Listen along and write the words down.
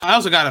I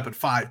also got up at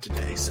 5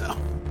 today, so.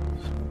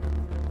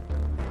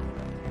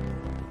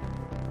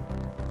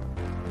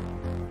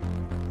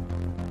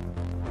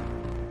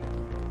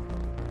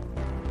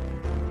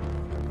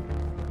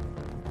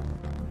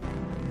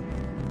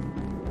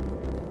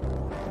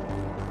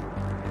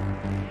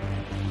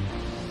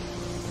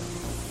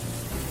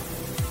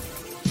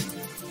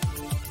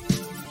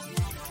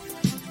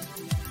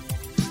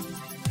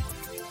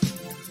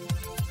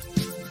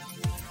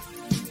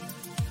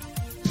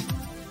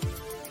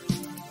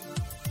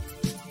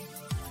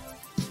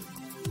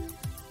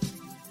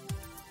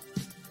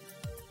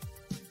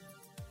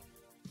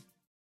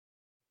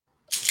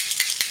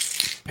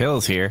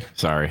 Pills here.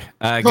 Sorry.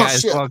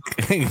 Guys,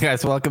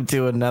 welcome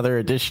to another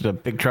edition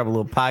of Big Trouble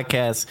Little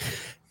Podcast,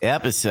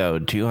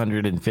 episode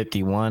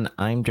 251.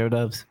 I'm Joe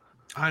Dubs.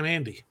 I'm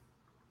Andy.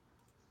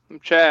 I'm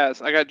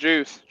Chaz. I got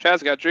juice.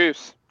 Chaz got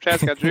juice.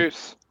 Chaz got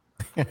juice.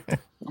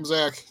 I'm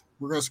Zach.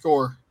 We're going to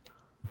score.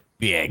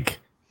 Big.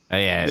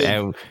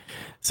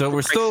 So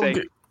we're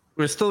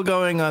still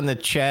going on the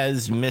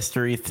Chaz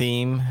mystery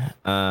theme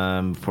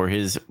for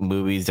his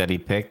movies that he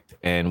picked,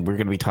 and we're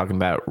going to be talking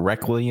about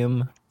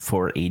Requiem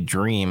for a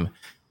Dream,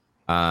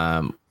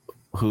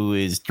 who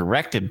is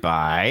directed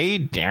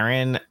by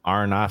Darren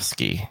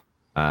Aronofsky,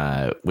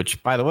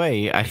 which, by the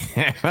way, I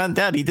found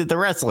out he did The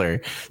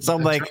Wrestler. So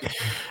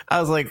I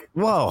was like,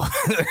 whoa,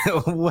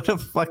 what a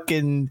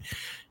fucking,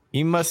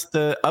 he must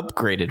have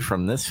upgraded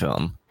from this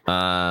film.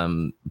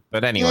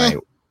 But anyway,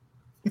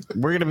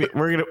 we're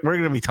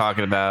gonna be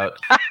talking about.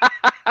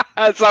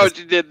 That's not what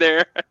you did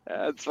there.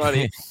 That's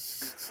funny.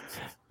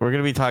 We're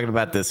going to be talking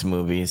about this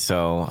movie,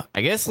 so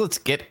I guess let's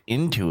get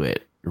into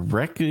it.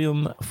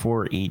 Requiem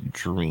for a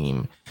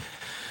Dream.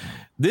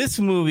 This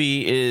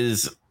movie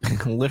is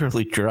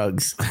literally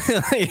drugs.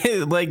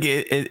 It's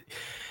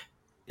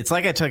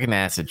like I took an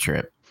acid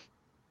trip,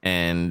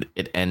 and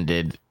it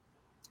ended,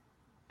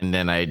 and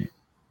then I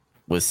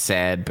was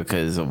sad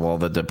because of all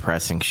the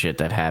depressing shit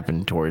that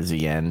happened towards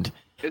the end.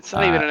 It's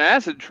not even an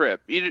acid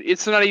trip.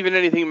 It's not even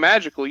anything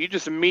magical. You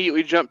just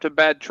immediately jumped to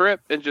bad trip,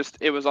 and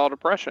it was all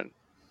depression.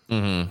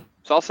 Mm-hmm.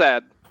 It's all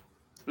sad.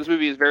 This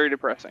movie is very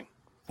depressing.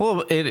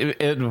 Well,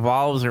 it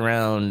revolves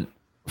around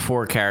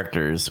four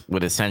characters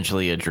with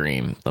essentially a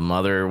dream. The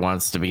mother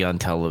wants to be on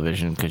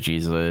television because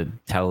she's a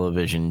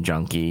television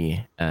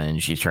junkie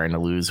and she's trying to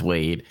lose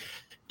weight.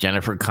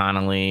 Jennifer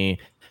Connelly.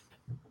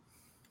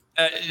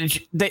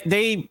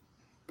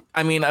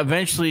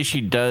 Eventually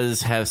she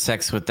does have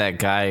sex with that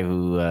guy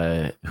who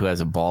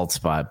has a bald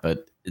spot,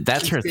 but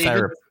that's her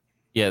therapist.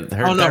 Yeah,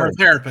 her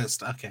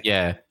therapist. Okay.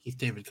 Yeah. Keith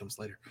David comes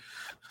later.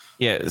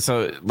 Yeah,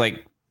 so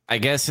I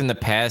guess in the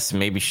past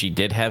maybe she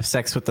did have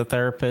sex with the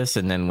therapist,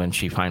 and then when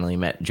she finally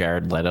met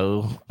Jared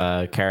Leto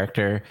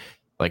character,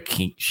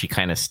 she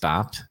kind of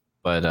stopped.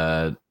 But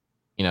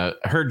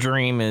her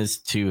dream is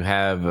to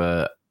have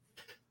a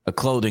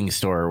clothing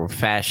store or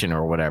fashion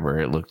or whatever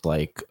it looked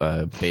like,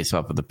 based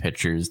off of the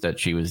pictures that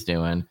she was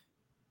doing.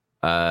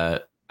 I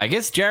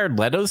guess Jared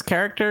Leto's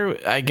character,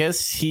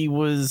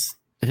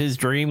 his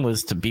dream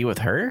was to be with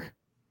her,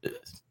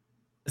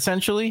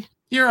 essentially.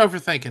 You're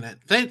overthinking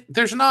it.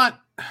 There's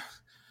not.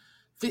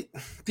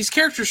 These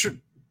characters are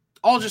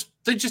all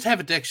they just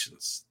have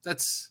addictions.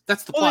 That's the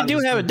plot. Well, they do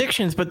have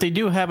addictions, but they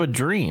do have a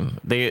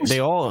dream. They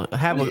all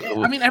have.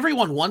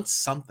 Everyone wants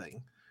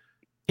something.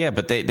 Yeah,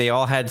 but they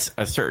all had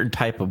a certain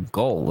type of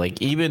goal.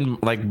 Even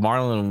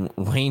Marlon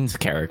Wayne's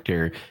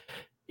character,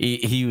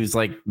 he was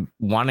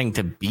wanting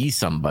to be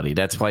somebody.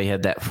 That's why he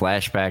had that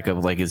flashback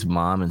of his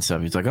mom and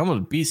stuff. He's like, I'm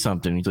gonna be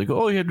something. He's like,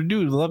 all you have to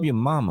do is love your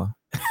mama.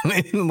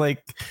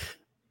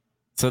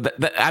 So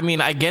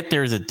I get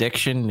there's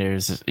addiction,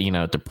 there's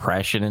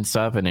depression and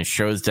stuff, and it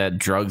shows that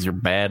drugs are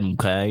bad.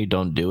 Okay,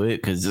 don't do it,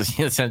 because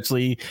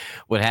essentially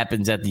what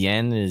happens at the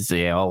end is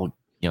they all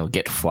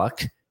get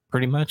fucked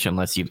pretty much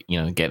unless you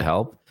get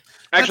help.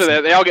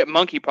 Actually, they all get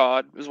monkey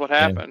pod is what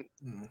happened.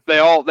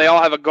 Yeah. They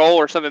all have a goal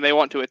or something they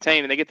want to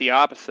attain, and they get the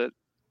opposite.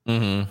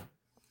 Mm-hmm.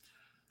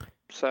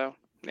 So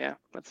yeah,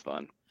 that's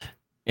fun.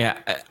 Yeah,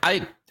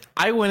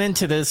 I went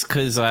into this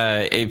because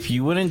if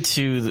you went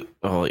into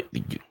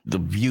the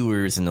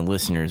viewers and the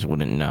listeners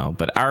wouldn't know,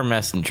 but our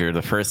messenger,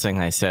 the first thing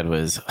I said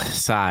was,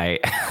 "Sigh,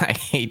 I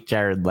hate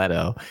Jared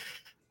Leto,"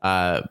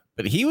 but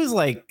he was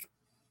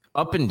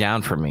up and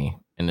down for me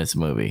in this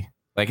movie.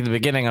 In the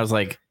beginning, I was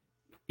like,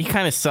 he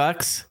kind of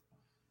sucks.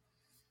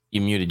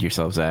 You muted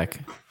yourself, Zach.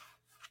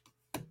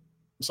 I'm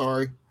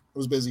sorry, I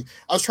was busy.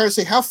 I was trying to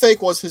say, how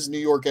fake was his New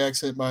York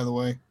accent, by the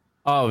way?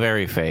 Oh,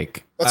 very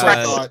fake. That's what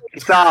I thought.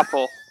 It's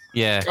awful.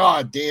 Yeah.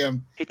 God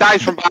damn. He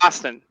dies from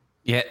Boston.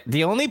 Yeah.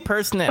 The only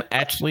person that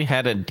actually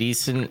had a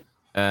decent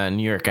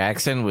New York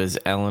accent was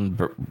Ellen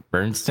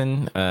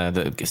Bernstein,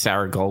 the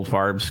Sarah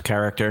Goldfarb's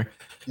character.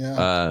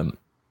 Yeah.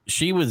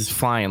 She was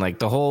fine.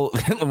 The whole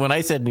when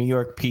I said New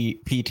York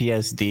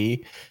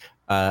PTSD,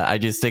 I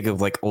just think of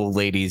like old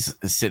ladies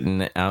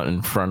sitting out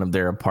in front of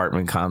their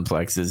apartment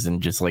complexes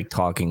and just like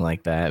talking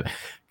like that.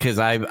 Because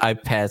I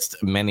passed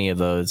many of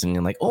those, and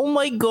you're like, oh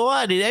my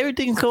god,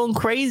 everything's going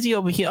crazy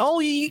over here. Oh,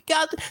 you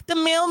got the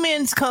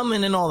mailman's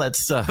coming and all that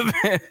stuff.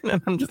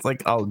 And I'm just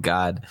like, oh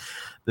god,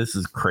 this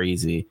is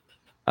crazy.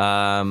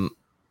 Marlon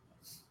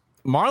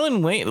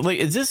Wayne, like,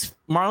 is this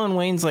Marlon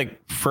Wayne's like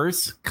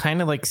first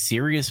kind of like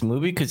serious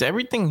movie? Because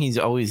everything he's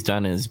always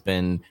done has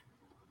been,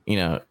 you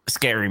know,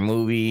 Scary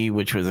Movie,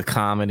 which was a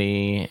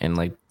comedy, and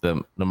like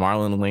the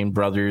Marlon Wayne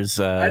brothers.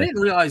 I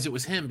didn't realize it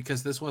was him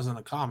because this wasn't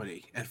a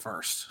comedy at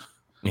first.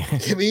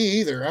 Me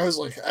either. I was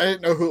like, I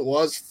didn't know who it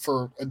was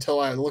until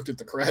I looked at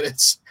the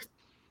credits.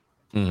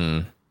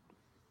 Mm-hmm.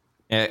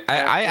 Yeah,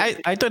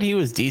 I thought he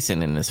was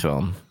decent in this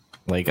film.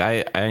 Like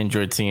I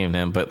enjoyed seeing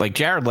him, but like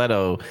Jared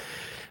Leto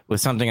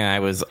was something I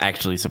was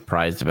actually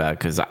surprised about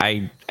because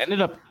I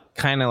ended up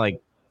kind of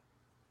like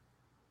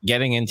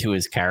getting into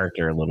his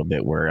character a little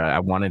bit where I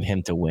wanted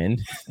him to win,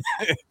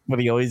 but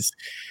he always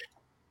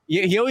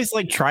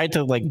like tried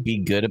to like be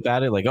good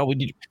about it. Like, oh,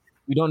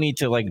 we don't need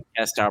to like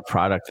test our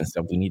product and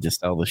stuff. We need to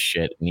sell the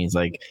shit. And he's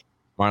like,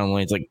 Marlon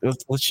Wayne's like,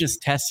 let's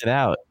just test it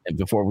out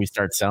before we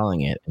start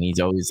selling it. And he's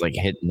always like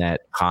hitting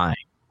that high.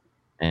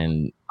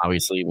 And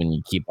obviously when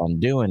you keep on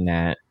doing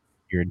that,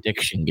 your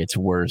addiction gets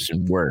worse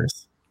and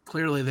worse.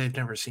 Clearly they've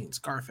never seen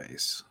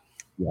Scarface.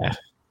 Yeah.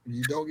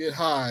 You don't get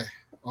high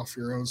off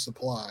your own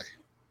supply.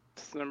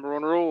 It's the number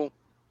one rule.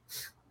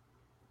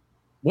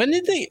 When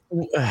did they?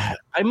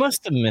 I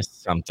must have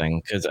missed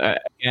something because,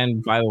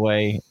 and by the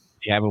way,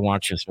 if you haven't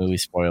watched this movie,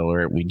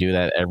 spoiler, we do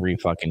that every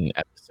fucking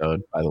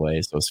episode, by the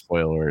way. So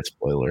spoiler.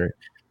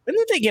 When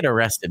did they get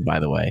arrested, by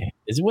the way?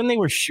 Is it when they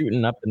were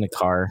shooting up in the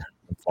car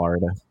in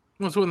Florida?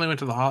 It was when they went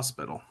to the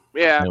hospital.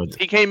 Yeah,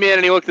 he came in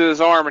and he looked at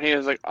his arm and he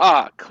was like,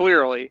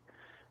 clearly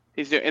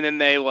he's doing. And then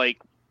they like,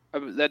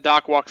 that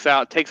doc walks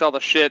out, takes all the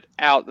shit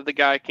out that the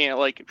guy can't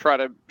like try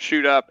to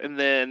shoot up, and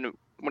then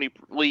when he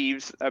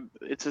leaves,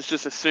 it's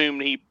just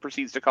assumed he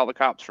proceeds to call the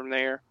cops from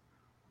there.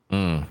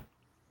 Mm.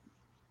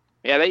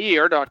 Yeah, that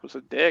ER doc was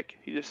a dick.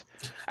 He just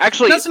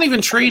actually doesn't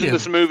even treat him.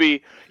 This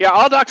movie, yeah,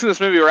 all docs in this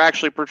movie were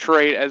actually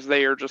portrayed as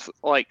they are just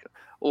like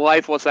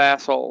lifeless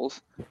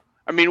assholes.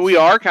 I mean, we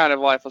are kind of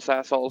lifeless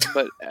assholes,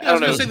 but I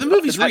don't know. Say, the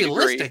movie's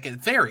realistic at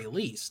very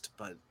least,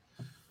 but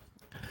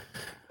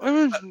a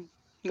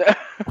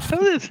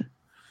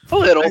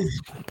little.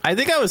 I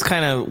think I was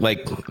kind of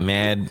like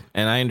mad,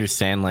 and I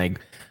understand, like,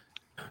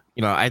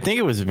 you know, I think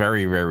it was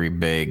very, very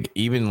big,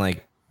 even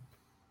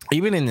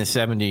in the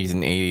 70s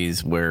and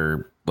 80s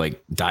where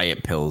like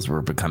diet pills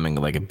were becoming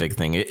like a big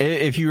thing.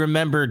 If you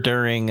remember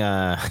during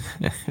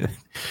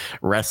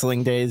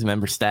wrestling days,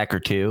 remember Stacker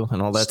 2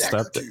 and all that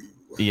Stacker stuff?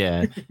 2.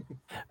 Yeah.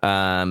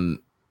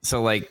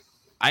 So like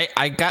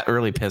I got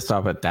really pissed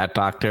off at that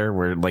doctor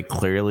where like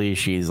clearly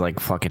she's like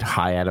fucking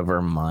high out of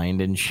her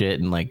mind and shit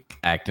and like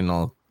acting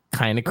all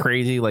kind of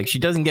crazy. Like she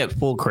doesn't get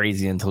full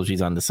crazy until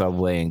she's on the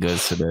subway and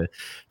goes to the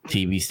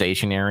TV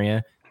station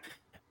area.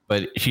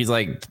 But she's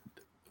like,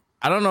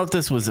 I don't know if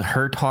this was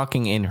her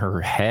talking in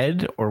her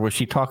head or was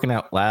she talking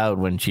out loud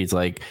when she's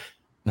like,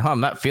 no,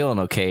 I'm not feeling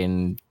okay,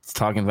 and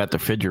talking about the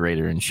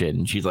refrigerator and shit.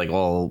 And she's like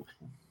all,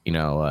 you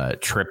know,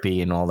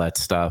 trippy and all that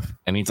stuff.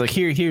 And he's like,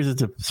 here's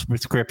a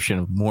prescription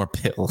of more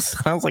pills.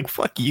 I was like,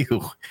 fuck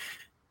you.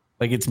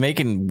 Like it's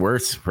making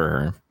worse for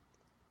her.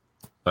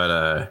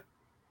 But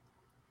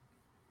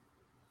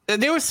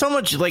there was so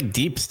much like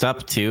deep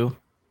stuff too.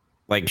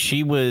 Like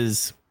she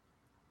was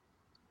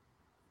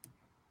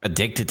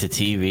addicted to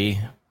TV.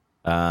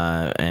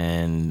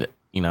 And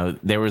you know,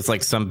 there was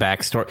like some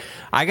backstory.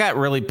 I got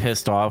really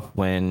pissed off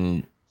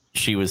when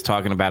she was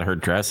talking about her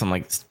dress. I'm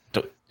like,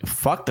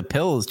 fuck the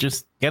pills,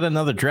 just get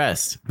another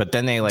dress. But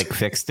then they like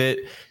fixed it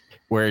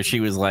where she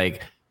was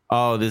like,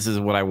 oh, this is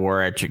what I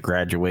wore at your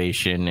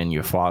graduation and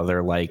your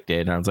father liked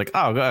it. And I was like,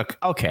 oh,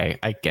 okay,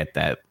 I get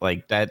that.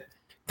 Like that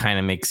kind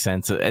of makes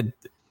sense.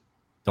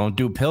 Don't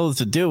do pills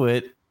to do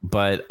it.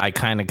 But I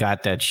kind of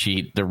got that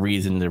the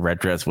reason the red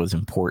dress was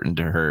important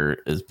to her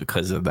is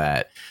because of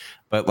that.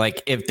 But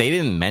like, if they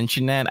didn't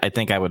mention that, I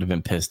think I would have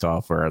been pissed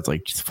off where I was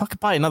like, just fucking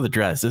buy another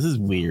dress. This is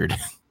weird.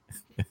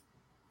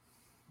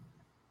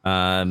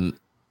 What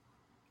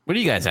do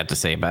you guys have to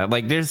say about it?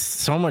 Like, there's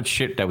so much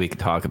shit that we could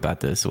talk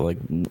about this. So like,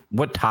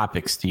 what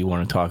topics do you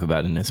want to talk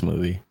about in this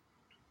movie?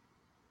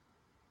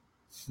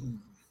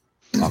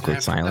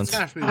 Awkward silence.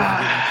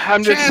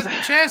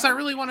 Chaz, I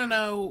really want to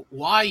know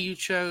why you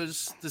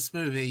chose this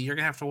movie. You're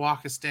going to have to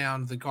walk us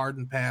down the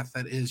garden path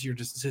that is your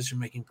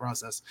decision-making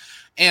process.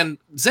 And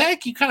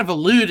Zach, you kind of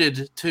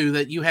alluded to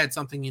that you had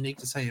something unique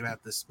to say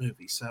about this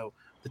movie. So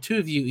the two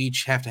of you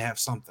each have to have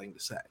something to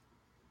say.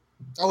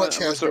 I'll let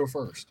Chaz go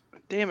first.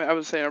 Damn it, I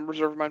was saying I'm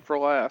reserving mine for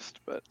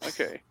last, but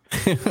okay.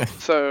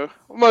 So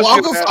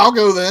I'll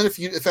go then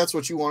if that's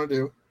what you want to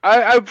do.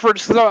 I prefer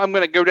just because I'm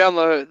going to go down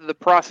the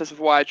process of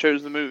why I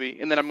chose the movie,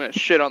 and then I'm going to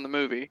shit on the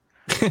movie.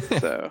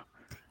 So,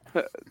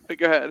 but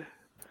go ahead.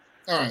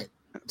 All right.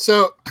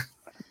 So,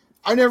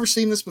 I've never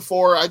seen this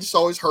before. I just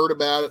always heard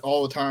about it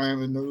all the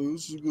time, and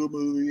this is a good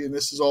movie, and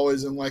this is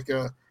always in like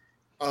a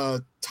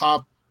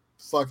top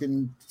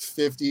fucking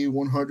 50,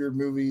 100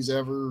 movies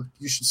ever.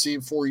 You should see it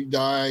before you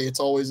die. It's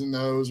always in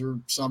those or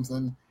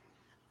something.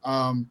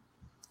 I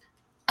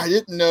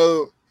didn't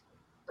know,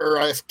 or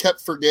I've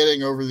kept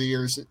forgetting over the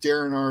years that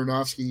Darren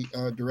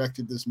Aronofsky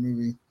directed this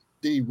movie.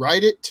 Did he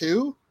write it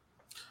too?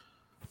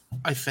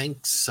 I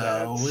think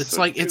so.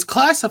 It's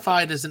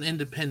classified as an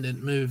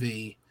independent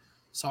movie,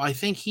 so I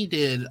think he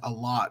did a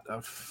lot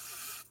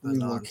of the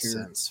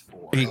nonsense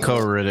for it. He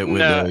co-wrote it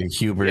with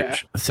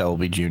Hubert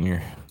Selby Jr.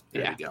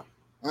 There you go.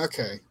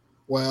 Okay.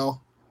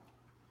 Well,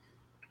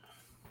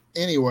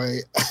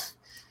 anyway,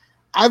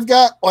 I've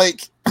got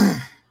like,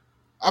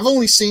 I've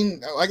only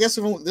seen, I guess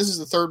this is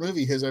the third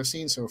movie I've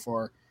seen so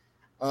far.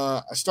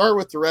 I started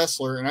with The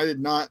Wrestler, and I did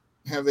not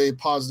have a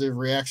positive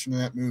reaction to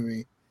that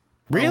movie.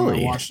 Really?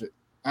 When I watched it.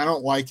 I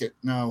don't like it.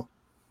 No.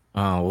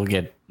 Oh, we'll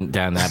get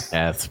down that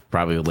path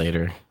probably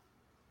later.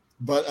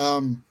 But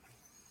and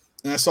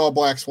I saw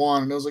Black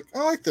Swan, and I was like,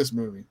 I like this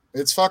movie.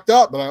 It's fucked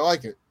up, but I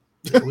like it.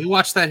 We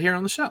watched that here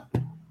on the show.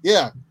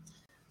 Yeah.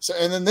 So,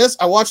 and then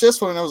I watched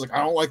this one, and I was like, I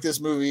don't like this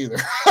movie either.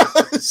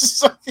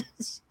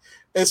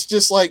 It's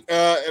just like,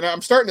 and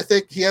I'm starting to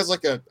think he has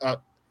like a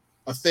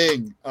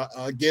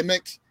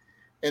gimmick,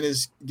 and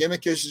his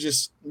gimmick is to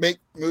just make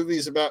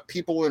movies about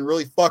people in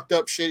really fucked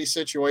up, shitty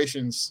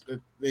situations that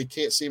they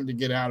can't seem to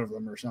get out of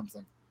them or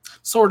something.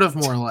 Sort of,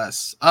 more or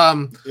less.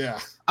 Yeah.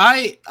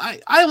 I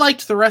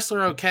liked The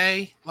Wrestler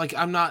okay. Like,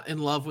 I'm not in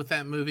love with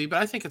that movie,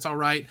 but I think it's all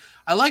right.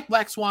 I like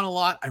Black Swan a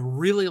lot. I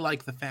really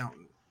like The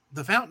Fountain.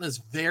 The Fountain is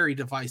very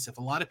divisive.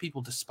 A lot of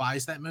people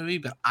despise that movie,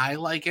 but I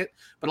like it.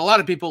 But a lot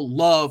of people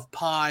love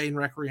Pi and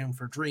Requiem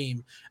for a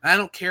Dream. And I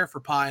don't care for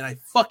Pi, and I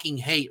fucking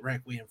hate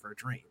Requiem for a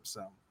Dream.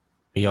 So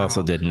he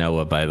also did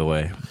Noah, by the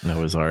way.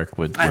 Noah's Ark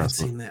with I haven't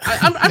seen that.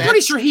 I'm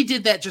pretty sure he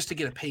did that just to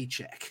get a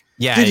paycheck.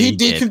 Yeah, did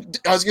he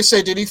I was gonna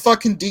say, did he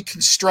fucking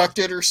deconstruct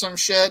it or some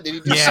shit? Did he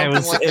do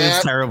something like that? It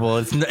was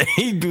terrible.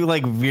 He do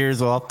like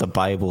veers off the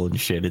Bible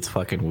and shit. It's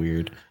fucking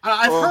weird.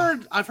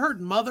 I've heard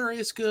Mother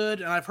is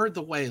good, and I've heard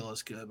The Whale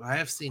is good, but I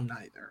have seen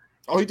neither.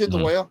 Oh, he did The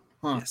Whale?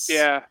 Huh. Yes.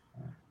 Yeah.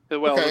 The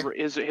Whale.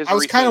 Okay. His I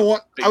was kind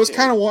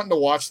of wanting to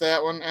watch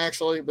that one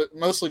actually, but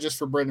mostly just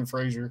for Brendan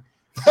Fraser.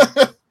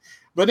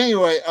 But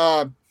anyway,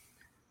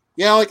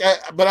 yeah, like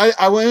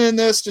I went in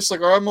this just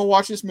like, all right, I'm gonna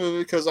watch this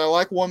movie because I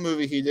like one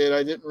movie he did.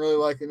 I didn't really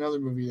like another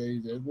movie that he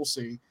did. We'll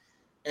see.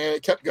 And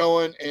it kept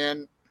going,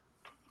 and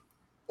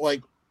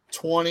like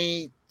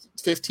 15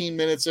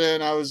 minutes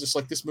in, I was just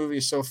like, this movie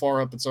is so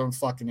far up its own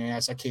fucking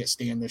ass. I can't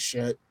stand this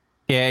shit.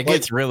 Yeah, it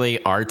gets really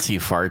artsy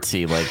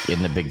fartsy like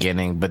in the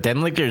beginning, but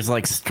then like there's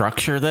like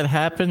structure that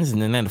happens,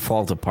 and then it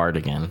falls apart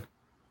again.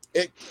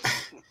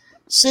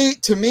 See,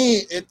 to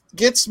me, it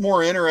gets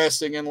more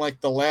interesting in like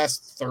the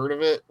last third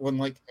of it when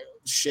like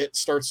shit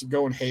starts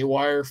going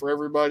haywire for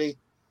everybody.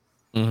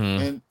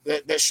 Mm-hmm. And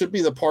that should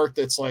be the part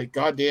that's like,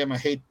 God damn, I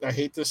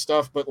hate this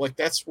stuff. But like,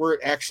 that's where it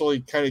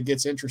actually kind of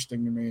gets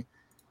interesting to me.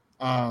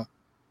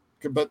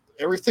 But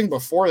everything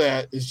before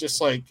that is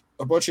just like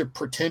a bunch of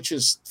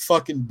pretentious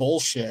fucking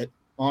bullshit,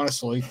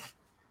 honestly.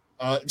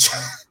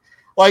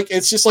 Like,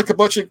 it's just like a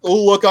bunch of,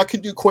 oh, look, I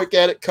can do quick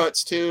edit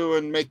cuts too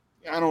and make,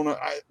 I don't know.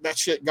 That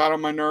shit got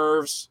on my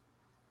nerves.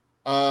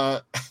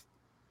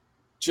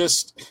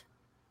 Just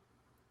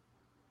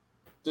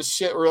this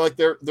shit where like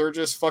they're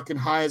just fucking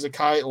high as a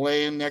kite,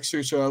 laying next to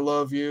each other. I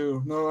love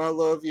you. No, I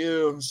love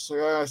you.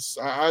 So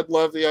I'd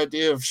love the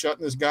idea of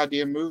shutting this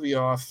goddamn movie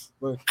off,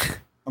 but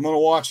I'm gonna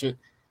watch it.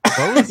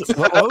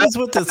 What was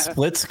with the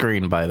split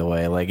screen, by the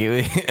way? Like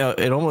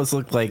it almost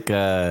looked like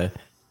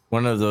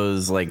one of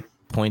those like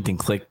point and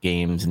click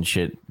games and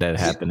shit that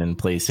happened in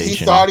PlayStation.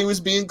 He thought he was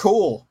being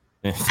cool.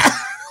 Yeah,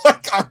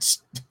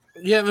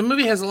 the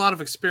movie has a lot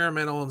of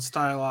experimental and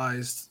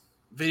stylized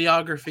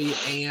videography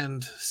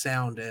and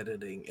sound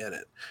editing in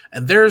it.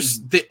 And there's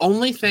the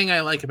only thing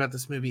I like about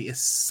this movie is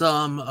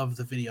some of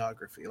the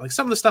videography. Like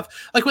some of the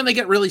stuff, like when they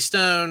get really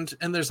stoned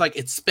and there's like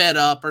it's sped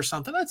up or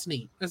something. That's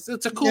neat. It's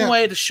a cool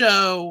way to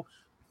show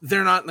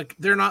they're not in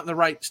the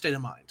right state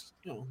of mind.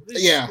 You know,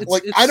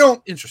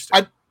 it's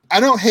interesting. I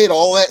don't hate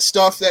all that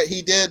stuff that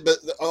he did, but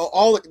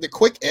all the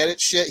quick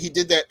edit shit, he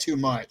did that too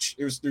much.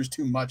 There's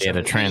too much. Yeah,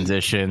 the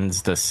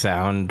transitions, the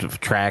sound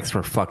tracks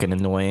were fucking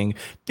annoying.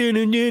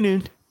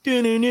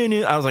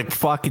 I was like,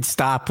 fucking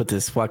stop with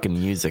this fucking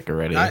music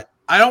already. I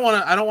don't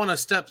want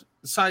to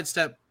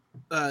sidestep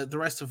the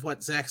rest of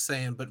what Zach's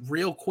saying, but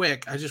real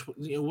quick, I just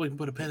we can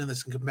put a pin in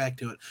this and come back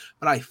to it.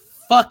 But I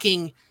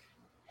fucking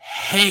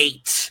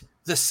hate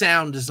the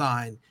sound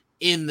design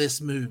in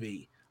this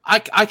movie.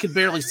 I could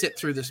barely sit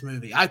through this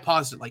movie. I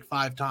paused it like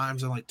 5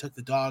 times and like took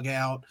the dog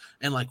out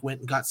and like went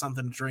and got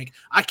something to drink.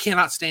 I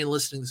cannot stand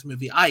listening to this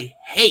movie. I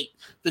hate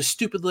the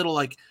stupid little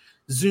like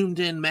zoomed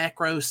in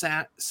macro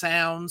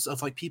sounds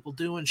of like people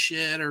doing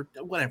shit or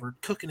whatever,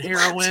 cooking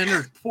heroin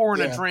or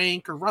pouring a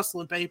drink or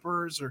rustling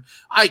papers, or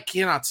I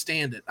cannot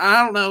stand it.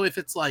 I don't know if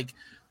it's like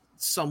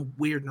some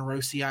weird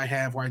neurosis I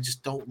have where I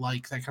just don't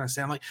like that kind of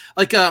sound.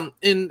 Like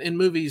in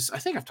movies, I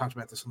think I've talked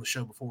about this on the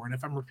show before, and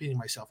if I'm repeating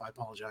myself, I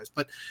apologize.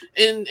 But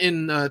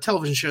in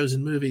television shows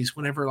and movies,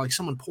 whenever like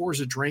someone pours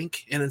a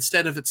drink, and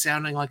instead of it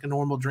sounding like a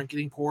normal drink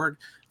getting poured,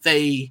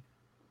 they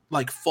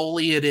like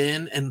Foley it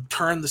in and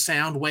turn the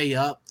sound way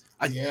up.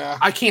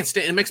 I can't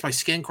stand it. It makes my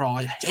skin crawl.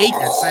 I hate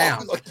that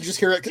sound. Like you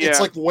just hear it. It's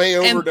like way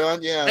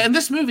overdone. And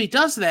this movie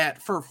does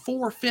that for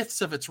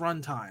 4/5 of its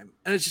runtime.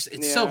 And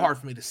it's so hard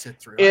for me to sit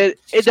through. It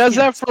does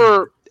that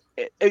for,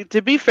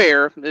 to be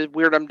fair, it's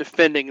weird I'm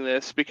defending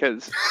this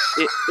because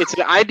it's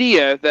an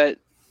idea that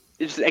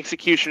it's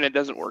execution. It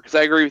doesn't work. Because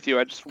I agree with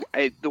you.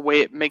 The way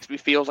it makes me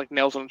feel is like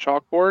nails on a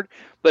chalkboard,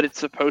 but it's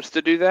supposed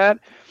to do that.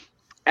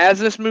 As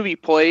this movie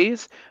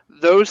plays,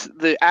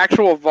 the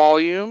actual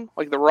volume,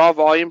 like the raw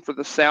volume for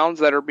the sounds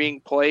that are being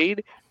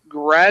played,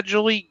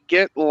 gradually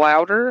get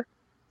louder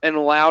and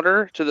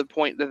louder to the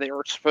point that they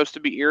are supposed to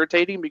be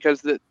irritating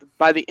because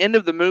by the end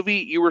of the movie,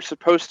 you were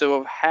supposed to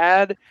have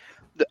had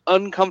the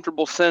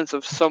uncomfortable sense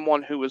of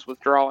someone who is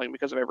withdrawing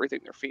because of everything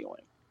they're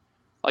feeling.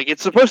 Like,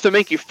 it's supposed to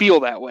make you feel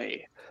that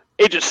way.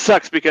 It just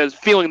sucks because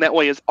feeling that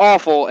way is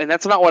awful, and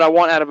that's not what I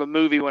want out of a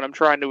movie when I'm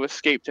trying to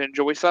escape to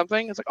enjoy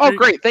something. It's like, oh,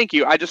 great, thank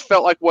you. I just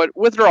felt like what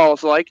withdrawal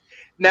is like.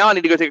 Now I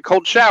need to go take a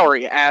cold shower,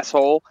 you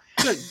asshole.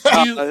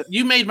 Good.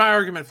 You made my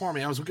argument for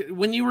me.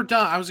 When you were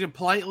done, I was going to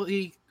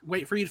politely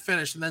wait for you to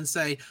finish and then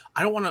say,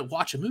 I don't want to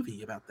watch a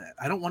movie about that.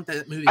 I don't want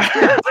that movie.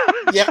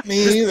 Yeah,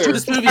 me either.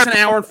 This movie's an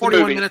hour and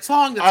 41 minutes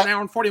long. That's an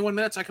hour and 41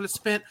 minutes I could have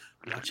spent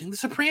watching The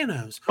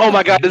Sopranos. Oh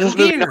my God, does this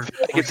movie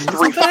it's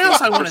something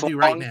else I want to do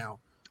right now.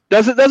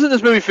 Doesn't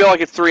this movie feel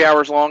like it's 3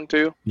 hours long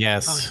too?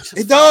 Yes,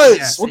 it does.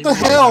 Yes, what the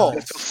hell?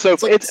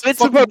 It's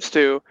supposed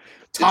to.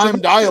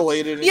 Time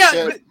dilated.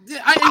 But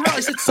I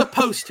realize it's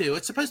supposed to.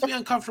 It's supposed to be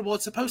uncomfortable.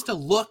 It's supposed to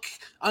look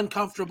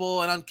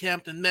uncomfortable and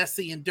unkempt and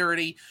messy and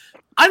dirty.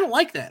 I don't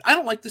like that. I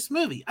don't like this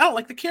movie. I don't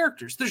like the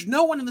characters. There's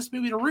no one in this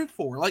movie to root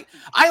for. Like,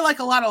 I like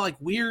a lot of like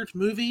weird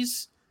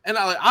movies, and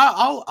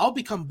I'll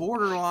become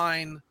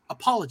borderline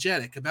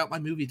apologetic about my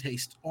movie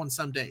taste on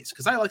some days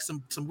because I like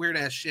some weird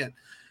ass shit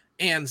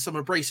and some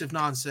abrasive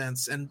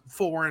nonsense and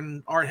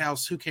foreign art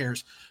house. Who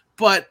cares?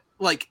 But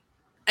like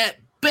at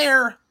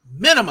bare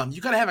minimum,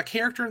 you got to have a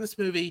character in this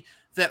movie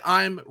that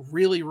I'm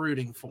really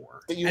rooting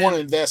for, that you want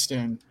to invest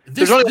in.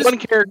 There's only one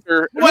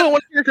character. There's only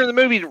one character in the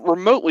movie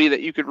remotely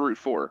that you could root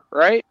for,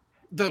 right?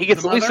 He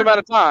gets the least amount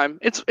of time.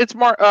 It's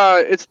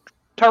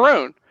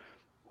Tyrone.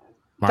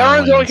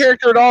 Tyrone's the only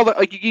character at all that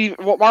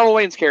Marlon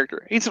Wayne's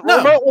character. He's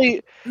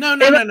remotely no,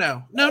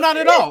 not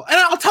at all. And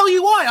I'll tell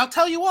you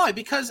why.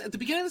 Because at the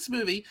beginning of this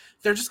movie,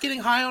 they're just getting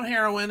high on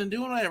heroin and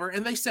doing whatever,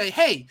 and they say,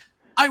 "Hey,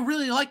 I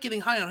really like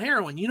getting high on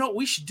heroin. You know what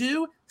we should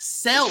do?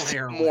 Sell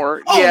heroin."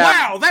 More. Oh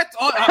yeah. Wow,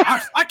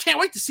 I can't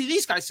wait to see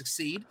these guys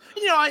succeed.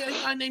 You know,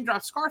 I name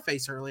dropped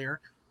Scarface earlier,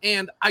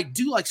 and I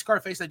do like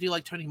Scarface. I do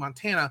like Tony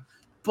Montana,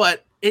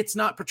 but it's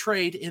not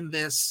portrayed in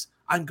this.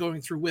 I'm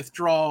going through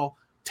withdrawal,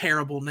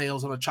 terrible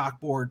nails on a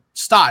chalkboard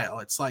style.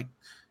 It's like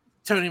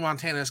Tony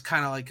Montana is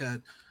kind of like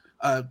a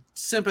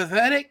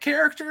sympathetic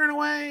character in a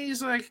way.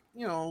 He's like,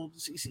 you know,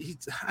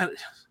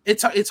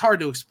 it's hard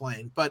to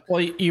explain. But well,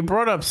 you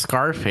brought up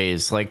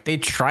Scarface. Like, they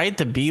tried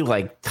to be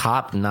like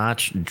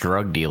top-notch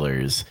drug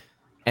dealers,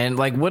 and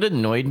like what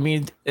annoyed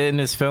me in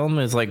this film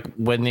is like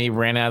when they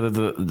ran out of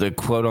the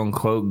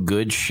quote-unquote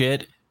good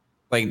shit,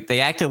 like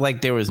they acted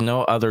like there was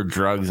no other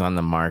drugs on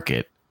the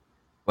market.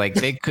 Like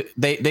they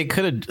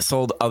could have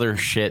sold other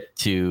shit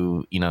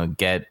to, you know,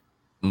 get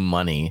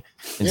money.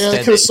 Instead, they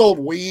could have sold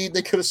weed.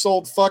 They could have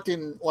sold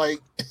fucking like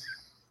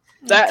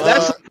that's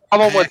the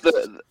problem with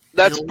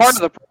part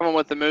of the problem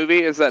with the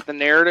movie is that the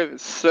narrative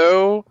is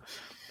so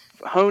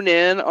honed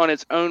in on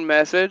its own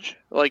message.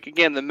 Like,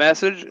 again, the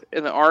message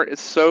in the art is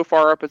so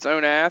far up its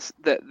own ass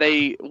that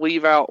they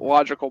leave out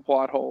logical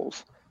plot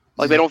holes.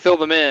 Like, they don't fill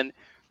them in.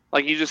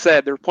 Like you just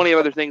said, there are plenty of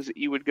other things that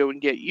you would go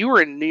and get. You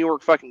were in New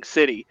York fucking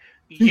City.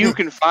 You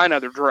can find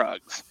other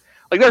drugs.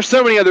 Like, there's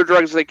so many other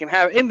drugs they can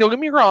have. And don't get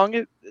me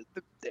wrong,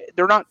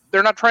 they're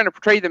not trying to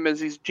portray them as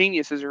these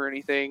geniuses or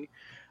anything.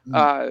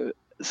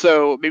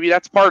 So maybe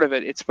that's part of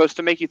it. It's supposed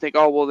to make you think,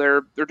 oh, well,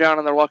 they're down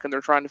on their luck and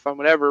they're trying to find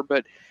whatever.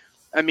 But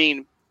I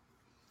mean,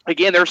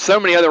 again, there's so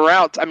many other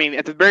routes. I mean,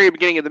 at the very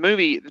beginning of the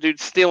movie, the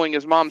dude's stealing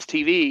his mom's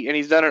TV, and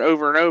he's done it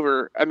over and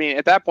over. I mean,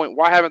 at that point,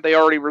 why haven't they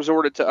already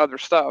resorted to other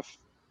stuff?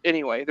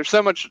 Anyway, there's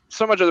so much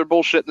other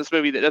bullshit in this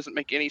movie that doesn't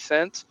make any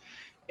sense,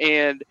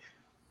 and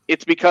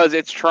it's because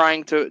it's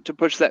trying to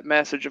push that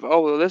message of,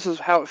 oh, well, this is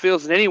how it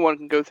feels, and anyone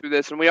can go through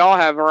this, and we all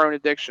have our own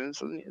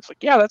addictions. And it's like,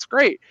 yeah, that's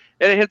great,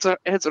 and it hits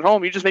at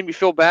home. You just made me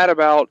feel bad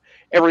about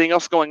everything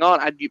else going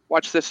on. I'd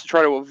watch this to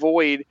try to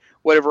avoid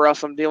whatever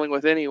else I'm dealing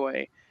with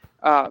anyway.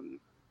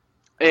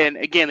 And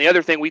again, the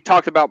other thing we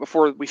talked about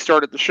before we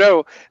started the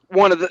show,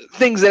 one of the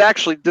things that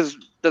actually does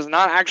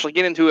not actually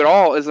get into it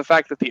all is the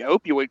fact that the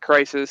opioid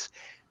crisis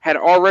had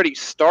already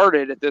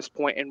started at this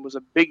point and was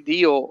a big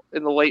deal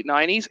in the late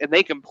 90s, and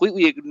they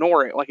completely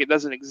ignore it like it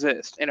doesn't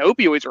exist. And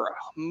opioids are a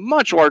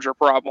much larger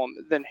problem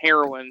than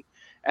heroin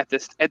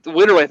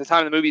literally at the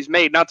time the movie's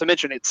made. Not to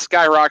mention it's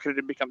skyrocketed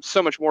and become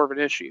so much more of an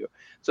issue.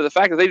 So the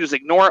fact that they just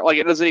ignore it like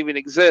it doesn't even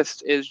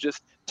exist is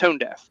just tone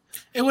deaf.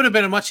 It would have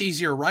been a much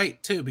easier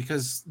write too,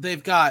 because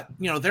they've got,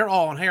 they're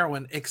all on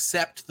heroin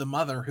except the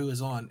mother who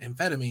is on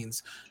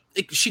amphetamines.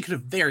 She could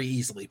have very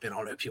easily been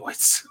on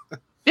opioids.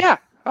 Yeah.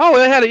 Oh,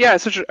 they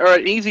had such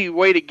an easy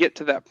way to get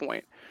to that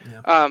point.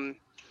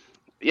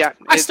 Yeah.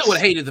 I still would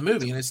have hated the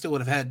movie, and it still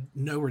would have had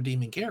no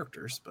redeeming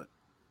characters. But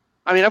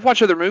I mean, I've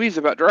watched other movies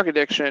about drug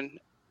addiction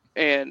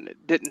and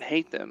didn't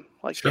hate them.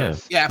 Yeah,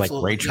 absolutely.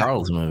 Like Ray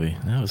Charles movie.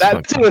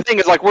 That's the thing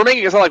is we're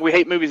making it sound like we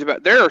hate movies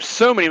about. There are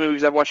so many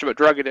movies I've watched about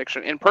drug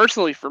addiction, and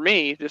personally for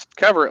me, just to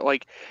cover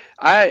it,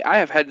 I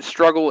have had to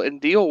struggle and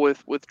deal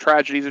with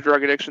tragedies of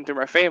drug addiction through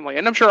my family,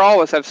 and I'm sure all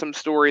of us have some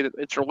story that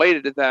it's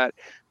related to that.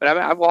 But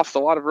I've lost a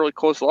lot of really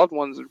close loved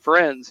ones and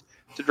friends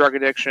to drug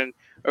addiction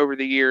over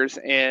the years,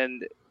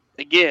 and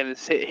again,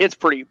 it hits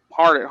pretty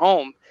hard at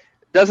home.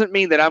 Doesn't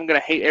mean that I'm going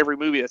to hate every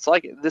movie that's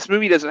like it. This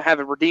movie doesn't have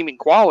a redeeming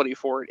quality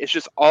for it. It's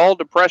just all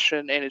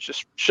depression, and it's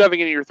just shoving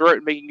it in your throat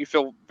and making you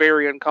feel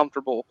very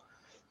uncomfortable.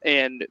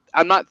 And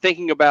I'm not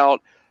thinking about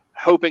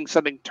hoping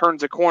something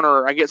turns a corner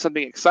or I get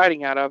something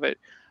exciting out of it.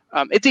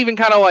 It's even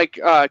kind of like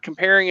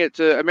comparing it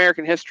to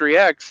American History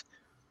X.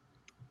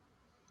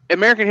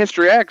 American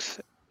History X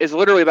is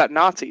literally about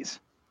Nazis.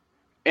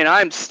 And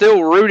I'm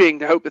still rooting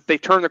to hope that they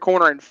turn the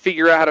corner and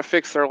figure out how to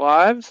fix their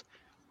lives.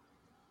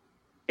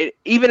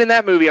 Even in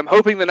that movie, I'm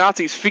hoping the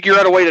Nazis figure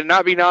out a way to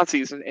not be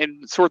Nazis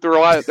and sort their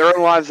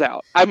own lives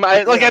out.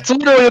 That's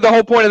literally the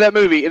whole point of that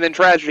movie, and then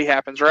tragedy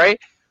happens, right?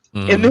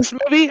 Mm. In this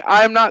movie,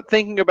 I'm not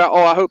thinking about,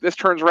 I hope this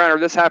turns around or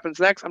this happens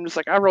next. I'm just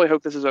I really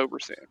hope this is over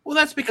soon. Well,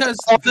 that's because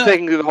I'm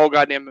thinking through the whole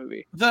goddamn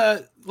movie.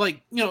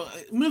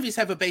 Movies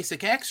have a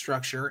basic act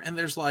structure, and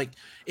there's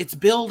it's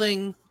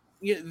building.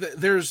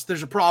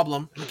 There's a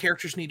problem, and the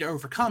characters need to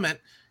overcome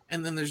it,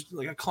 and then there's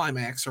a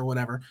climax or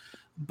whatever.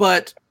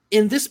 But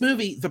in this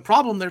movie, the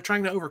problem they're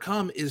trying to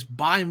overcome is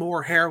buy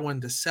more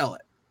heroin to sell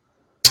it.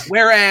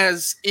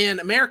 Whereas in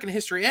American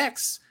History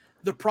X,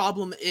 the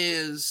problem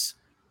is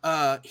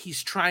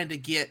he's trying to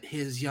get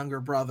his younger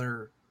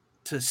brother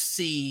to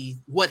see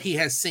what he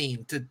has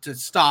seen, to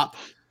stop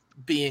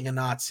being a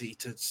Nazi,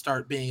 to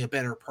start being a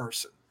better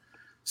person.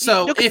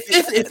 So if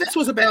this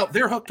was about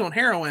they're hooked on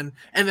heroin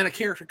and then a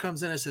character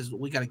comes in and says,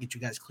 we got to get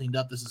you guys cleaned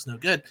up, this is no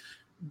good,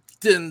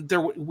 then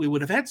we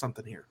would have had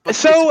something here. But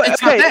it's not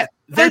that.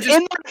 They're just,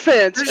 in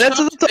their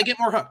defense, they get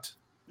more hooked.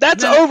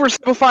 That's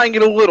oversimplifying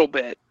it a little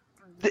bit.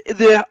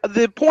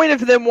 The point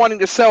of them wanting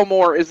to sell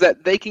more is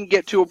that they can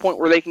get to a point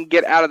where they can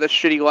get out of the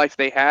shitty life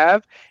they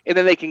have, and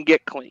then they can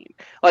get clean.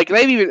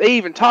 They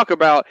even talk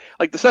about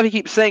the stuff he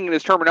keeps saying in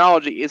his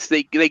terminology is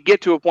they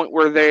get to a point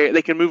where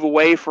they can move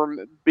away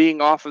from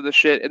being off of the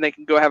shit and they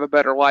can go have a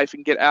better life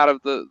and get out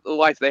of the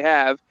life they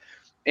have.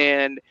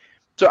 And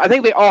so I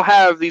think they all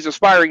have these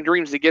aspiring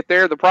dreams to get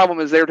there. The problem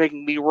is they're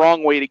taking the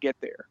wrong way to get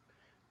there.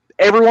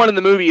 Everyone in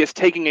the movie is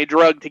taking a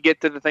drug to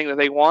get to the thing that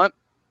they want.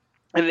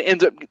 And it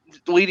ends up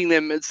leading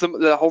them.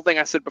 The whole thing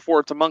I said before.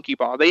 It's a monkey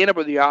paw. They end up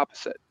with the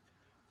opposite.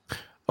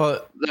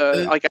 Well,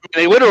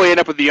 they literally end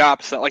up with the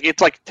opposite.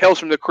 It's Tales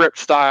from the Crypt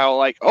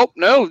style. Oh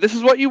no, this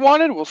is what you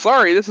wanted. Well,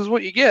 sorry, this is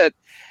what you get.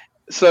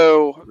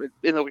 So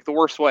in the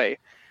worst way.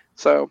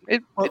 So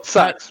it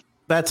sucks.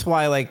 That's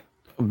why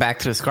back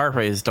to the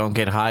Scarface. Don't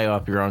get high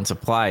off your own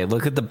supply.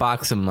 Look at the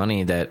box of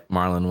money that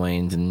Marlon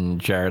Wayans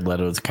and Jared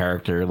Leto's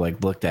character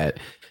looked at.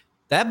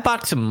 That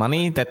box of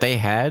money that they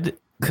had.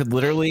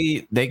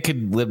 They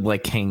could live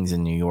like kings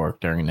in New York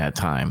during that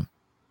time.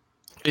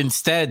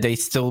 Instead, they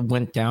still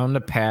went down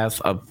the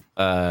path of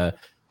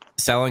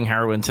selling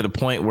heroin to the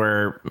point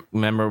where,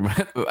 remember,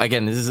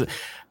 again, this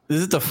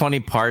is the funny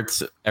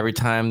parts every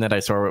time that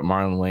I saw with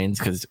Marlon Wayans,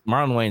 because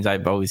Marlon Wayans,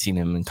 I've always seen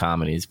him in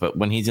comedies, but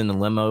when he's in the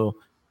limo,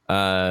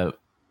 the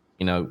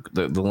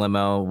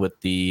limo with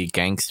the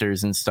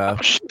gangsters and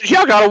stuff.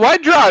 Y'all got a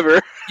white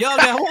driver. And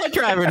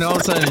all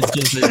of a sudden it's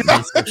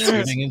just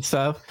shooting and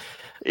stuff.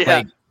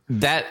 Yeah.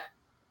 That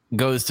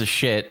goes to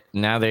shit.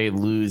 Now they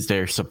lose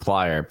their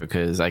supplier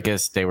because I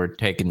guess they were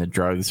taking the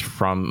drugs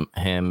from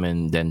him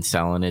and then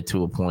selling it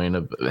to a point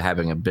of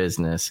having a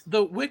business.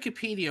 The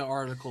Wikipedia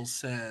article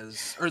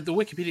says, or the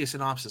Wikipedia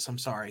synopsis,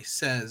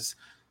 says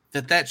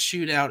that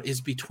shootout is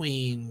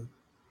between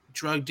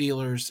drug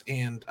dealers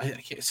and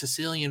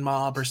Sicilian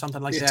mob or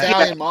something like that.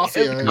 Italian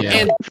mafia. Yeah.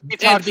 And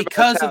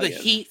because of the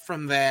heat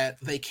from that,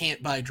 they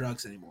can't buy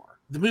drugs anymore.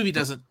 The movie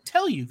doesn't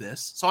tell you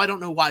this, so I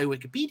don't know why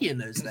Wikipedia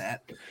knows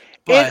that.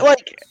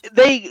 But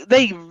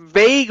they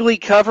vaguely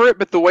cover it,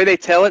 but the way they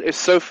tell it is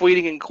so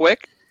fleeting and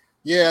quick.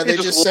 Yeah, they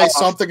just say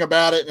something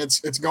about it and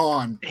it's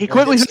gone. He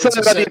quickly says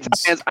something about the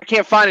Italians. I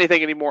can't find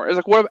anything anymore. It's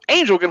what if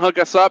Angel can hook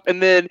us up?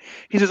 And then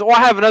he says, "Well, I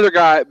have another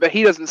guy, but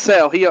he doesn't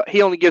sell.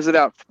 He only gives it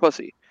out for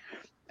pussy."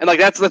 And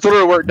that's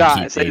literally where it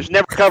dies. They just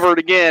never cover it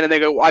again, and they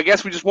go, well, I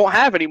guess we just won't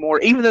have any more,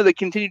 even though they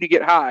continue to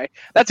get high.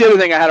 That's the other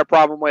thing I had a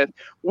problem with.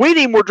 We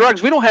need more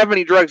drugs. We don't have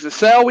any drugs to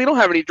sell. We don't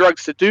have any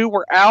drugs to do.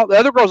 We're out. The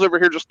other girl's over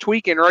here just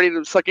tweaking, ready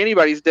to suck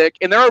anybody's dick,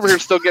 and they're over here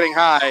still getting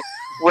high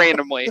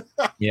randomly.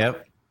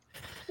 Yep.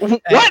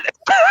 What?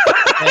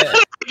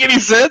 Doesn't make any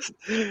sense.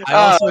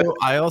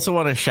 I also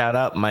want to shout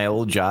out my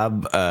old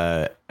job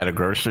at a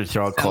grocery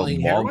store called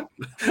heroin?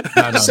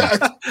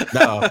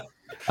 No.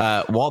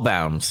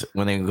 Wallbounds.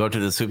 When they go to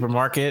the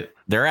supermarket,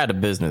 they're out of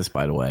business,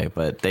 by the way.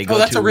 But they go. Oh,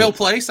 that's a real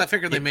place. I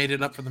figured they made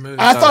it up for the movie.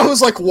 I thought it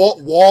was like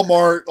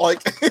Walmart.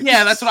 Like,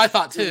 yeah, that's what I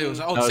thought too.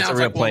 No, it's a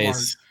real like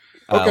place.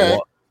 Okay,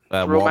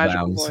 real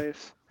magical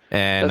place.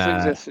 And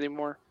doesn't exist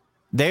anymore.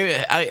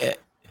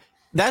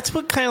 That's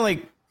what kind of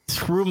like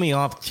threw me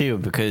off too,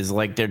 because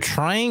like they're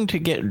trying to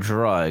get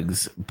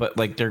drugs, but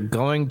like they're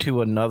going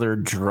to another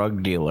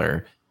drug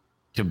dealer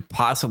to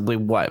possibly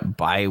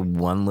buy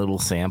one little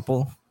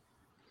sample.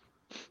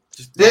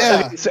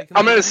 Yeah,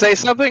 I'm going to say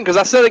something because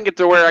I still didn't get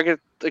to where I could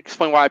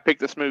explain why I picked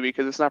this movie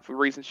because it's not for the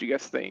reasons you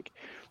guys think.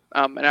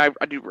 And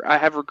I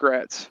have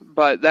regrets,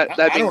 but that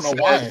being I don't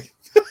know why.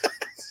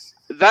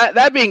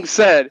 that being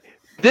said,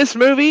 this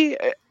movie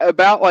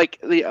about like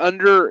the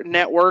under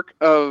network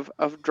of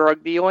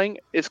drug dealing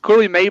is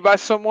clearly made by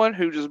someone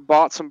who just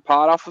bought some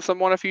pot off of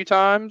someone a few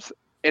times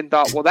and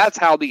thought, well, that's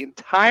how the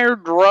entire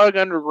drug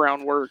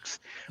underground works.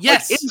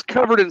 Yes, like, it's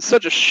covered in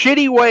such a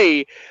shitty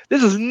way.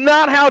 This is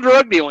not how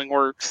drug dealing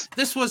works.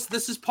 This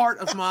is part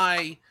of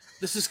my.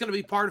 This is going to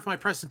be part of my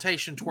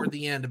presentation toward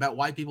the end about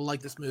why people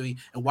like this movie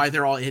and why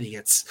they're all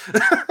idiots.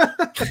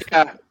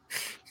 Yeah.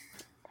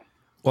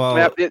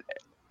 Well,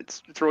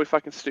 it's really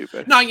fucking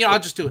stupid. No, I'll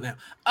just do it now.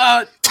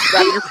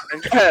 Go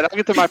ahead. I'll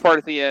get to my part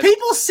at the end.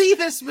 People see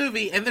this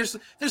movie, and there's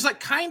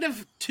like kind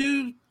of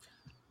two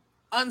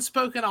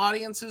unspoken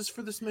audiences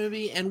for this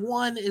movie, and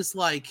one is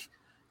like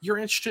you're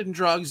interested in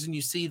drugs and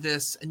you see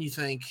this and you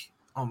think,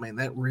 oh man,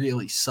 that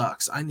really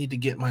sucks. I need to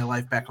get my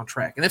life back on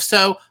track. And if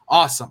so,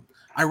 awesome.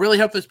 I really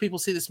hope those people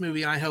see this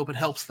movie and I hope it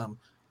helps them.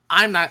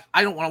 I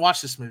don't want to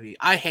watch this movie.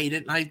 I hate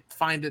it and I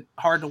find it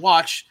hard to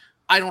watch.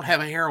 I don't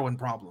have a heroin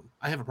problem.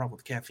 I have a problem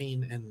with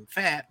caffeine and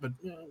fat, but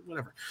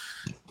whatever.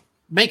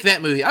 Make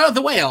that movie. Oh,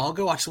 The Whale. I'll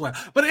go watch The Whale.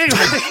 But anyway,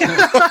 he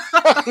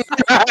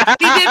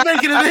did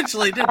make it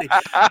eventually, didn't he?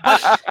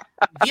 But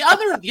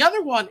the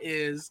other one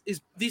is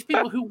these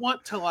people who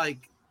want to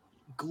like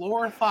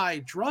glorify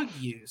drug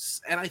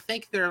use, and I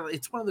think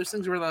it's one of those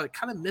things where they're like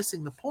kind of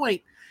missing the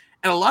point.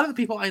 And a lot of the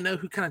people I know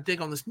who kind of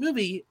dig on this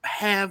movie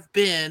have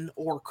been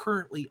or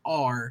currently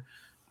are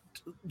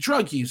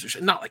drug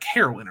users, not like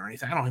heroin or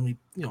anything. I don't have any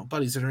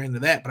buddies that are into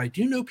that, but I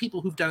do know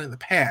people who've done it in the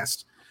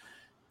past,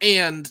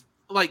 and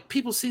like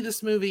people see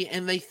this movie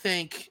and they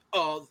think,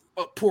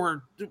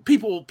 poor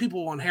people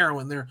on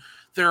heroin.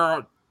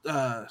 They're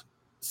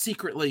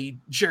secretly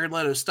Jared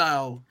Leto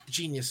style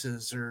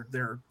geniuses, or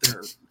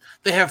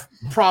they have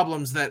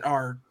problems that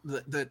aren't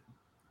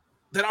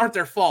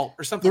their fault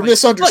or something. They're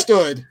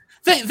misunderstood.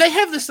 Like, they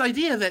have this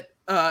idea that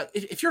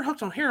if you're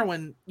hooked on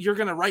heroin, you're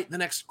going to write the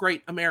next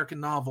great American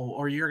novel,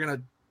 or you're going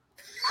to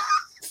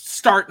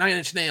start 9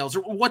 Inch Nails,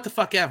 or what the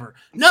fuck ever.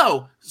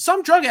 No,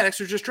 some drug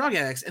addicts are just drug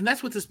addicts, and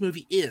that's what this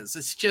movie is.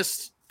 It's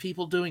just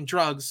people doing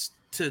drugs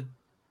to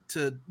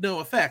no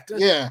effect.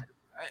 Yeah.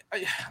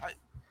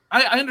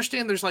 I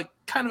understand there's like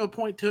kind of a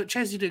point to it.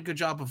 Chaz, you did a good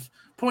job of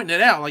pointing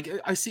it out. Like,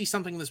 I see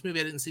something in this movie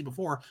I didn't see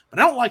before, but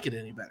I don't like it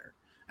any better.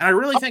 And I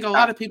really think a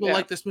lot of people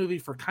like this movie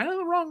for kind of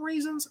the wrong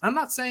reasons. I'm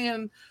not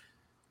saying,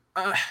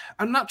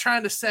 I'm not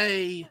trying to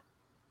say,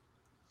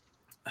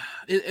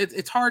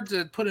 it's hard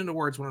to put into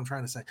words what I'm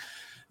trying to say.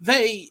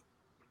 They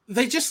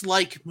just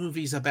like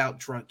movies about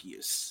drug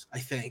use, I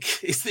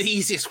think. It's the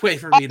easiest way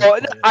for me to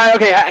put it.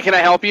 Okay, can I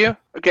help you?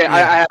 Okay, yeah. I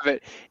have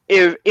it.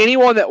 If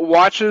anyone that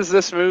watches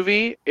this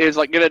movie is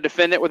like going to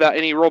defend it without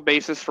any real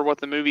basis for what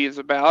the movie is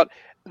about,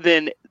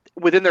 then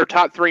within their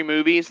top 3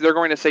 movies, they're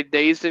going to say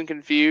Dazed and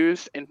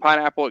Confused and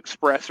Pineapple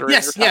Express are in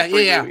their top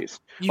 3 movies.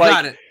 You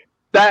got it.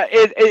 That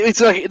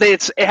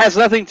it has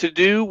nothing to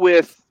do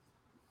with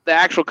the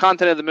actual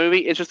content of the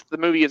movie. It's just the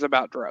movie is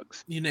about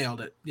drugs. You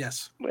nailed it.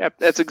 Yes. Yep,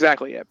 that's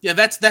exactly it. Yeah,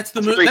 that's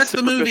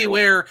the movie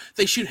where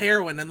they shoot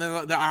heroin and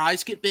then their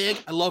eyes get big.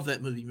 I love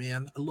that movie,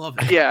 man. I love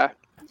it. Yeah.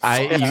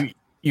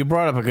 You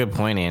brought up a good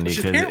point, Andy.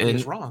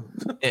 Because wrong.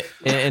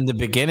 In the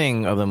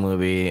beginning of the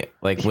movie,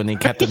 like when they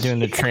kept doing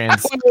the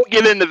trans, I won't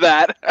get into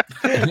that.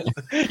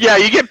 Yeah,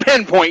 you get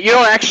pinpoint. You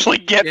don't actually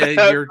get the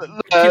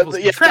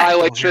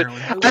dilation.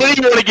 I didn't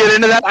even want to get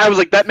into that. I was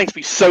like, that makes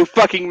me so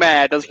fucking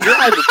mad. Does your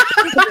eyes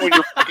are when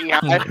you're fucking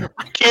eye? Are you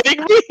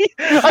kidding me?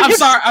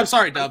 I'm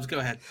sorry, Dubs. Go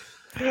ahead.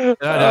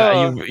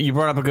 No, you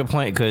brought up a good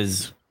point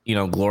because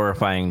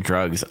glorifying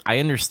drugs. I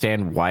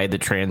understand why the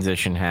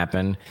transition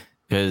happened.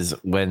 Because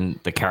when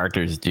the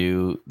characters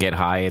do get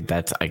high,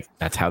 that's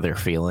how they're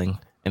feeling,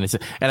 and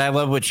I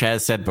love what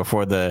Chaz said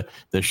before the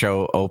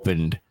show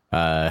opened.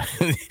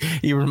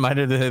 You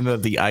reminded him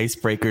of the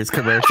Icebreakers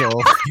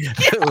commercial.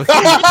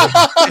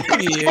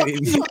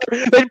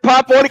 They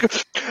pop one and go,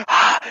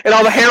 and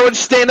all the hair would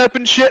stand up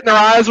and shit, and their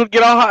eyes would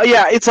get all hot.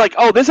 Yeah, it's like,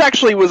 oh, this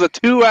actually was a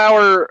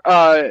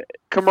 2-hour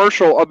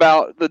commercial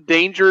about the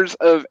dangers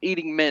of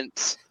eating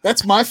mints.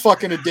 That's my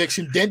fucking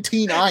addiction,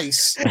 Dentine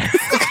Ice.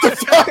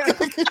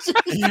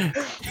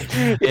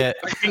 Yeah,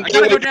 I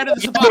gotta go down to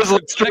the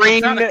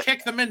Suboxone. Gotta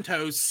kick the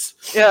Mentos.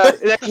 Yeah,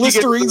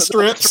 Listerine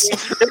strips.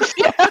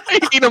 Yeah, you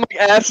eat them like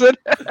acid.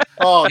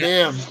 Oh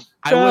damn.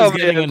 I was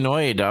getting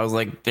annoyed. I was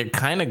like, they're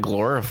kind of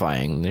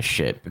glorifying this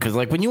shit because,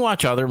 like, when you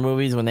watch other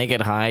movies, when they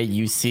get high,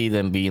 you see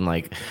them being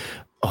like,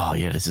 "Oh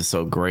yeah, this is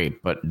so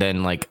great," but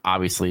then, like,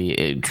 obviously,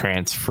 it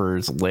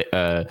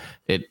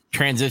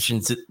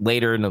transitions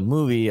later in the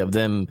movie of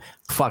them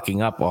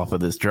fucking up off of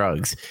this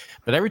drugs.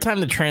 But every time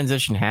the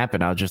transition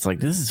happened, I was just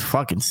like, "This is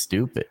fucking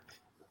stupid."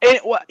 And,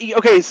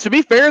 okay, so to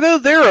be fair though,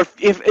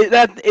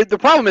 the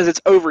problem is it's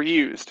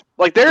overused.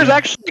 Like, there's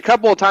actually a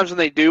couple of times when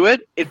they do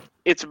it,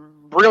 it's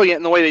brilliant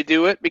in the way they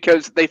do it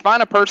because they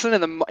find a person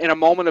in a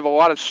moment of a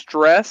lot of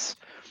stress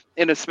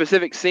in a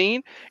specific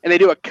scene, and they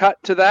do a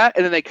cut to that,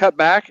 and then they cut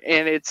back,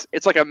 and it's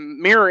like a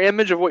mirror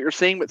image of what you're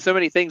seeing, but so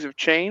many things have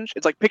changed.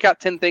 It's like pick out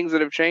 10 things that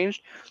have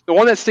changed. The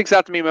one that sticks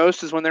out to me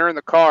most is when they're in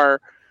the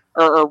car,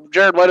 or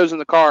Jared Leto's in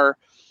the car.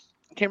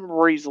 I can't remember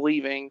where he's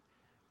leaving.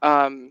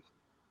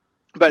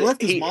 But he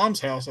left his mom's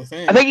house, I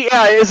think.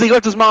 He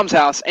left his mom's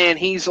house, and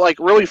he's like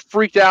really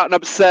freaked out and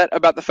upset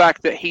about the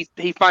fact that he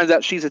finds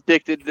out she's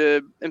addicted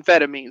to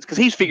amphetamines because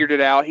he's figured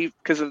it out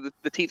because of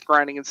the teeth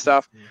grinding and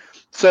stuff.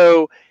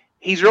 So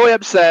he's really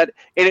upset,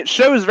 and it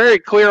shows very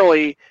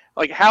clearly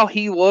like how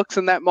he looks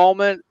in that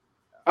moment.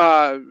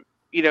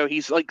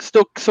 He's like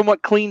still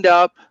somewhat cleaned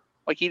up.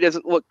 Like, he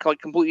doesn't look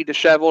like completely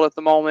disheveled at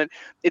the moment.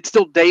 It's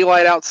still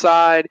daylight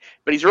outside,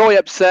 but he's really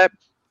upset.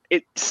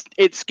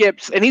 It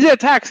skips, and he's in a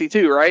taxi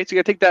too, right? So you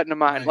gotta take that into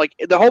mind. Like,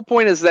 the whole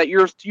point is that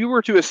you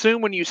were to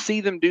assume when you see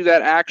them do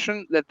that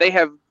action that they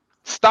have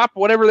stopped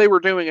whatever they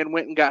were doing and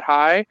went and got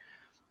high,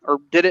 or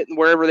did it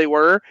wherever they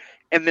were,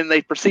 and then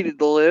they proceeded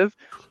to live.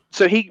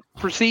 So he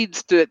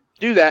proceeds to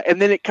do that, and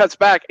then it cuts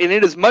back, and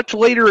it is much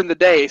later in the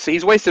day. So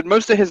he's wasted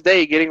most of his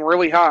day getting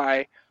really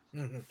high,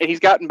 and he's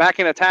gotten back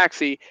in a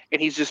taxi,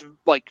 and he's just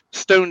like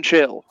stone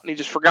chill, and he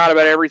just forgot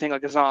about everything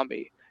like a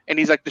zombie, and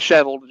he's like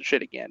disheveled and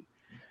shit again.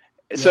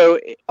 So,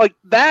 like,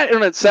 that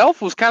in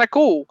itself was kind of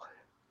cool,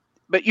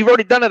 but you've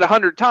already done it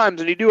 100 times,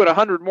 and you do it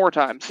 100 more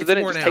times, so then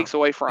it just takes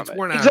away from it.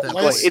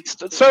 Exactly. It's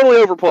totally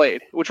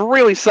overplayed, which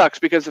really sucks,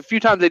 because a few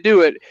times they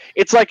do it,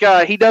 it's like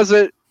he does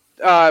it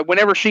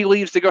whenever she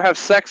leaves to go have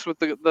sex with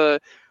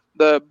the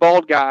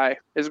bald guy.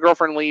 His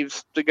girlfriend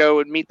leaves to go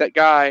and meet that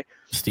guy.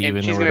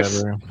 Steven or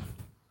whatever.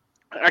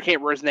 I can't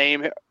remember his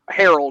name.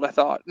 Harold, I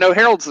thought. No,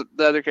 Harold's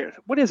the other character.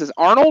 What is this?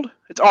 Arnold?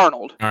 It's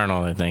Arnold.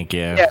 Arnold, I think,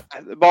 yeah.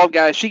 Yeah, the bald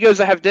guy. She goes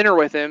to have dinner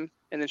with him,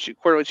 and then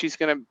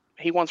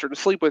he wants her to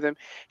sleep with him.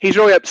 He's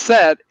really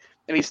upset,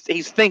 and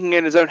he's thinking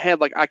in his own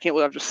head, like, I can't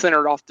believe I've just sent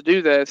her off to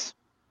do this.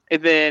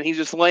 And then he's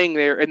just laying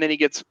there, and then he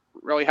gets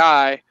really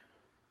high,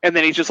 and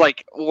then he's just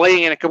like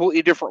laying in a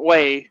completely different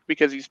way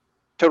because he's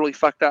totally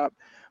fucked up.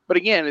 But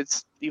again,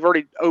 you've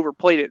already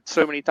overplayed it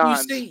so many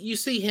times. You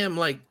see him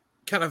like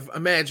kind of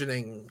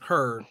imagining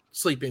her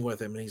sleeping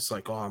with him, and he's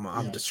like, "Oh,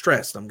 I'm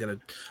distressed. I'm gonna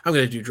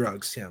do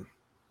drugs." Yeah,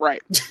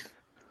 right.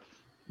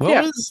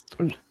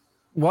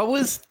 What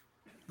was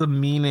the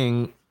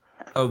meaning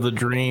of the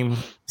dream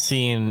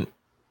seeing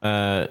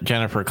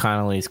Jennifer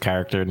Connelly's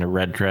character in the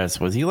red dress?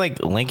 Was he like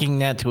linking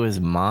that to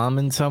his mom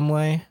in some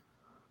way?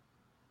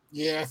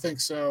 Yeah, I think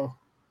so.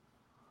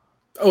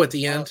 Oh, at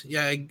the end,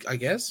 yeah, I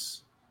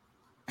guess.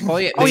 Oh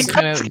yeah, they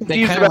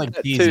kind of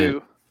like tease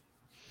it.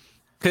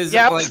 Because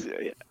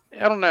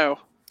I don't know.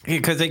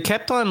 Because they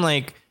kept on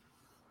like,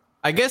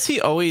 I guess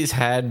he always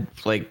had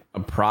like a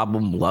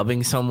problem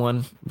loving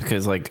someone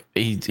because like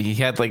he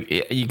had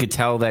like, you could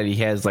tell that he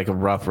has like a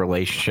rough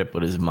relationship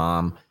with his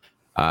mom,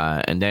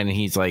 and then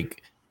he's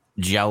like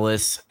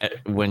jealous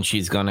when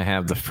she's gonna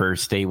have the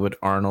first date with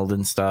Arnold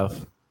and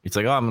stuff. It's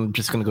like, oh, I'm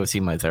just gonna go see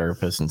my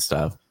therapist and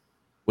stuff,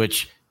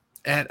 which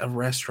at a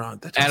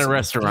restaurant,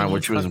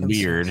 which was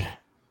weird,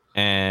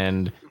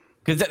 and.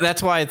 Because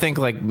that's why I think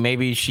like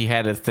maybe she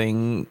had a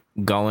thing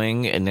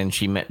going, and then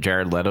she met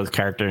Jared Leto's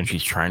character, and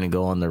she's trying to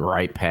go on the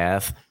right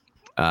path.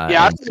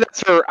 I think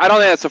that's her. I don't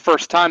think that's the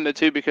first time though,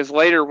 too, because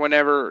later,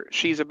 whenever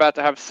she's about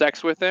to have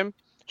sex with him,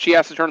 she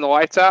has to turn the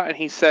lights out, and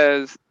he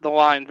says the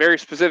line very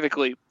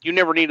specifically, "You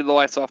never needed the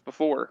lights off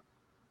before."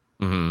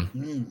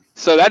 Mm-hmm.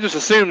 So that just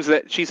assumes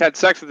that she's had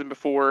sex with him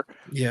before.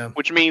 Yeah,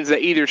 which means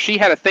that either she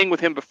had a thing with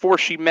him before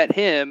she met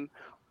him,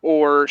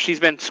 or she's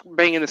been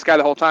banging this guy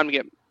the whole time to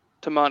get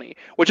to money,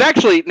 which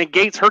actually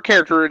negates her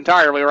character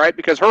entirely, right?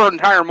 Because her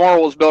entire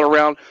moral is built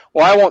around,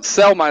 well, I won't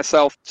sell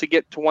myself to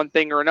get to one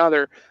thing or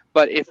another.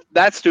 But if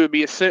that's to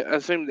be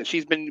assumed that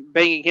she's been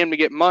banging him to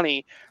get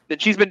money, then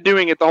she's been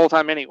doing it the whole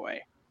time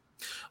anyway.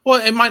 Well,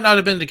 it might not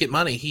have been to get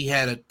money. He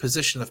had a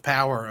position of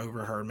power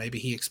over her. Maybe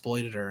he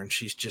exploited her, and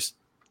she's just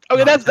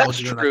that's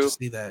true. To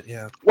see that,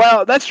 yeah.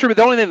 Well, that's true. But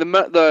the only thing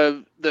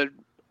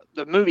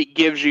the movie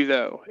gives you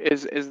though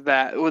is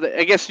that, well,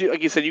 I guess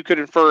like you said, you could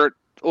infer it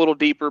a little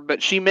deeper,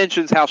 but she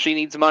mentions how she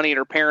needs money and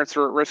her parents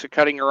are at risk of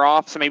cutting her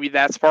off. So maybe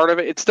that's part of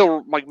it. It's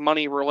still like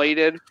money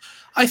related.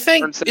 I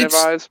think or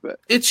incentivized, but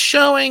it's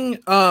showing.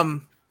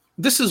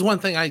 This is one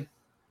thing I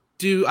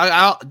do.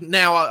 I'll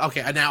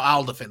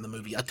defend the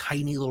movie a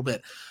tiny little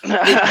bit.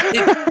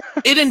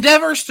 It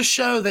endeavors to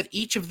show that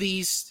each of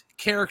these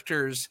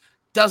characters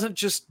doesn't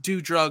just do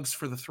drugs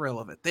for the thrill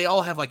of it. They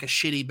all have like a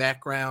shitty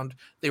background.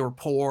 They were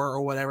poor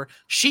or whatever.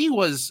 She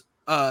was,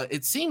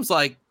 it seems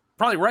like,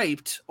 probably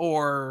raped,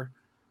 or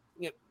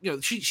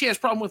she has a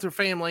problem with her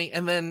family,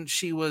 and then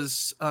she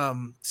was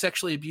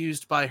sexually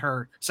abused by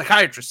her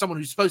psychiatrist, someone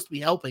who's supposed to be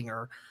helping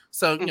her.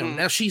 So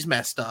now she's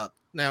messed up.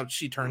 Now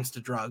she turns to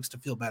drugs to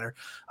feel better.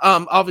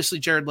 Obviously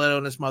Jared Leto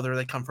and his mother,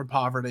 they come from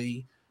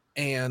poverty,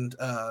 and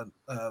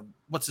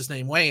what's his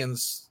name,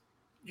 Wayans,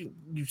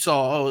 you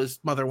saw, his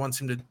mother wants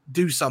him to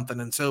do something,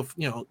 and so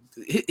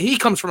he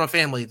comes from a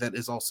family that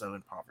is also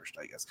impoverished,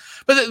 I guess.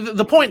 But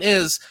the point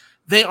is,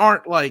 they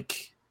aren't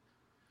like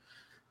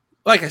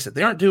I said,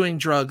 they aren't doing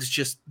drugs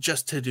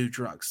just to do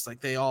drugs.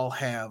 Like, they all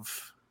have,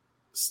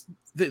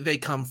 they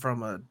come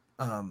from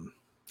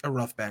a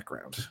rough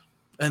background,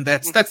 and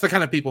that's the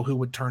kind of people who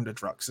would turn to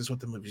drugs, is what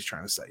the movie's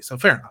trying to say. So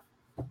fair enough.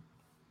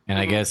 And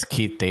I guess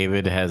Keith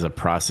David has a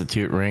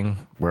prostitute ring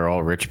where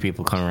all rich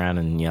people come around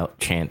and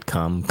chant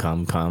 "come,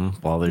 come, come"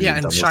 while they're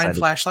and shine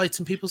flashlights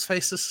in people's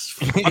faces.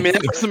 I mean,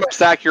 that's the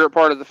most accurate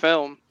part of the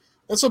film.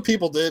 That's what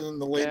people did in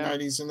the late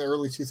 90s and the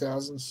early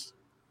 2000s.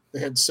 They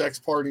had sex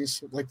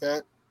parties like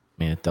that.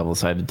 Yeah,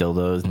 double-sided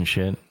dildos and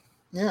shit.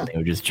 Yeah. They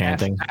were just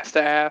chanting. Ass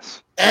to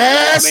ass.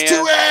 Ass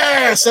to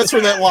ass! That's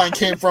where that line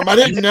came from. I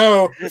didn't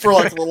know for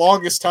like the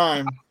longest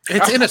time.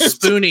 It's in a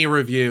Spoonie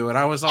review, and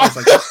I was always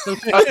like, that's so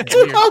I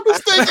was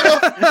thinking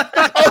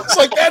I was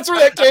like, that's where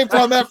that came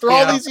from after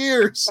all these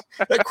years.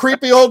 That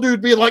creepy old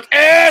dude being like,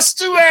 ass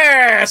to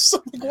ass!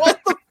 Like,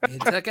 what the? He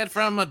took it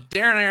from a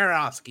Darren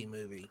Aronofsky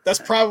movie. That's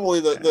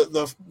probably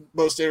the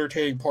most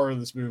entertaining part of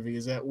this movie,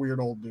 is that weird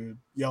old dude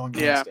yelling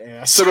ass to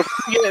ass. So before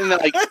we get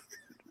into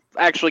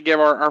actually give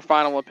our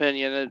final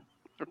opinion and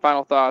our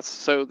final thoughts.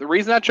 So the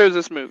reason I chose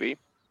this movie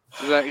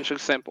is actually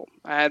simple.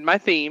 I had my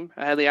theme.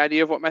 I had the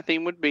idea of what my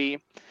theme would be,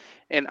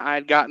 and I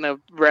had gotten a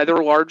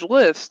rather large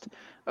list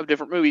of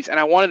different movies, and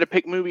I wanted to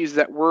pick movies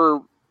that were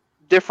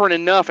different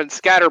enough and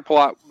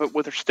scatterplot,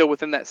 but still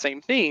within that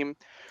same theme.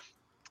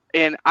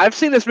 And I've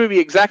seen this movie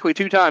exactly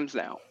 2 times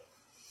now.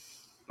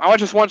 I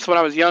watched this once when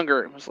I was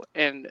younger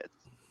and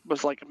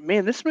was like,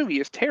 man, this movie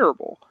is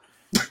terrible.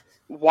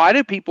 Why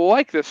do people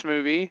like this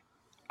movie?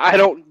 I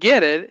don't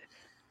get it.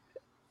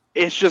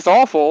 It's just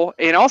awful.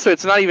 And also,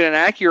 it's not even an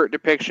accurate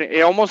depiction.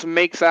 It almost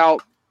makes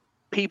out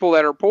people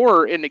that are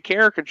poor into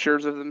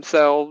caricatures of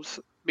themselves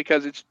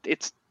because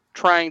it's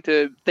trying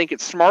to think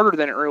it's smarter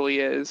than it really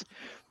is.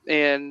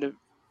 And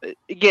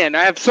again,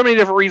 I have so many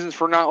different reasons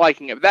for not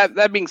liking it.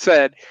 That being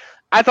said,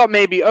 I thought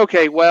maybe I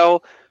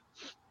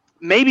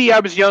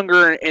was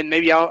younger and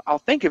maybe I'll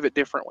think of it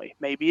differently.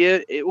 Maybe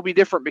it will be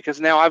different because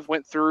now I've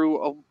went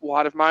through a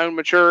lot of my own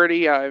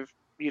maturity. I've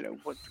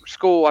went through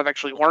school. I've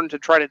actually learned to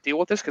try to deal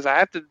with this because I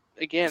have to,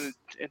 again,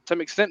 to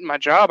some extent in my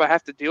job, I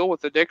have to deal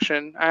with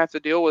addiction. I have to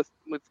deal with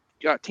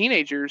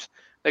teenagers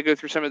that go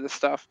through some of this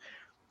stuff.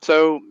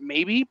 So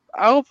maybe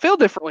I'll feel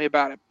differently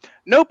about it.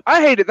 Nope,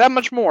 I hate it that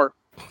much more.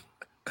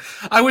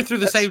 I went through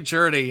the same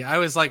journey. I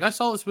was like, I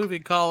saw this movie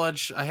in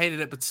college. I hated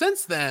it. But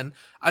since then,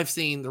 I've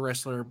seen The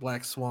Wrestler,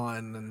 Black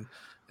Swan,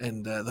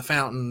 and The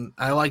Fountain.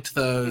 I liked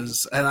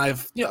those. And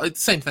I've, it's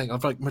the same thing.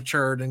 I've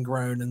matured and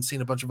grown and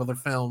seen a bunch of other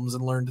films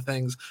and learned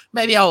things.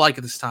 Maybe I'll like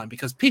it this time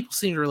because people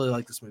seem to really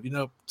like this movie.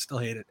 Nope, still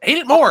hate it. Hate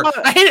it more.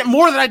 I hate it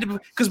more than I did.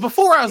 Because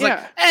before I was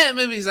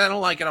movies, I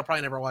don't like it. I'll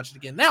probably never watch it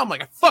again. Now I'm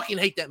like, I fucking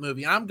hate that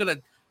movie. And I'm going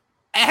to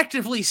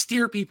actively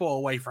steer people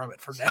away from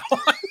it from now on.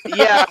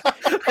 Yeah,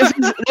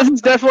 this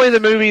is definitely the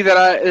movie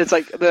that it's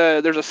like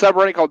there's a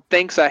subreddit called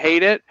Thanks I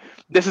Hate It.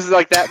 This is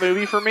like that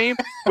movie for me.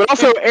 But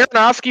also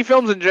Aronofsky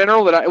films in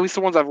general, at least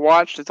the ones I've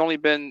watched, it's only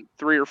been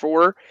 3 or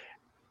 4.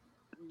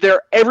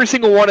 Every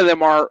single one of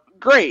them are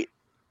great.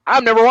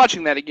 I'm never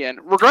watching that again,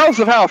 regardless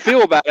of how I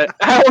feel about it.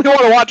 I only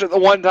want to watch it the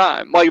one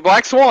time. Like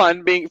Black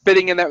Swan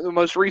fitting in that the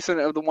most recent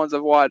of the ones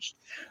I've watched.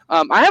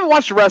 I haven't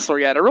watched The Wrestler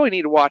yet. I really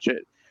need to watch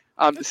it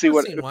to see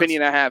what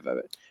opinion I have of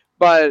it.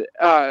 But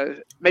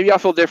maybe I'll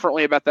feel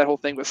differently about that whole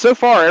thing. But so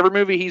far, every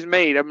movie he's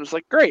made, I'm just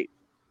like, great.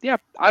 Yeah,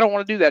 I don't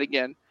want to do that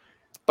again.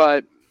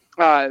 But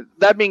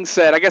that being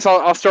said, I guess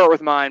I'll start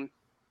with mine.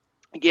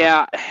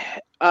 Yeah,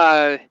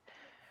 I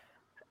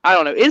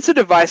don't know. It's a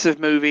divisive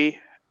movie.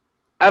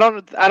 I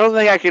don't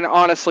think I can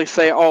honestly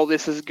say, oh,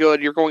 this is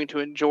good. You're going to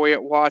enjoy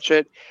it. Watch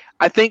it.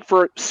 I think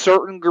for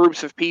certain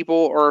groups of people,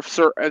 or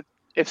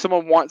if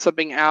someone wants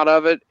something out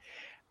of it,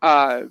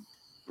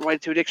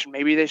 related to addiction,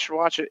 maybe they should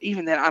watch it.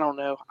 Even then, I don't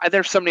know.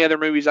 There's so many other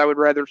movies I would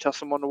rather tell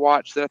someone to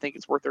watch that I think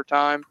it's worth their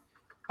time.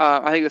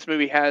 I think this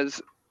movie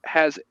has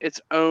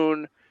its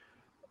own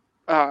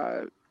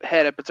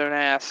head up its own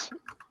ass,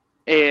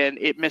 and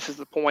it misses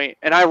the point.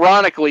 And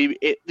ironically,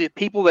 the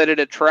people that it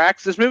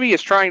attracts, this movie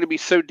is trying to be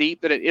so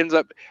deep that it ends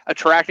up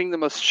attracting the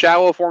most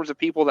shallow forms of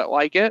people that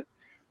like it.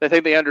 They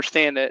think they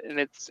understand it, and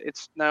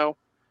it's not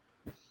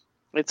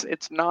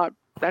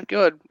that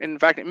good. In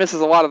fact, it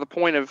misses a lot of the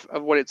point of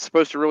what it's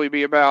supposed to really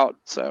be about.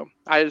 So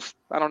I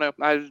don't know.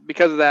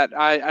 Because of that,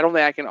 I don't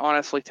think I can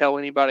honestly tell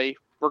anybody,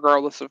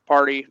 regardless of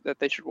party, that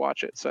they should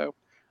watch it. So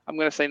I'm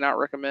gonna say not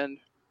recommend.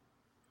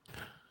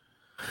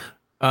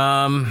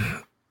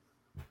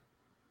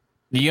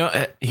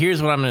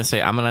 Here's what I'm gonna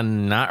say. I'm gonna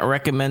not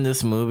recommend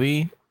this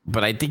movie,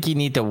 but I think you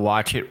need to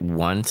watch it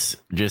once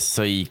just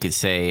so you could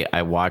say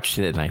I watched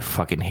it and I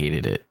fucking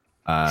hated it.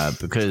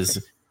 Because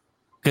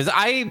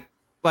I,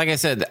 like I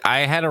said, I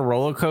had a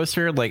roller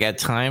coaster. Like at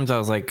times I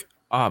was like,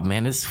 oh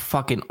man, this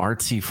fucking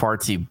artsy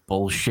fartsy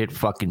bullshit,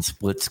 fucking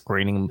split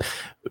screening,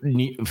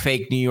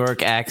 fake New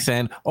York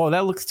accent. Oh,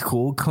 that looks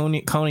cool.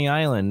 Coney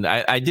Island.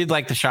 I did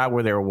like the shot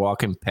where they were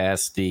walking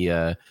past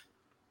the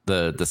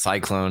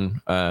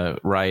cyclone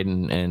ride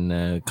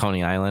in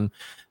Coney Island,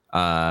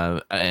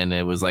 and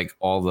it was like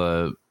all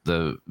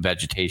the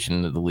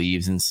vegetation, the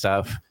leaves and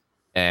stuff,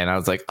 and I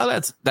was like,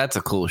 oh, that's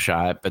a cool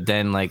shot. But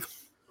then like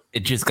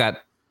it just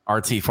got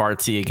artsy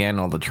fartsy again,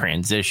 all the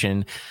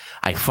transition.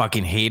 I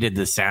fucking hated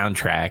the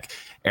soundtrack.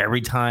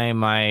 Every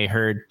time I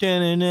heard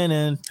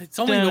it's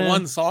only the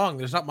one song,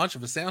 there's not much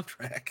of a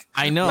soundtrack.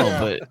 I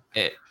know,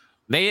 but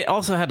they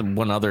also had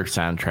one other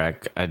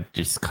soundtrack I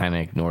just kind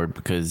of ignored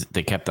because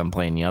they kept on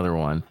playing the other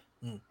one.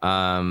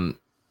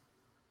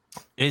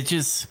 It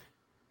just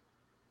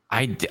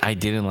I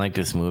didn't like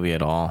this movie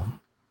at all,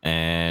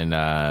 and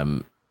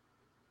I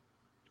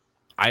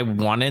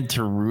wanted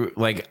to root,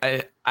 like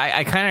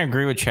I kind of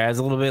agree with Chaz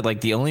a little bit.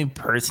 Like the only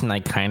person I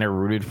kind of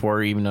rooted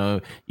for, even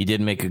though you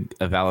did make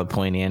a valid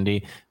point,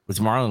 Andy, was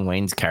Marlon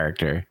Wayne's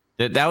character.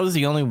 That was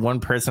the only one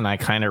person I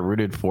kind of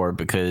rooted for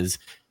because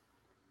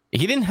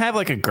he didn't have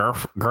like a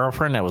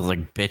girlfriend that was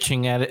like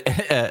bitching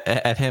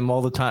at him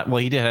all the time.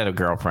 Well, he did have a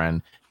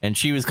girlfriend, and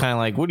she was kind of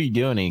like, "What are you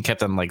doing?" And he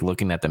kept on like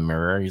looking at the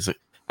mirror. He's like,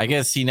 I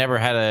guess he never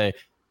had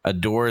a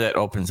door that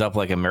opens up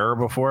like a mirror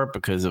before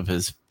because of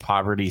his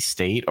poverty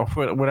state or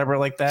whatever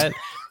like that.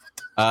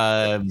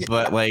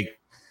 But like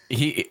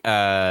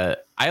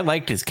I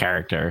liked his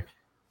character.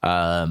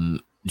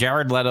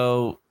 Jared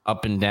Leto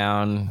up and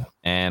down,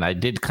 and I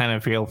did kind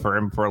of feel for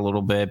him for a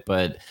little bit,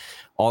 but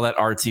all that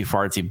artsy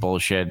fartsy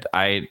bullshit,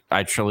 I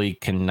truly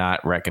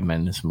cannot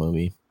recommend this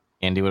movie.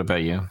 Andy, what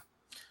about you?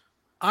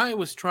 I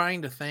was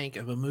trying to think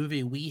of a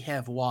movie we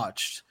have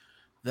watched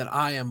that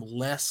I am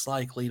less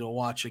likely to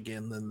watch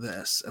again than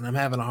this, and I'm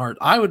having a hard.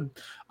 I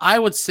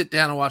would sit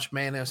down and watch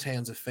Manos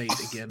Hands of Fate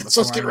again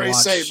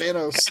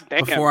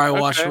before I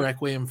watch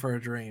Requiem for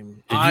a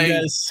Dream. Did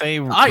you guys say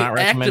not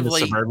recommend the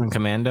Suburban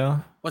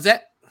Commando? What's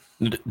that?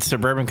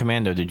 Suburban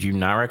Commando. Did you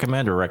not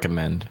recommend or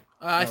recommend?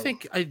 I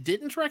think I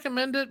didn't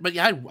recommend it, but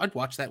yeah, I'd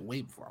watch that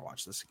way before I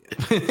watch this again.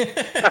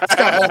 It's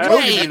got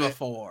way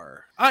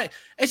before.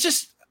 It's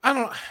just I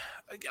don't.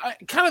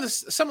 Kind of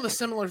some of the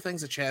similar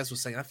things that Chaz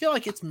was saying. I feel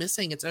like it's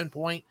missing its own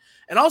point,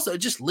 and also it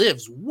just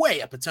lives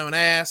way up its own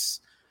ass.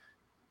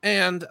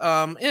 And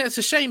it's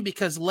a shame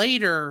because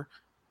later,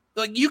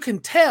 like you can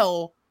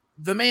tell,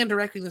 the man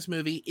directing this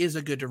movie is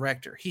a good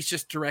director. He's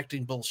just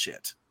directing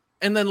bullshit,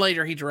 and then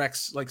later he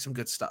directs like some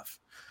good stuff.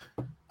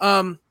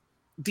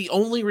 The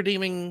only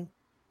redeeming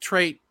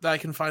trait that I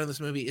can find in this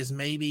movie is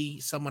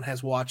maybe someone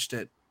has watched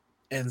it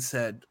and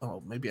said,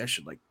 oh, maybe I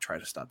should like try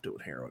to stop doing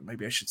heroin.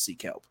 Maybe I should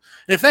seek help.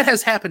 And if that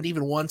has happened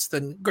even once,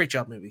 then great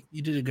job, movie.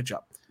 You did a good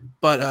job.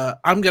 But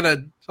I'm going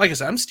to, like I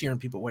said, I'm steering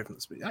people away from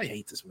this movie. I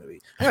hate this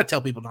movie. I got to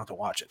tell people not to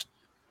watch it.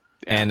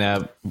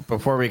 And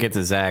before we get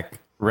to Zach,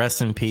 rest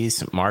in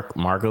peace, Mark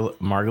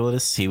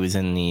Margolis. He was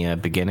in the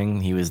beginning.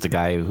 He was the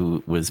guy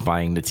who was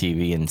buying the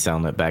TV and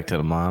selling it back to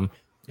the mom.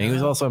 And he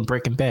was also in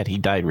Breaking Bad. He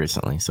died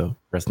recently. So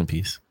rest in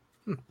peace.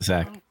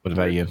 Zach, what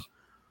about you?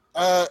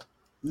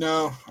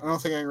 No, I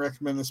don't think I can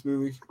recommend this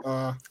movie.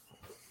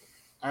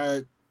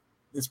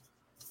 It's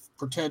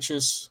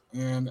pretentious,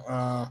 and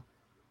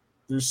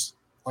there's,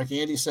 like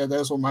Andy said,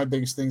 that's one of my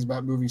biggest things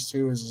about movies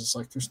too. Is it's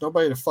like there's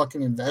nobody to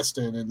fucking invest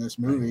in this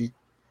movie,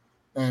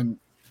 and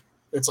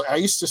it's like I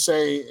used to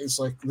say, it's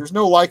like there's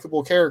no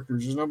likable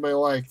characters. There's nobody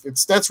like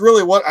it's. That's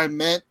really what I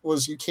meant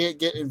was you can't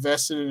get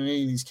invested in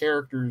any of these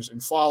characters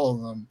and follow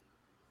them.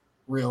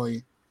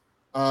 Really,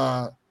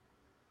 I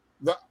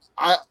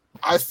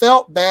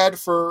felt bad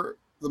for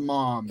the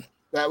mom.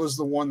 That was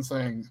the one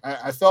thing.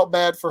 I felt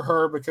bad for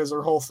her because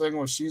her whole thing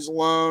was she's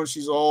alone,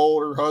 she's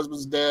old, her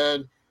husband's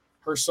dead,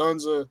 her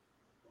son's a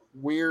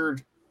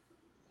weird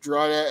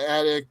drug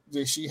addict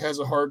that she has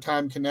a hard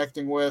time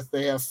connecting with.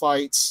 They have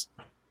fights.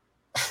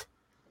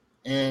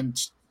 And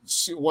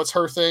what's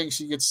her thing?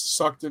 She gets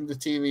sucked into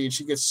TV and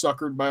she gets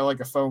suckered by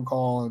like a phone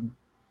call, and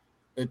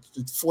it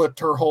flipped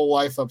her whole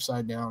life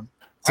upside down.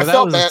 So I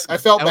felt bad for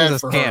her. That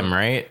was a scam,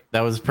 right?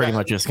 That was pretty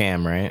much a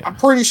scam, right? I'm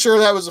pretty sure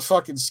that was a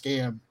fucking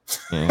scam.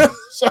 Yeah,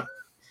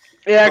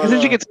 because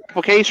then she gets an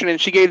application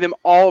and she gave them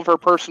all of her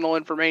personal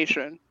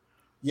information.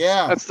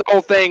 Yeah. That's the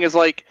whole thing is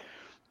like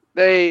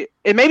and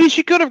maybe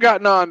she could have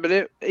gotten on,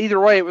 but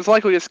either way, it was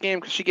likely a scam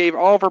because she gave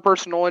all of her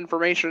personal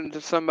information to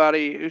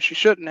somebody who she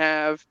shouldn't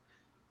have,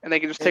 and they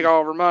could just take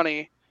all of her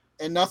money.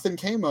 and nothing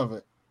came of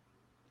it.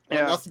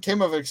 Yeah. Nothing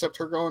came of it except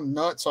her going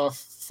nuts off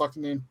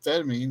fucking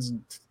amphetamines,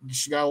 and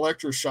she got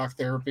electroshock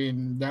therapy,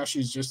 and now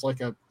she's just like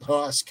a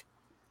husk.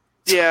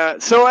 Yeah.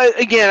 So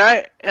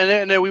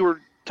I know we were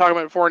talking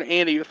about it before, and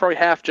Andy was probably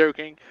half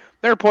joking.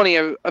 There are plenty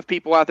of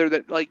people out there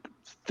that like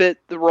fit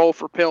the role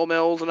for pill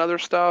mills and other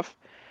stuff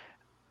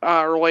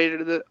related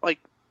to the like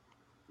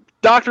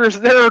doctors.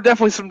 There are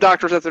definitely some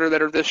doctors out there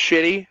that are this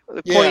shitty.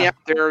 Plenty out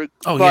there.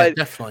 Oh but yeah,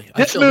 definitely.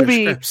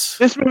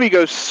 This movie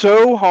goes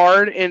so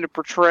hard into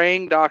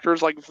portraying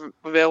doctors like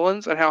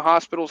villains and how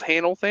hospitals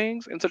handle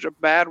things in such a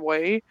bad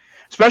way.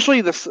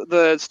 Especially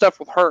the stuff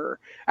with her.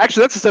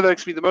 Actually, that's the stuff that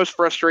makes me the most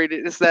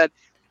frustrated. Is that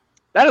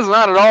is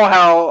not at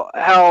all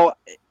how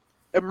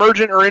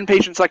emergent or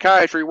inpatient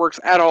psychiatry works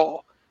at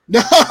all.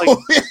 No,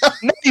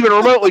 not even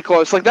remotely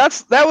close. Like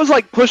that was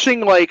like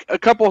pushing like a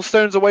couple of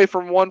stones away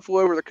from One Flew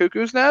Over the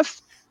Cuckoo's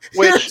Nest.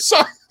 Which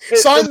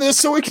sign this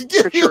so we can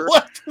give you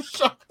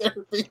electroshock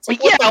therapy.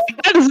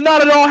 That is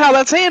not at all how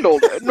that's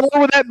handled. Nor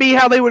would that be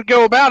how they would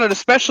go about it,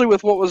 especially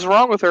with what was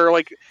wrong with her.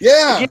 Like,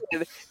 again,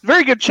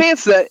 very good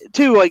chance that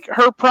too. Like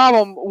her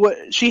problem,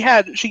 she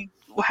had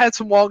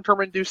some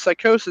long-term induced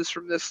psychosis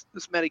from this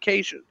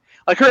medication.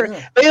 Like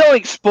they don't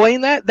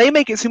explain that. They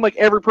make it seem like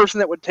every person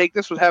that would take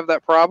this would have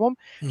that problem.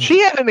 She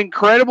had an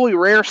incredibly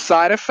rare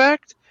side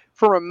effect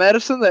from a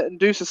medicine that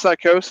induces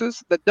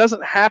psychosis that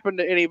doesn't happen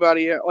to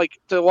anybody, like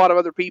to a lot of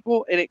other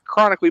people, and it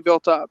chronically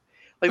built up.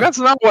 Like that's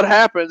not what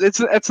happens.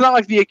 It's not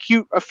like the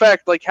acute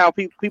effect, like how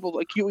people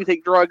acutely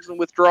take drugs and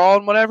withdraw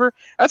and whatever.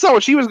 That's not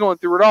what she was going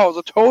through at all. It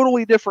was a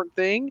totally different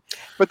thing,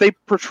 but they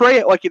portray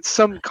it like it's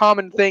some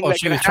common thing that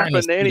can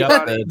happen to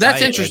anybody.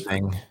 That's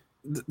interesting.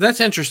 That's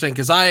interesting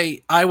because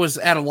I was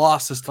at a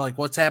loss as to like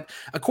what's happened.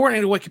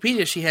 According to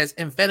Wikipedia, she has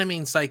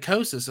amphetamine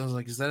psychosis. I was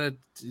like, is that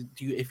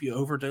if you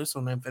overdose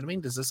on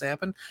amphetamine, does this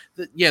happen?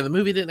 The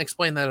movie didn't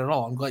explain that at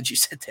all. I'm glad you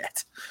said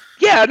that.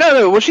 Yeah,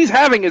 no. What she's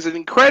having is an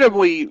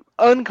incredibly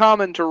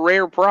uncommon to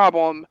rare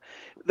problem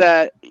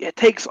that it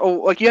takes,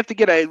 like you have to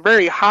get a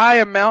very high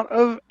amount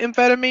of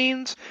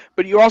amphetamines,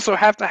 but you also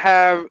have to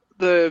have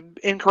the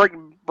incorrect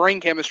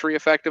brain chemistry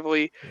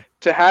effectively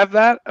to have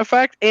that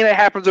effect, and it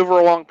happens over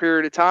a long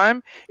period of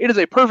time. It is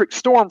a perfect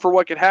storm for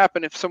what could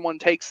happen if someone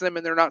takes them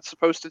and they're not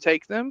supposed to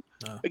take them.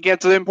 Again,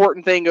 it's an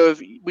important thing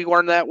of, we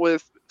learned that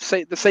with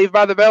the Saved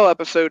by the Bell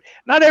episode.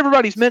 Not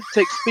everybody's meant to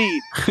take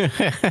speed.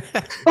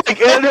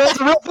 And it's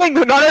a real thing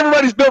that not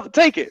everybody's built to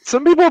take it.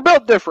 Some people are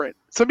built different.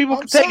 Some people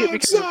can take it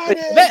because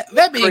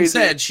that being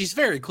said, she's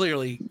very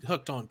clearly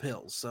hooked on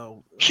pills.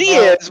 So she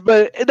is,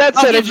 but that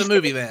said, it's the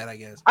movie that I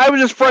guess I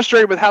was just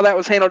frustrated with how that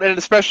was handled, and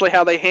especially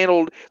how they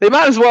handled. They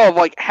might as well have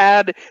like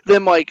had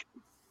them like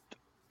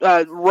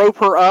rope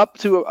her up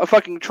to a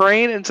fucking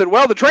train and said,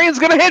 "Well, the train's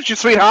gonna hit you,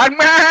 sweetheart,"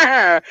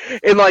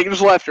 and like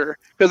just left her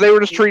because they were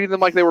just treating them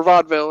like they were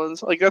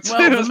vaudevillains. Like that's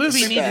the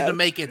movie needed to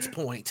make its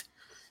point.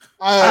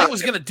 I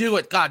was gonna do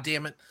it. God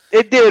damn it.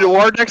 It did. A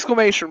large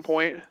exclamation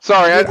point.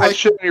 Sorry, I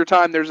shit in your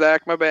time there,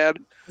 Zach. My bad.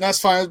 That's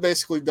fine. It's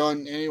basically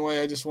done anyway.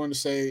 I just wanted to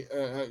say,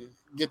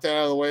 get that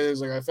out of the way. It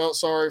was like, I felt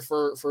sorry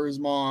for his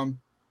mom.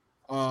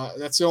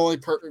 That's the only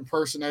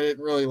person I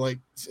didn't really like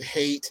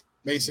hate,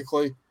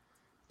 basically.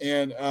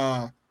 And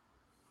I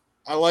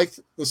liked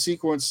the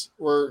sequence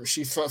where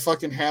she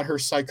fucking had her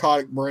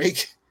psychotic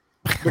break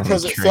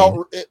because it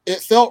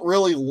felt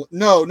really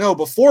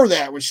before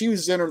that, when she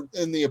was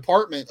in the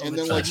apartment and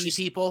then like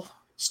people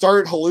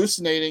started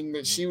hallucinating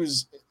that she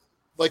was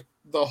like,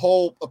 the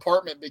whole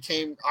apartment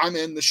became I'm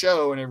in the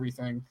show and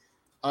everything.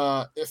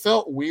 It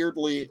felt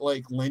weirdly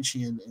like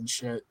Lynchian and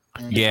shit.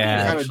 And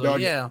kind of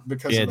dug it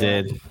because of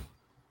that. Did.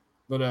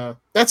 But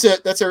that's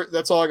it.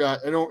 That's all I got.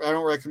 I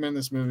don't recommend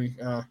this movie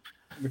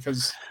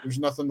because there's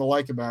nothing to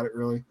like about it,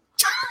 really.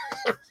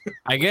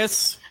 I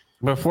guess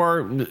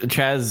before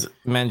Chaz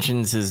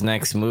mentions his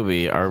next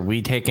movie, are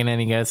we taking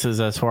any guesses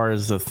as far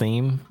as the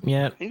theme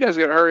yet? You guys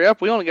got to hurry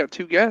up. We only got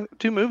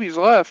two movies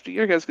left.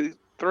 You guys could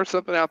throw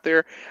something out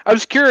there. I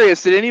was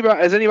curious. Has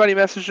anybody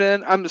messaged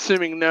in? I'm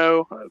assuming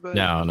no. But,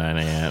 no, not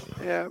yet.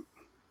 Yeah.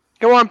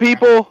 Come on,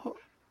 people.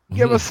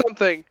 Give us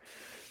something.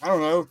 I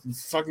don't know.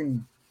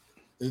 Fucking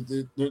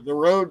the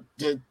road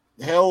to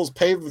hell is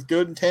paved with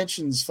good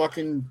intentions.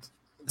 Fucking.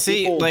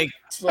 See, like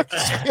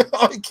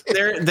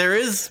there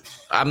is.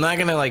 I'm not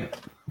gonna like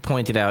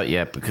point it out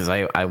yet because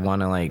I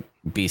want to like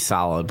be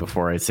solid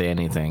before I say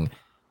anything.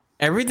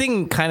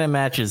 Everything kind of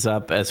matches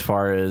up as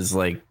far as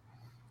like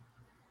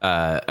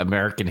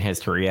American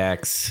History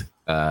X,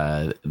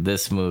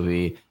 this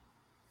movie,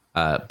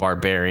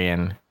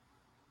 Barbarian,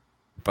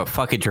 but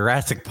fucking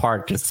Jurassic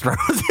Park just throws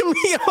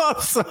me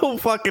off so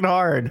fucking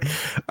hard.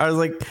 I was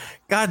like,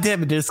 God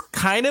damn it, there's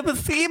kind of a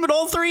theme in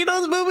all three of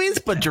those movies,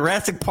 but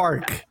Jurassic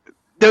Park.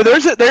 No,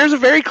 there's a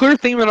very clear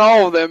theme in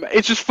all of them.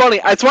 It's just funny.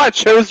 That's why I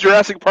chose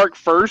Jurassic Park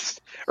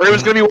first, or it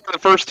was going to be one of the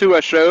first two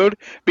I showed,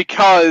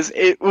 because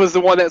it was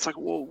the one that's like,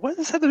 well, what does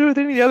this have to do with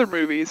any of the other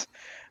movies?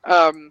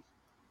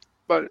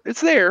 But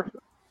it's there.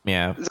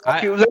 Yeah.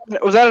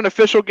 Was that an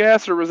official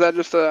guess, or was that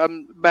just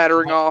I'm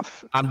battering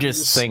off? I'm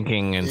just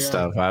thinking and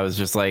stuff. I was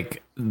just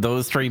like,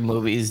 those 3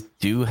 movies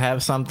do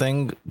have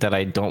something that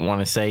I don't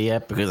want to say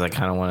yet because I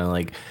kind of want to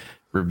like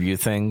review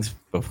things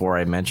before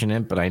I mention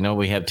it. But I know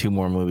we have 2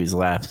 more movies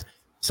left.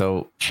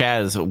 So,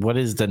 Chaz, what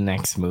is the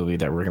next movie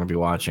that we're going to be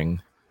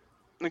watching?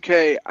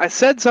 Okay, I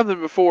said something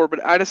before,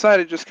 but I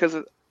decided just because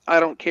I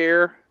don't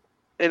care,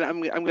 and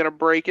I'm gonna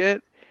break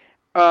it.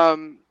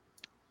 We're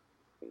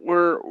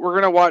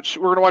gonna watch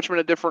them in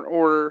a different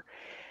order.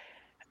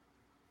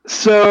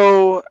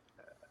 So,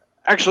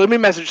 actually, let me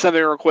message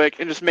something real quick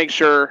and just make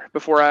sure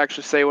before I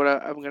actually say what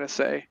I'm gonna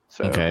say.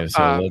 So, okay,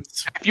 so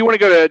let's. If you want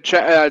to go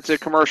to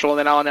commercial, and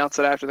then I'll announce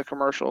it after the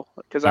commercial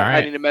because I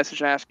need to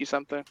message and ask you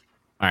something.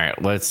 All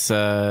right, let's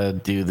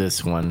do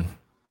this one.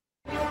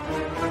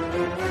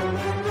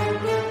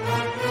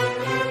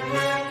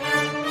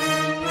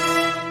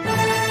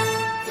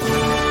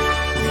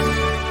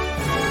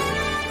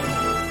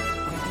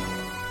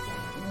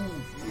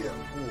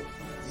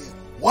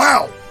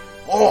 Wow!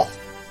 Oh,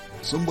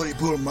 somebody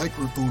put a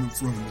microphone in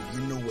front of me.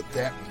 You know what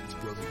that means,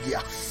 brother.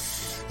 Yeah.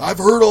 I've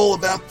heard all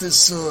about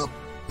this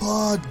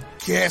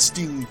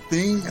podcasting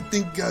thing. I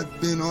think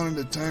I've been on it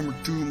a time or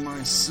 2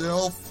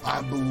 myself,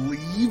 I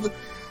believe.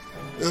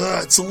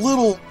 It's a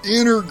little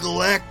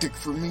intergalactic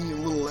for me, a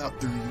little out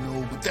there,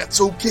 but that's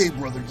okay,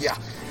 brother. Yeah.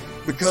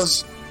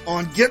 Because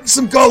on Getting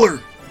Some Color,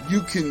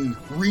 you can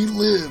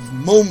relive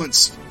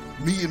moments,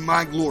 me and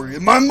my glory,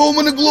 and my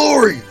moment of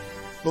glory.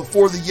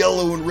 Before the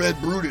yellow and red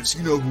Brutus,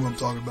 you know who I'm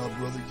talking about,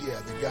 brother. Yeah,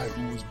 the guy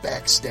who was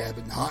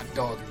backstabbing, hot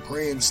dogging,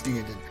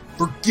 grandstanding.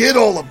 Forget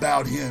all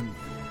about him.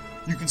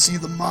 You can see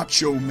the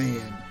Macho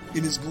Man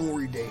in his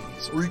glory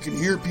days, or you can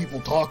hear people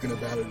talking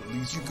about it at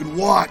least. You can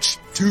watch,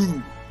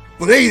 too.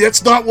 But hey,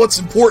 that's not what's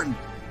important.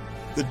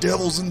 The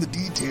devil's in the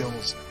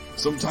details.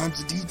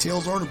 Sometimes the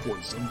details aren't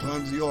important.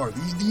 Sometimes they are.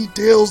 These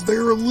details,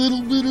 they're a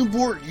little bit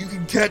important. You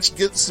can catch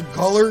Get Some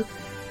Color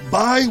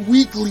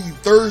bi-weekly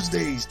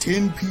Thursdays,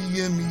 10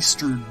 p.m.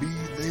 Eastern. Be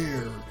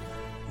there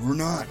or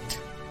not,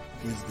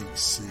 as they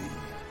say.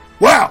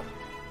 Wow!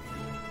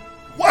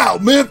 Wow,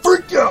 man,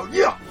 freak out,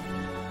 yeah!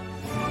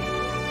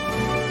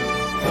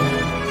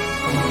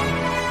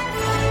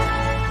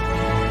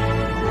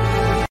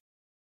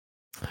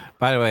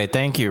 By the way,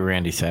 thank you,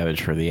 Randy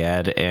Savage, for the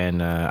ad.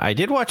 And I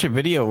did watch a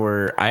video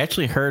where I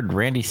actually heard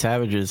Randy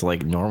Savage's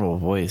like normal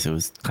voice. It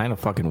was kind of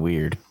fucking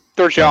weird.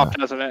 Throws you off,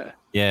 doesn't it?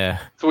 Yeah.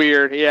 It's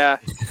weird, yeah.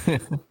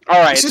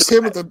 All right. It's just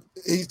him with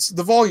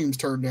the volume's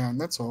turned down,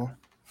 that's all.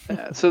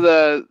 So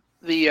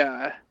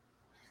the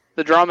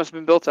drama's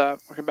been built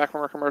up. We're back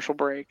from our commercial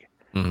break.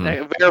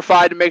 Mm-hmm.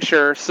 Verified to make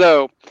sure.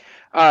 So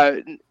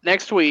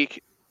next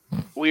week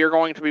we are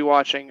going to be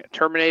watching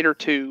Terminator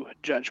 2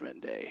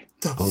 Judgment Day.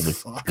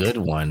 The good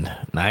one.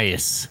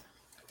 Nice.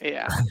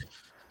 Yeah.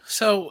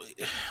 So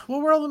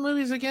what were all the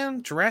movies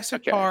again?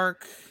 Jurassic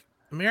Park,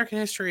 American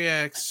History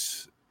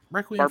X,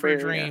 Requiem for a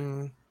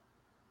Dream,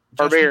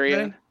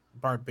 Barbarian.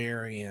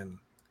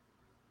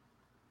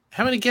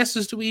 How many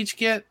guesses do we each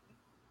get?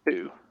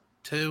 2.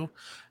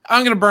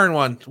 I'm gonna burn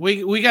one.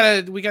 We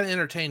gotta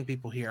entertain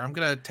people here. I'm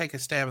gonna take a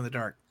stab in the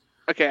dark.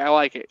 Okay, I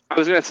like it. I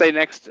was gonna say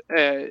next.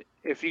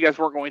 If you guys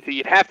weren't going to,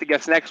 you'd have to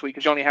guess next week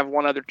because you only have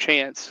one other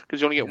chance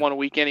because you only get 1 a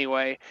week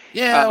anyway.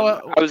 Yeah.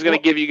 I was gonna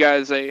give you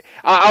guys a.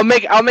 I'll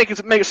make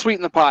it sweet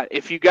in the pot.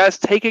 If you guys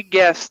take a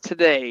guess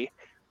today,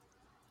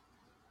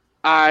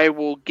 I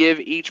will give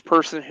each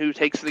person who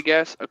takes the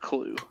guess a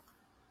clue.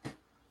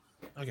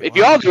 Okay, if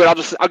you all do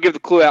it, I'll give the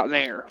clue out in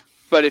there.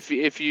 But if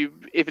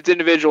it's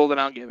individual, then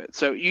I'll give it.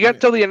 So you got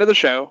till the end of the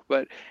show.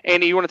 But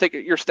Andy, you want to take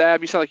your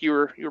stab? You sound like you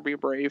were being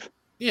brave.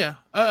 Yeah,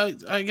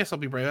 I guess I'll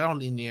be brave. I don't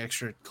need any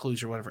extra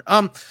clues or whatever.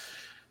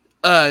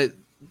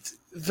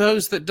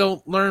 Those that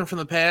don't learn from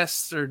the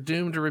past are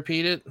doomed to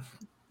repeat it.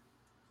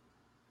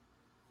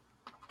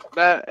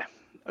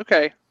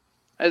 Okay,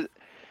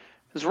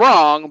 it's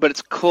wrong, but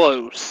it's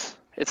close.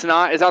 It's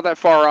not that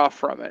far off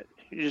from it.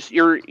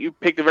 You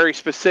picked a very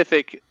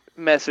specific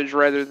message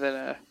rather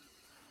than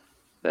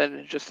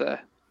just a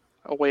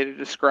way to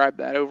describe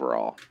that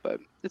overall. But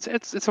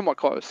it's somewhat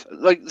close.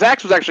 Like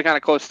Zach's was actually kind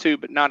of close too,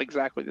 but not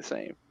exactly the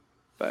same.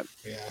 But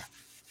yeah.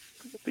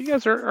 But you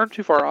guys aren't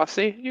too far off.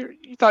 See,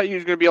 you thought you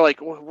were going to be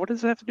like, well, what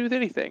does it have to do with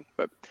anything?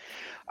 But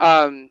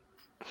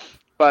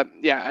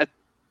yeah,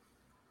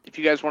 if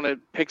you guys want to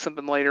pick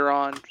something later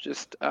on,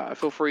 just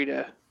feel free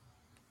to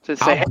say,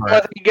 hey,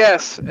 let me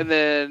guess, and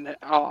then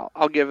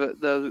I'll give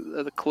it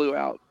the clue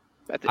out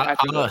after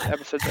the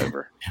episode's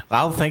over.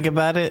 I'll think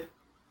about it,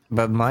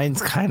 but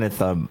mine's kind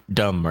of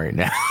dumb right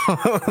now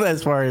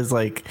as far as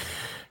like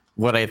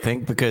what I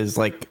think, because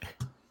like,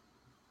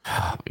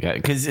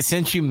 because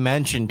since you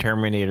mentioned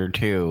Terminator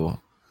 2,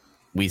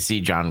 we see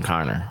John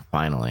Connor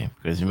finally.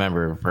 Because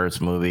remember,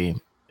 first movie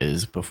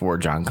is before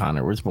John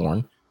Connor was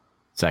born.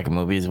 Second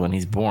movie is when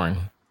he's born.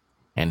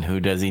 And who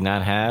does he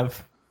not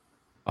have?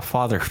 A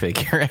father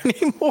figure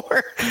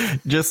anymore.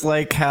 Just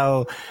like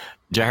how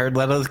Jared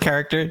Leto's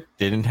character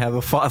didn't have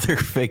a father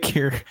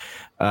figure.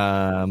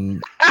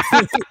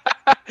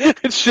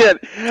 Shit.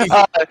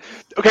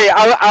 Okay,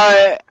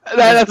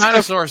 that's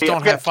dinosaurs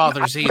don't have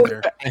fathers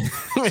either.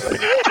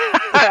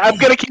 I'm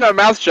gonna keep my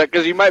mouth shut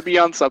because you might be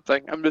on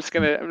something. I'm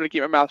gonna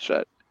keep my mouth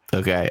shut.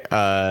 Okay.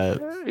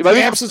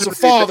 The absence of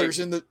fathers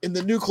in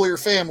the nuclear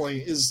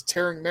family is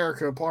tearing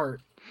America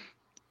apart.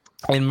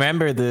 And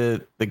remember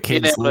the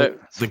kids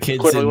the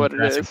kids in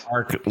Jurassic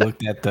Park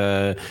looked at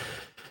the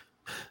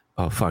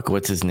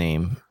what's his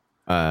name?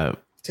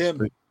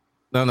 Tim.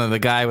 No, the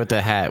guy with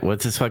the hat.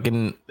 What's his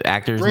fucking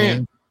actor's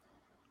Grant.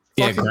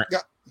 name?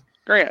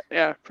 Grant.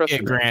 Yeah,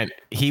 Grant.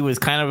 He was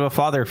kind of a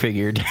father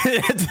figure to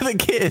the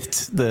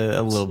kids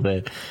a little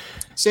bit.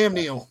 Sam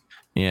Neill.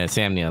 Yeah,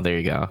 Sam Neill. There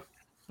you go.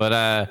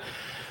 But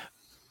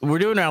we're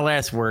doing our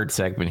last word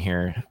segment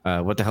here.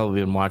 What the hell have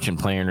we been watching,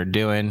 playing, or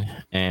doing?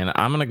 And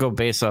I'm gonna go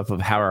based off of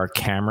how our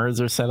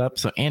cameras are set up.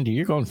 So Andy,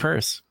 you're going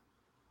first.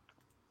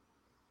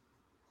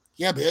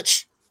 Yeah,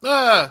 bitch.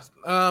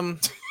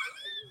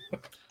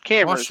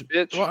 Cameras,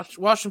 bitch.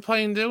 Watching,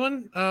 playing,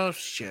 doing? Oh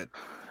shit!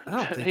 I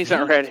don't think he's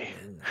not ready.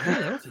 I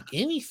don't think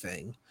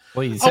anything.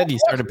 Well, you said you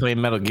started playing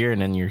Metal Gear and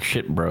then your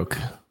shit broke.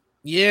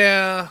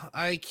 Yeah,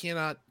 I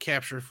cannot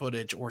capture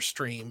footage or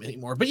stream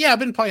anymore. But yeah, I've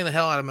been playing the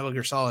hell out of Metal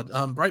Gear Solid.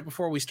 Right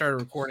before we started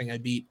recording, I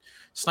beat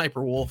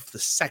Sniper Wolf the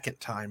second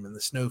time in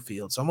the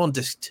snowfield. So I'm on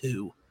disc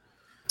 2.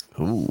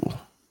 Ooh.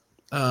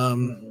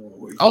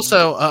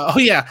 Also,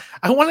 I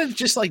wanted to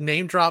just like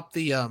name drop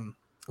the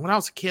when I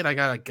was a kid, I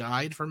got a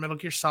guide for Metal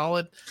Gear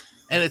Solid,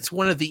 and it's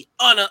one of the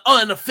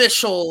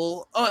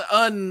unofficial,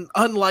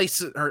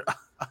 unlicensed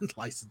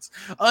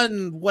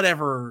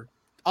whatever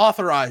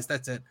authorized.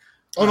 That's it.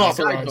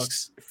 Unauthorized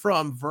books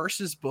from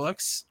Versus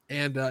Books,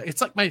 and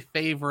it's like my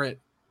favorite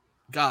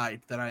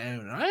guide that I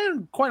own. I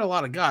own quite a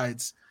lot of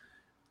guides.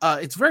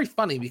 It's very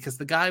funny because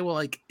the guy will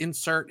like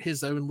insert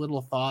his own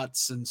little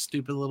thoughts and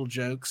stupid little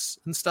jokes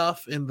and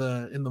stuff in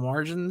the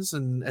margins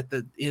and at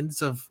the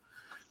ends of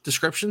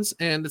descriptions,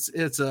 and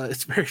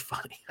it's very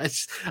funny. I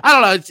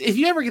don't know, if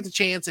you ever get the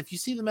chance, if you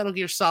see the Metal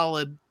Gear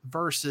Solid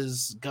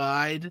Versus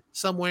guide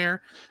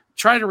somewhere,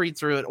 try to read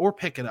through it or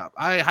pick it up.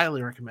 I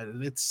highly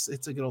recommend it.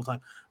 It's a good old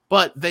time.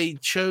 But they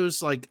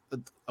chose like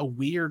a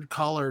weird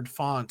colored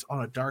font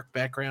on a dark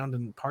background,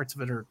 and parts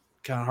of it are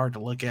kind of hard to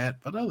look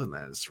at. But other than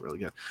that, it's really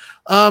good.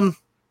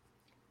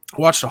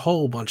 Watched a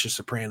whole bunch of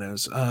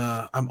Sopranos.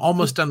 I'm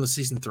almost done with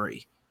season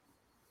 3.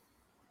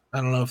 I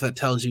don't know if that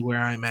tells you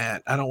where I'm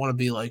at. I don't want to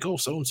be like, oh,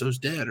 so-and-so's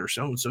dead or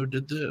so-and-so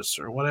did this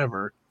or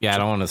whatever. Yeah, I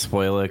don't want to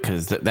spoil it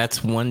because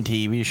that's one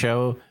TV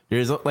show.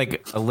 There's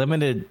like a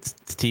limited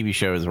TV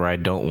shows where I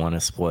don't want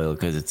to spoil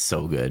because it's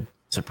so good.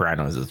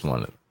 Sopranos is one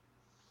of them.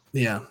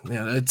 Yeah.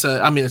 It's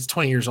it's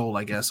 20 years old,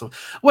 I guess. So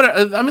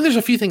there's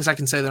a few things I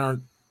can say that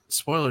aren't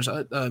spoilers.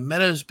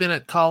 Meadow's been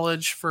at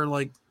college for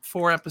like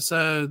 4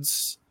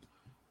 episodes.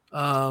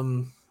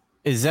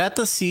 Is that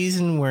the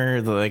season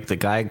where the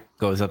guy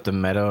goes up to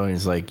Meadow and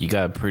he's like, "You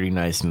got a pretty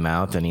nice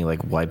mouth," and he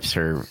like wipes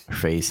her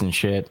face and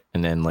shit,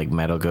 and then like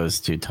Meadow goes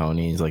to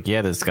Tony. He's like,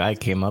 "Yeah, this guy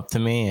came up to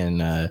me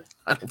and I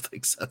don't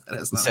think so. That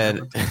has not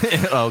said,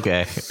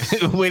 okay,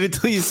 wait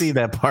until you see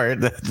that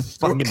part. That's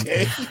fucking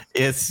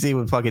see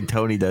what fucking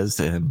Tony does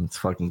to him. It's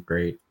fucking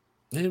great."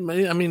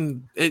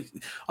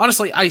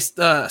 Honestly, I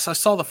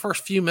saw the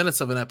first few minutes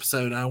of an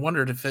episode and I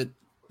wondered if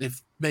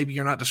maybe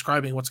you're not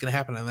describing what's going to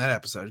happen in that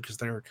episode because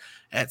they're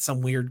at some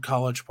weird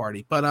college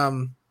party. But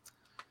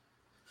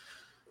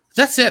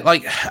that's it.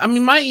 Like,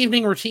 my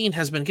evening routine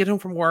has been get home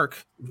from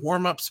work,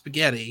 warm up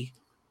spaghetti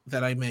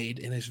that I made,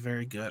 and it's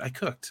very good. I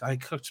cooked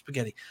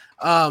spaghetti.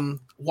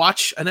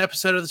 Watch an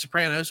episode of The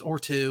Sopranos or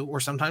 2 or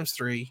sometimes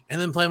 3,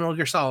 and then play Metal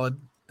Gear Solid,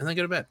 and then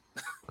go to bed.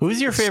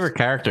 Who's your favorite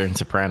character in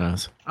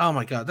Sopranos? Oh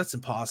my God, that's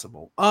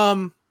impossible.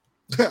 I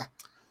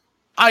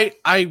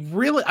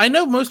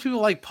know most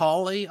people like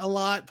Paulie a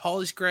lot.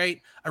 Paulie's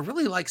great. I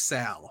really like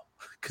Sal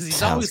because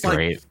he's always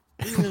great.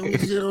 And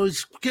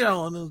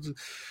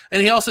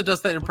he also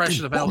does that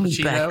impression of Al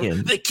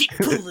Pacino. They keep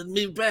pulling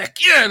me back.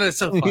 Yeah, that's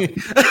so funny.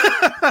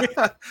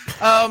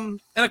 And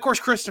of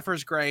course,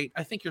 Christopher's great.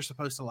 I think you're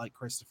supposed to like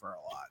Christopher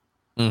a lot.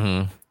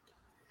 Mm-hmm.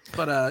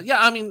 But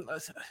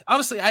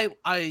honestly,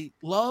 I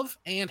love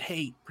and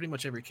hate pretty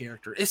much every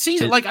character. It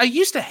seems like I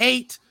used to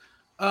hate.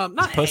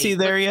 Not was he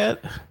there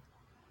yet?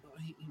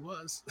 He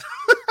was.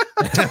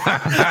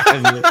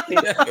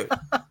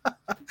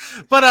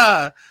 But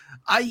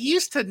I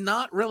used to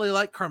not really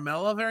like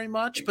Carmela very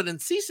much, but in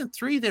season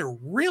 3 they're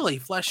really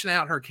fleshing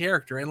out her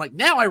character, and like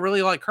now I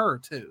really like her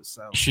too.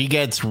 So she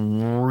gets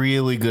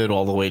really good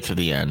all the way to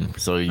the end.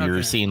 So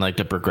you're seeing like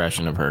the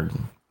progression of her.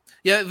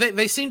 Yeah,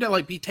 they seem to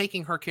like be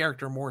taking her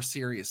character more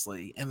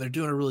seriously, and they're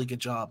doing a really good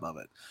job of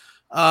it.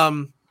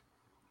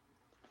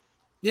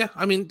 Yeah,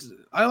 I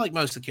like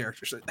most of the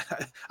characters.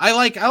 I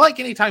like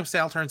anytime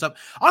Sal turns up.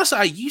 Honestly,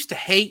 I used to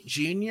hate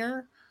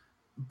Junior,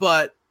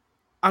 but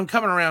I'm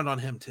coming around on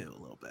him too a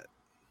little bit.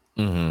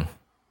 Mm-hmm.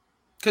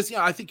 Because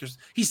I think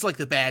he's like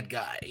the bad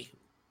guy,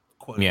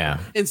 quote,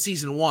 in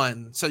season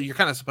 1. So you're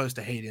kind of supposed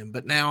to hate him,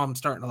 but now I'm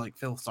starting to like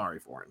feel sorry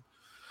for him.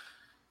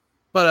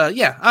 But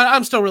yeah,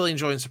 I'm still really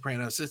enjoying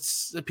Sopranos.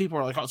 It's people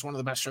are like, "Oh, it's one of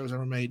the best shows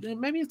ever made."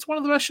 And maybe it's one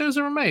of the best shows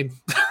ever made.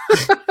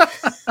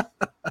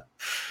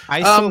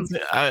 I still,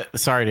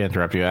 sorry to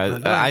interrupt you.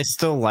 I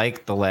still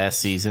like the last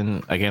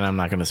season. Again, I'm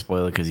not going to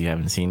spoil it because you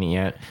haven't seen it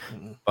yet.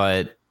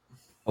 But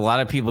a lot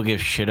of people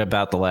give shit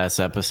about the last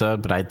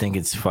episode, but I think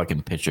it's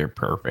fucking picture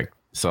perfect.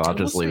 So I'll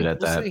just leave it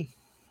at that.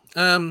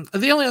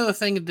 The only other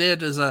thing it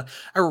did is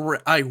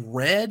I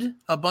read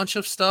a bunch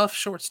of stuff,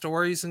 short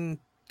stories and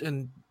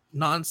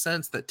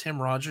nonsense that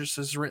Tim Rogers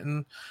has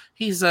written.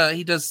 He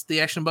does the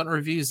Action Button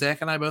reviews.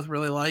 Zach and I both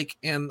really like,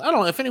 and I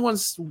don't know if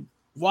anyone's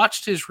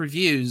watched his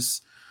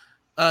reviews.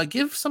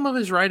 Give some of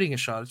his writing a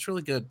shot. It's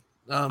really good.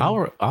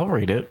 I'll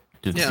read it.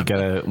 You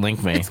gotta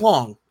link me. It's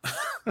long.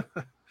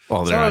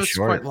 Well, they're not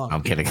short.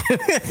 I'm kidding.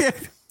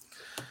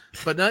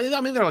 But no,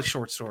 I mean they're like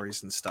short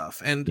stories and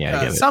stuff, and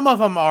some of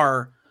them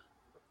are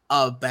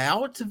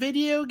about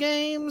video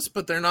games,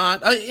 but they're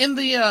not.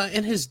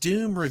 In his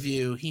Doom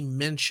review, he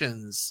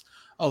mentions,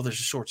 there's a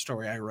short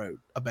story I wrote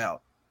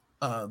about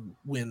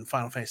when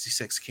Final Fantasy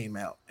VI came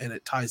out, and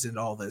it ties into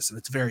all this, and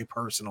it's very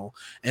personal.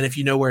 And if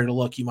you know where to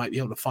look, you might be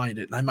able to find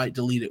it. And I might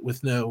delete it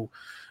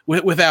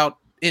without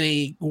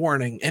any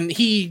warning. And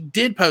he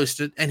did post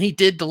it, and he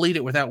did delete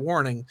it without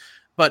warning.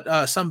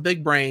 But some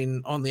big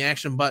brain on the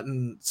Action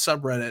Button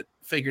subreddit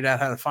figured out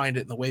how to find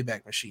it in the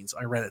Wayback Machine, so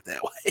I read it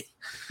that way.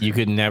 You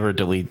could never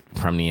delete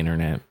from the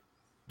internet.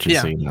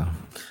 Just so you know.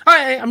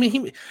 I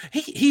mean,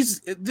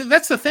 he's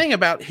that's the thing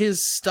about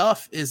his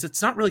stuff is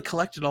it's not really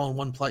collected all in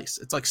one place.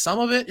 It's like some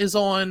of it is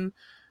on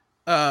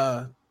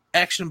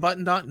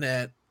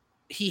actionbutton.net.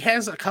 He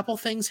has a couple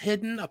things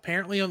hidden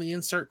apparently on the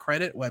insert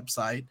credit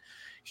website.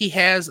 He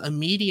has a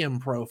Medium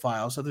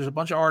profile, so there's a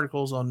bunch of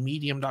articles on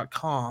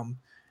medium.com,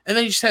 and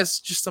then he just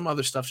has some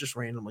other stuff just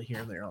randomly here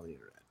and there on the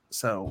internet.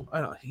 So I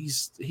don't know,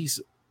 he's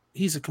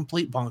a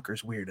complete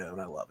bonkers weirdo,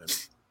 and I love him.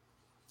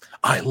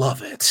 I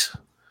love it.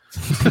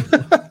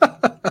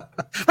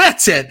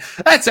 That's it.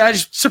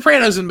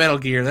 Sopranos and Metal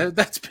Gear.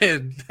 That's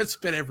been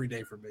every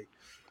day for me.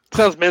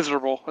 Sounds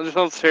miserable. It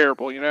sounds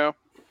terrible, you know?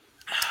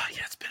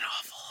 Yeah, it's been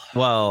awful.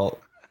 Well,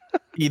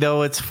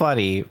 it's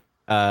funny.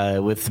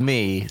 With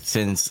me,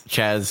 since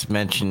Chaz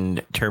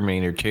mentioned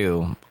Terminator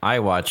 2, I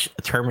watched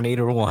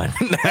Terminator 1.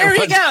 There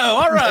you go.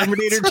 All right.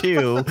 Terminator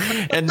 2.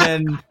 And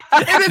then...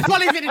 it's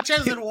funny if he'd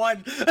chosen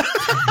 1.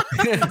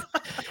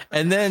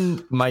 And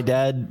then my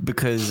dad,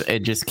 because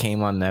it just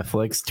came on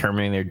Netflix,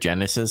 Terminator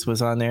Genesis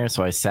was on there,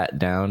 so I sat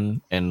down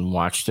and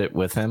watched it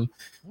with him.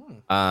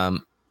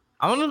 I'm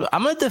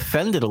gonna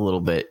defend it a little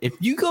bit. If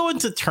you go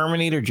into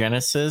Terminator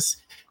Genesis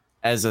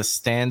as a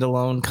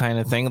standalone kind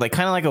of thing,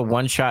 kind of like a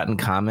one-shot in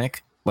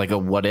comic, like a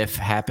what if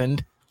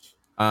happened,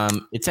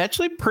 it's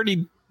actually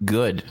pretty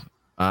good.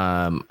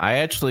 I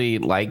actually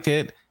liked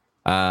it.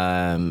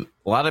 A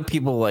lot of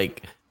people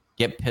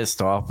get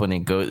pissed off when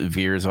it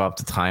veers off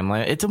the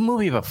timeline. It's a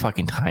movie about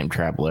fucking time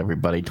travel,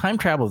 everybody. Time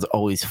travel is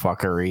always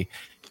fuckery.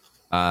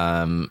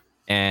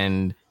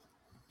 And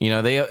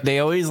they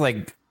always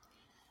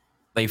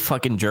they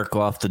fucking jerk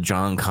off to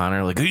John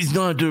Connor, he's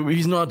not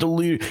the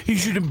leader. He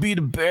shouldn't be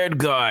the bad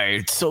guy.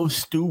 It's so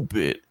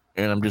stupid.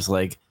 And I'm just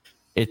like,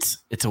 it's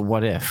a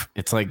what if.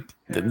 It's like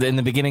in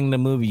the beginning of the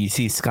movie, you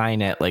see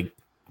Skynet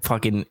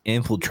fucking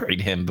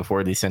infiltrate him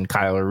before they send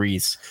Kylo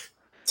Reese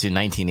to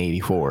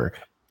 1984.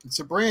 It's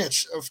a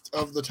branch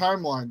of the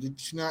timeline.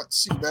 Did you not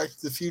see Back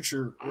to the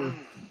Future? Or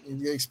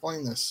you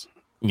explain this?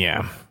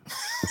 Yeah.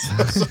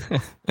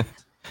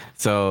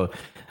 So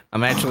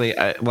I'm actually,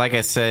 like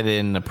I said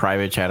in the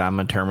private chat, I'm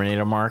a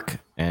Terminator mark,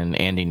 and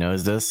Andy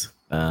knows this.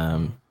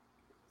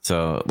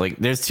 So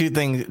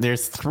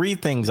there's three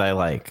things I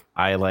like.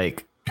 I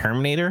like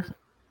Terminator,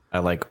 I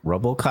like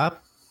RoboCop,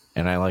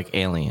 and I like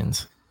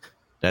Aliens.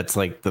 That's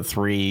the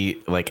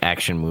three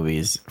action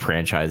movies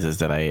franchises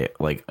that I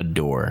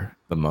adore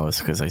the most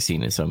because I've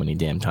seen it so many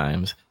damn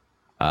times.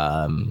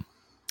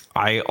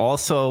 I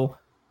also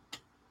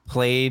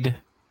played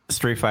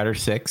Street Fighter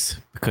 6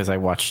 because I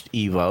watched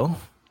Evo.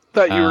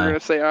 Thought you were going to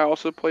say I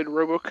also played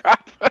RoboCop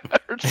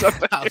or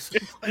something. I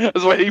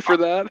was waiting for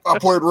that. I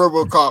played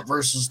RoboCop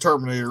versus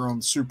Terminator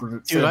on Super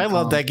Nintendo. Dude, I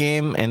love that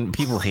game, and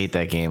people hate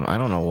that game. I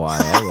don't know why.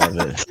 I love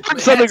it.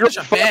 Something such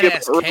a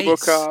badass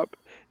RoboCop.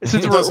 It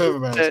does have a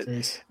badass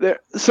case.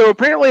 So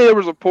apparently there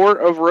was a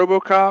port of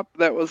RoboCop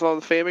that was on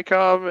the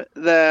Famicom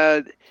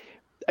that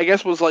I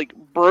guess was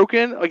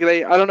broken. I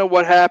don't know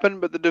what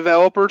happened, but the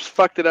developers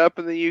fucked it up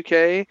in the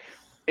UK,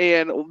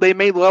 and they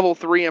made level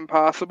 3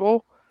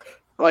 impossible.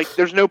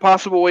 There's no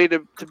possible way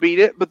to beat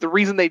it, but the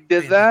reason they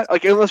did that,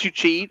 unless you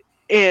cheat,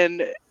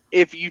 and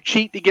if you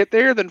cheat to get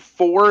there, then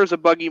 4 is a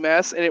buggy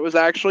mess, and it was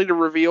actually to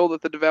reveal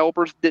that the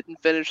developers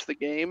didn't finish the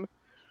game.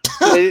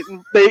 So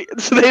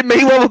they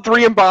made level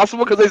 3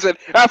 impossible because they said,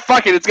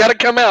 fuck it, it's got to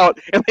come out,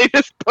 and they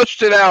just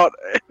pushed it out,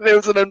 and it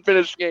was an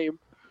unfinished game.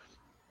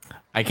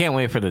 I can't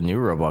wait for the new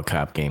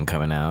RoboCop game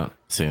coming out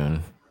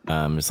soon.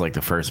 It's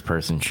the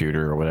first-person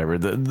shooter or whatever.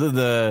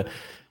 The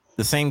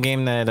same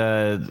game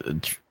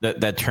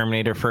that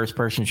Terminator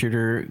first-person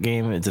shooter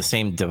game. It's the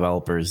same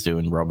developers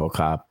doing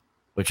RoboCop,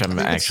 which I'm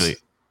actually.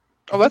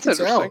 Oh, that's It's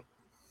interesting.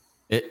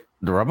 out.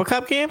 The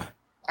RoboCop game?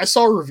 I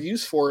saw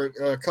reviews for it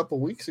a couple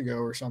weeks ago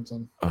or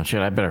something. Oh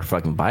shit! I better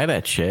fucking buy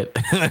that shit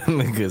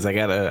because I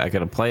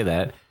gotta play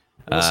that.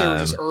 Unless they were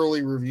just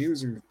early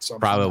reviews or something.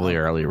 Probably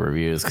early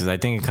reviews because I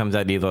think it comes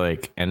out either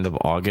like end of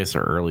August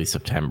or early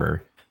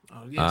September.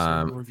 Oh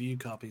yeah, so review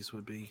copies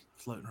would be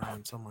floating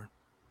around somewhere.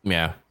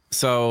 Yeah.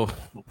 So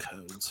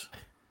codes.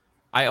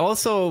 I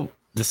also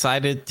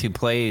decided to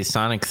play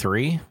Sonic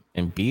 3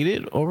 and beat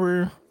it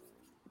over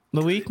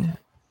the week.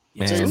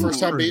 So your first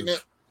time beating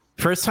it?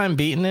 First time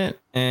beating it.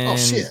 And, oh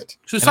shit!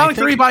 So Sonic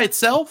 3 by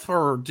itself,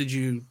 or did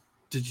you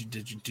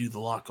do the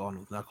lock on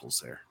with Knuckles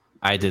there?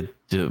 I did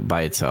do it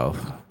by itself.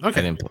 Okay.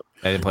 I didn't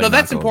play. No,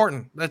 that's Knuckles.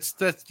 important. That's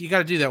you got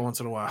to do that once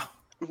in a while.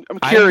 I'm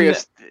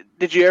curious.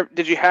 Did you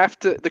have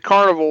to the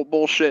carnival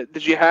bullshit?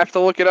 Did you have to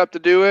look it up to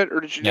do it, or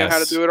did you know how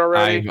to do it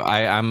already?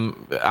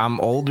 I'm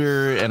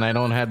older and I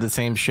don't have the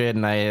same shit,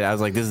 and I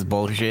was like, this is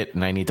bullshit,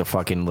 and I need to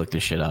fucking look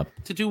this shit up.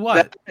 To do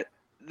what?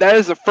 That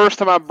is the first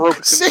time I broke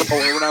a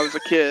controller when I was a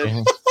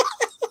kid.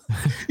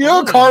 You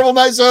know, Carnival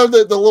Night Zone,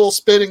 the little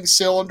spinning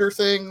cylinder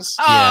things.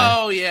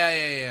 Oh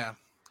yeah.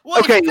 Well,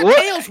 okay, if the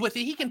tails with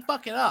it, he can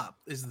fuck it up.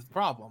 Is the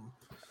problem?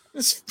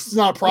 It's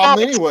not a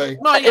problem anyway.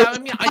 No, yeah, I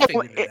mean, I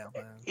figured it out.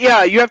 Man.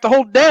 Yeah, you have to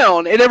hold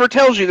down. It never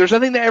tells you. There's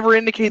nothing that ever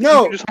indicates you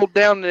can just hold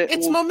down. And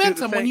it's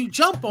momentum. When you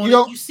jump on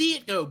it, you see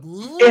it go.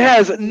 It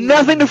has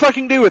nothing to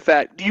fucking do with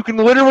that. You can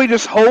literally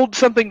just hold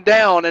something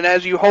down, and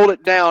as you hold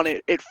it down,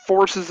 it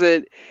forces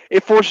it.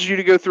 It forces you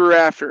to go through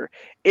after.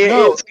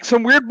 It's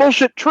some weird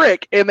bullshit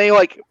trick, and they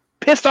like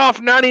pissed off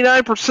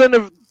 99%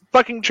 of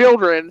fucking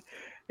children,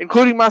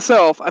 including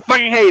myself. I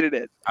fucking hated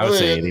it. I would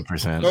say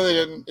 80%. No, they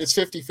didn't. It's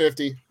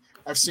 50-50.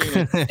 I've seen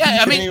it. Yeah,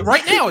 I mean,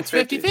 right now it's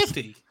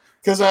 50-50.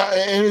 Because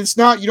and it's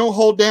not. You don't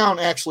hold down.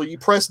 Actually, you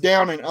press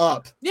down and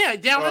up. Yeah,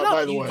 down and up.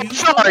 By the way,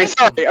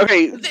 sorry.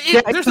 Okay,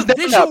 there's a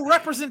visual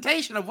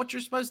representation of what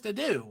you're supposed to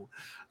do.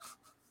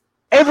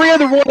 Every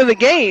other one in the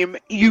game,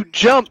 you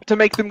jump to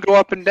make them go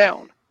up and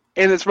down,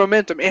 and it's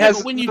momentum. It has.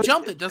 But when you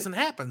jump, it doesn't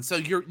happen. So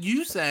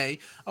you say,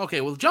 okay,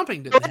 well,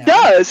 jumping doesn't happen. It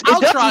does.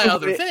 I'll try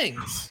other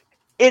things.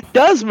 It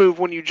does move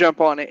when you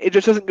jump on it. It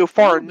just doesn't go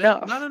far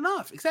enough. Not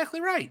enough.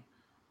 Exactly right.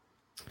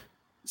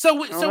 So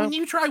when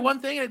you try one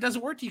thing and it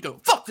doesn't work, you go,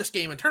 fuck this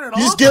game and turn it off.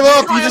 You just give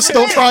up. You just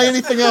don't try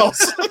anything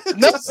else.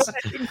 No,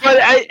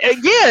 but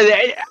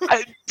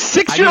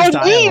 6-year-old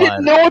me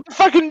didn't know what to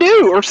fucking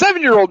do, or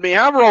 7-year-old me,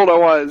 however old I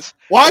was.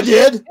 Well, I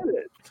did.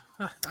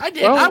 I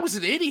did. Well, I was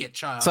an idiot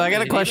child. So I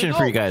got a question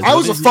for you guys. I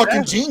was a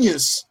fucking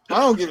genius. I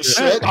don't give a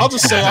shit. I'll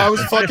just say I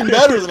was fucking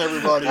better than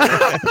everybody.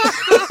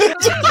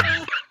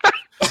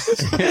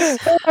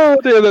 Oh,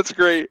 dude, that's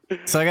great.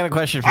 So I got a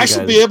question for you guys. I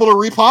should be able to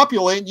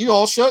repopulate, and you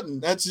all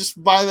shouldn't. That's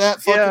just by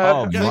that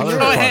fucking.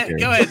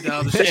 Go ahead,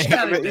 Dom.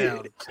 Shut it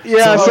down.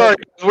 Yeah, sorry.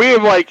 We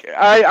have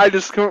I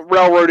just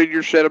railroaded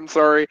your shit. I'm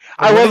sorry.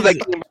 I love that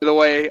game, by the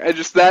way. I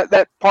just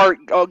that part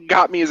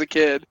got me as a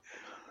kid.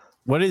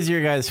 What is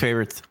your guys'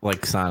 favorite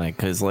Sonic?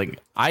 Because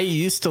I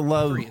used to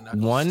love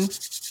 1.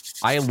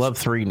 I love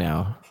 3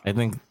 now. I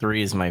think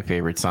 3 is my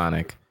favorite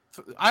Sonic.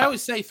 I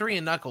always say 3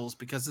 and Knuckles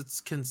because it's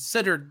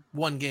considered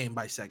one game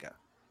by Sega.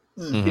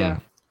 Mm-hmm. Yeah,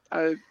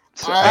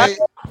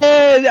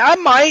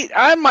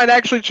 I might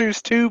actually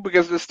choose 2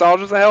 because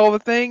nostalgia's a hell of a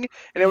thing,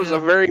 and it was the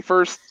very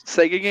first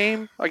Sega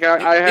game.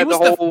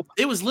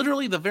 It was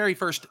literally the very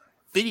first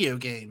video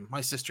game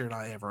my sister and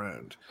I ever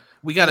owned.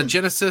 We got a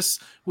Genesis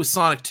with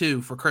Sonic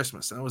 2 for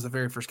Christmas, and that was the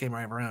very first game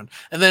I ever owned.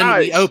 And then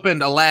we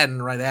opened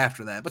Aladdin right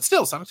after that. But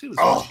still, Sonic 2 was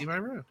the first game I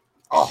ever owned.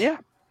 Oh. Yeah.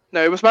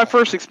 No, it was my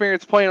first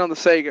experience playing on the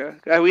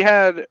Sega. We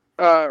had,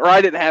 or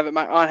I didn't have it.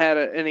 My aunt had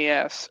an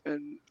NES,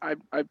 and I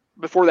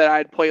before that I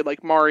had played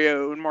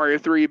Mario and Mario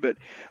 3. But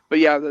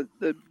yeah,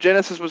 the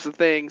Genesis was the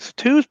thing. So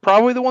 2 is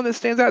probably the one that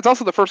stands out. It's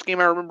also the first game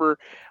I remember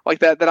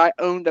that I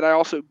owned that I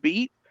also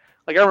beat.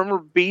 I remember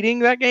beating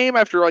that game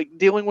after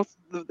dealing with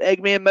the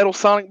Eggman Metal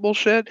Sonic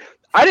bullshit.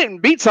 I didn't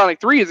beat Sonic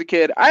 3 as a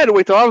kid. I had to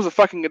wait till I was a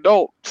fucking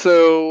adult.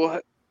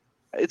 So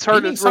it's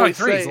hard to really Sonic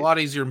 3 say. is a lot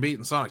easier than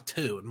beating Sonic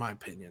 2, in my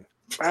opinion.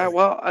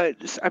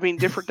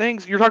 Different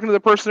things. You're talking to the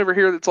person over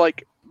here that's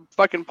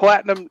fucking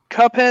platinum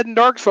Cuphead and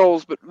Dark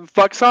Souls, but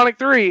fuck Sonic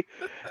 3.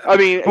 I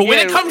mean, but when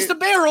it comes to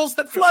barrels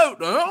that float,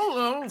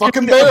 oh,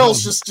 fucking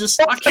barrels,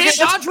 just I can't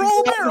dodge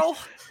roll a barrel.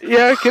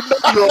 Yeah, I can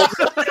dodge roll.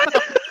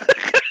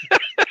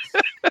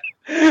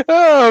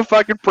 Oh,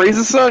 fucking praise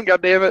the sun,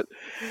 goddammit.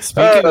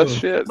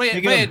 Shit.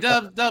 But yeah,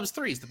 Dubs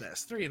 3 is the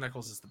best. 3 and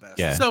Knuckles is the best.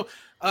 Yeah. So,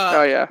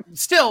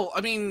 still,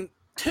 I mean,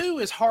 2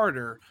 is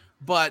harder,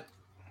 but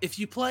if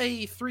you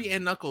play 3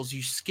 and Knuckles,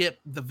 you skip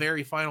the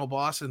very final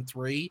boss in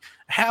 3.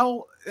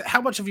 How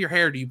much of your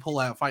hair do you pull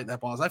out fighting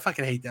that boss? I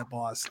fucking hate that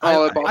boss.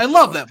 I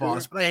love that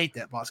boss, but I hate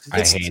that boss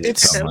because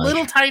it's a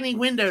little tiny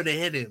window to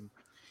hit him.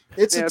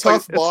 It's a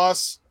tough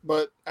boss,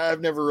 but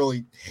I've never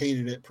really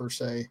hated it per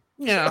se.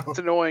 Yeah, it's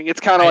annoying. It's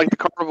kind of like the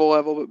Carnival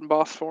level, but in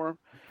boss form.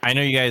 I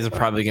know you guys are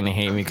probably gonna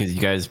hate me because you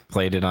guys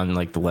played it on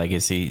the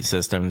legacy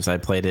systems. I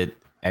played it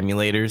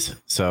emulators,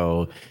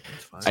 so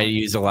I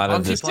use a lot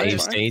of the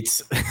save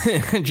states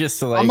just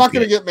to like. I'm not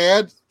gonna get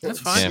mad. That's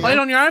fine. Yeah. Play it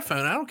on your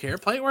iPhone. I don't care.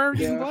 Play it wherever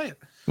you can play it.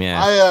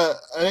 Yeah.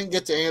 I didn't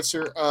get to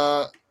answer.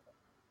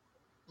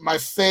 My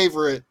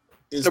favorite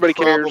is nobody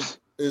cares.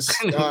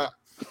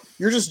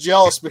 You're just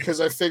jealous because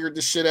I figured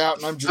this shit out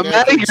and I'm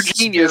genetically you're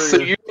genius, so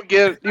you don't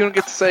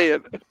get to say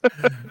it.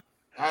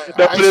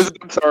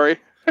 I'm sorry.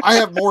 I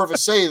have more of a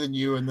say than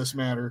you in this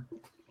matter.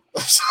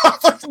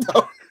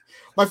 No.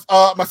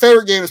 My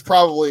favorite game is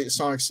probably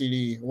Sonic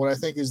CD. What I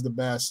think is the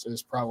best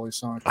is probably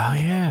Sonic. Oh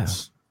yeah.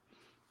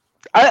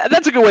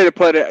 That's a good way to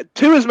put it.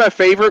 2 is my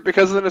favorite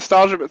because of the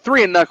nostalgia, but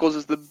 3 and Knuckles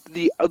is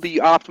the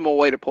optimal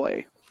way to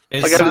play.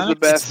 Like that is the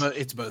best.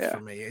 It's both for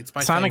me. It's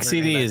my Sonic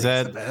CD. Is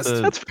that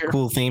the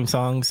cool theme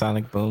song?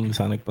 Sonic Boom,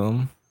 Sonic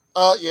Boom.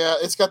 Yeah,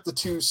 it's got the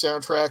 2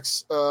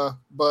 soundtracks.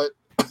 But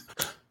I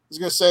was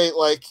gonna say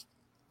like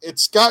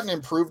it's gotten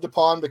improved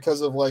upon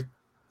because of like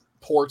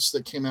ports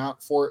that came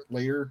out for it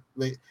later.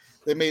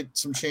 They made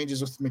some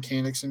changes with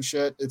mechanics and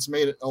shit. It's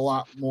made it a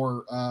lot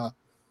more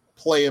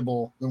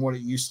playable than what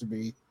it used to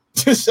be.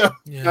 So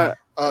now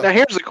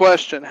here's the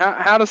question: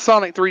 How does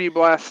Sonic 3D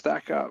Blast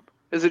stack up?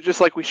 Is it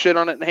just like we shit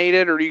on it and hate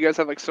it, or do you guys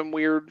have like some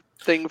weird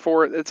thing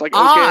for it? It's like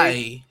okay.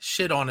 I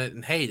shit on it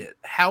and hate it.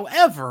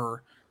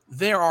 However,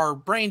 there are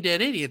brain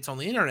dead idiots on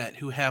the internet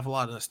who have a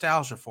lot of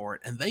nostalgia for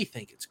it, and they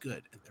think it's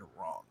good, and they're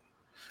wrong.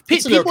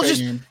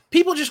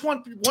 People just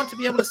want to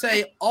be able to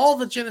say all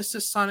the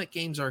Genesis Sonic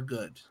games are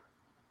good.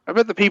 I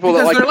bet the people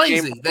that like they're the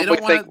lazy. Game They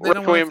don't think want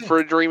Requiem for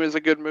a Dream is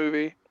a good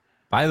movie.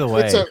 By the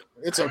way,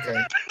 it's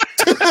okay.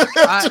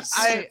 I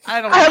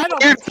have a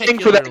weird thing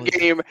for that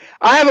game.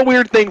 I have a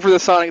weird thing for the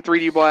Sonic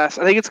 3D Blast.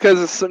 I think it's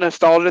because it's a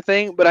nostalgia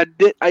thing, but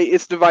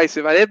it's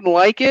divisive. I didn't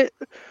like it.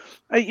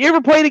 You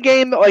ever played a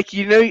game that like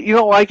you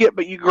don't like it,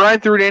 but you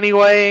grind through it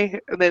anyway,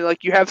 and then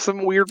like you have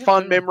some weird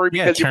fun memory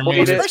because you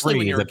played it? Especially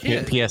when you're a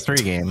kid.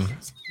 PS3 game.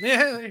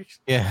 Yeah.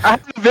 I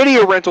had a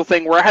video rental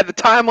thing where I had the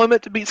time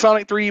limit to beat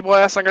Sonic 3D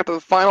Blast. I got to the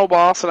final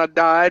boss and I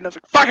died, and I was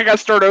like, "Fuck! I got to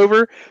start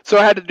over." So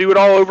I had to do it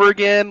all over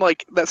again,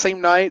 like that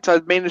same night. So I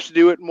managed to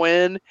do it and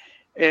win,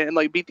 and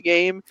like beat the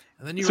game.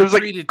 And then you were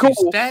treated to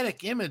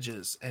static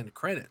images and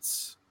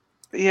credits.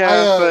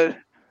 Yeah,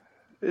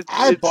 but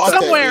I bought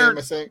somewhere. That game,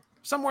 I think.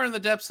 Somewhere in the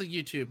depths of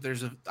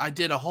YouTube, I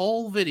did a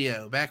whole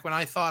video back when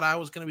I thought I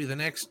was going to be the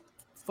next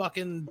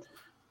fucking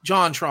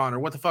JonTron or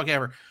what the fuck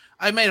ever.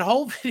 I made a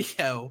whole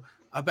video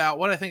about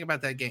what I think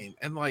about that game,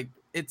 and like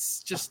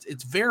it's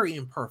very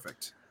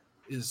imperfect.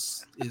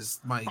 Is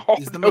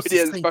the most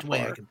distinct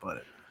way I can put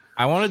it.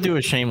 I want to do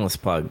a shameless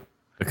plug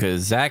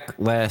because Zach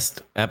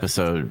last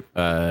episode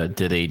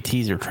did a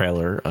teaser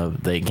trailer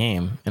of the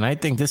game, and I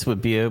think this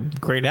would be a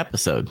great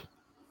episode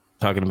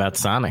talking about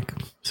Sonic.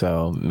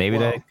 So maybe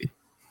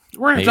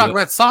we're going to talk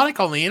about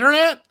Sonic on the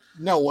internet?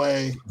 No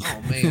way.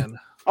 Oh, man.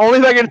 Only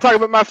they're going to talk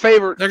about my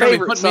favorite. They're going to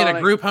be putting me in a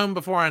group home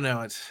before I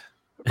know it.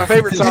 My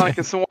favorite Sonic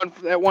is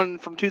that one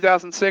from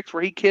 2006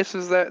 where he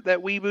kisses that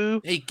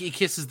weeboo. He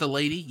kisses the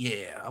lady?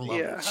 Yeah, I love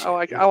it.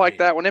 I like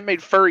that one. It made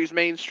furries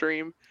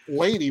mainstream.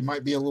 Lady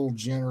might be a little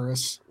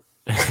generous.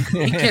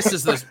 He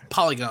kisses those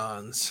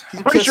polygons.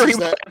 I'm pretty sure he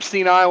was at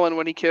Epstein Island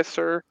when he kissed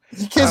her.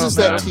 He kisses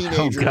that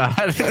teenager.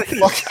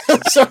 Oh,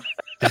 God.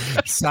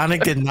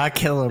 Sonic did not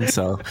kill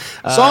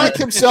himself. Sonic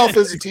himself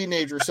is a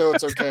teenager, so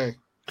it's okay.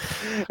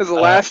 It's the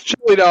last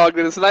chili dog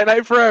that is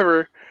night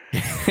forever.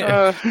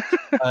 To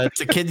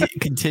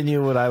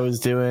continue what I was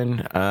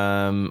doing,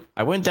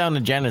 I went down the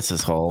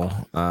Genesis hole.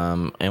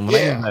 And when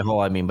I mean by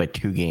hole, I mean by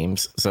 2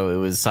 games. So it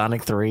was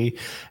Sonic 3,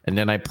 and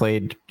then I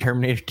played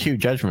Terminator 2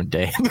 Judgment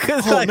Day.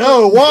 Because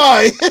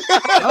why?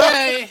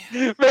 Hey.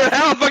 Man,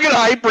 how fucking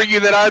hype were you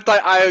that I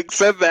thought I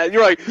said that?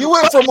 You're like, you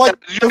went from like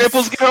your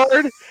nipples get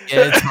hard?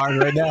 Yeah, it's hard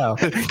right now.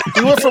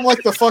 You went from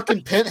like the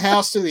fucking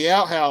penthouse to the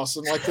outhouse,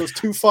 and like those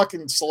 2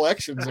 fucking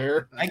selections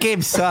there. That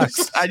game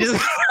sucks. I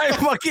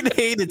fucking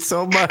hate it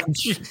so much.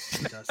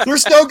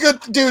 There's no good,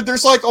 dude.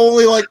 There's like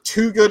only like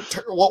 2 good.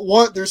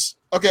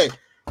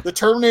 The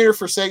Terminator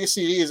for Sega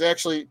CD is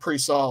actually pretty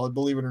solid,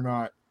 believe it or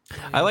not.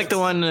 I like the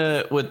one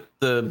with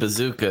the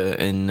bazooka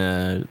and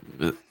the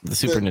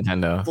Super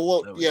Nintendo. The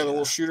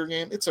little shooter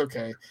game. It's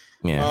okay.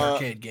 Yeah,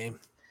 arcade game.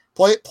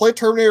 Play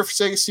Terminator for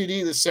Sega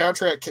CD. The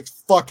soundtrack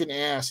kicks fucking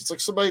ass. It's like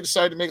somebody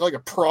decided to make like a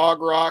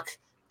prog rock.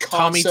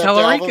 Tommy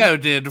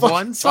Tallarico did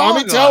one song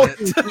on it.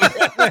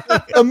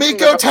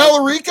 Amico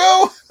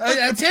Tallarico?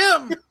 That's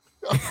him.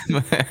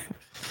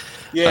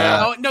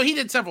 Yeah. No, he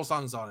did several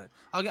songs on it.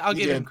 I'll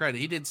give him credit.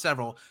 He did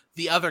several.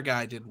 The other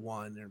guy did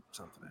one or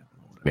something.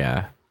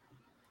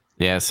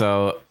 Yeah,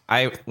 so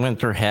I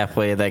went through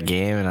halfway of that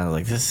game, and I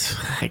was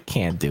like, I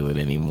can't do it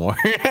anymore.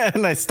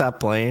 And I stopped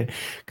playing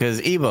because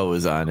Evo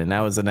was on, and that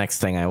was the next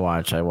thing I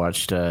watched. I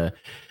watched the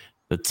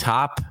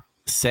top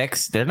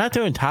 6. They're not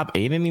doing top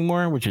 8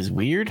 anymore, which is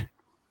weird.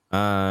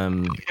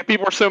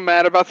 People are so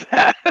mad about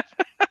that.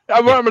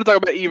 I'm going to talk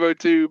about Evo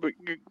too, but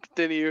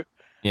continue.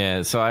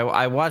 Yeah, so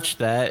I watched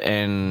that,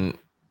 and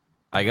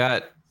I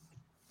got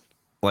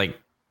like,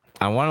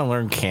 I want to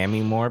learn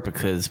Cammy more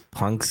because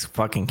Punk's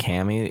fucking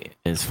Cammy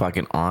is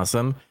fucking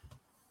awesome.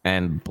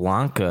 and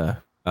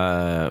Blanca.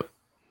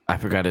 I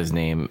forgot his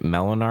name.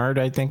 Melinard,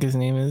 I think his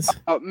name is.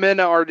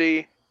 Mena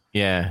RD.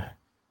 Yeah.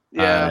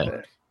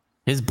 Yeah.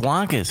 His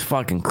Blanca is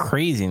fucking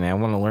crazy, man. I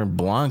want to learn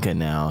Blanca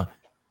now.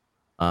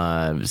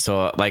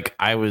 So like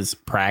I was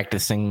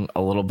practicing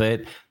a little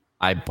bit.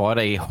 I bought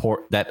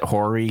that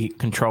Hori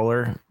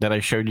controller that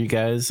I showed you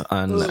guys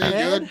on.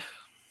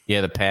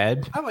 Yeah, the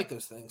pad. I like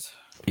those things.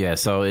 Yeah,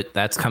 so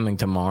that's coming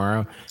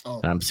tomorrow.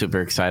 And I'm super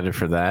excited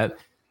for that.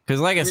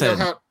 Because like I said,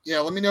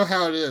 let me know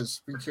how it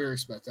is. I'm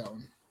curious about that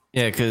one.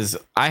 Yeah, because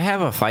I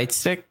have a fight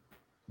stick,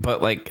 but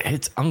like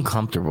it's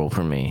uncomfortable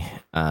for me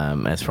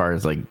as far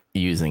as like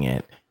using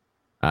it.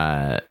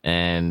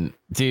 And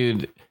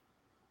dude,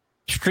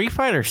 Street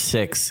Fighter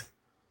 6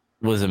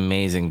 was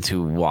amazing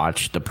to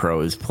watch the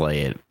pros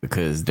play it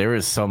because there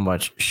was so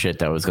much shit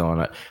that was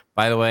going on.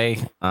 By the way,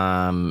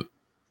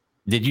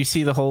 did you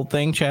see the whole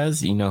thing,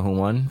 Chaz? You know who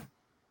won?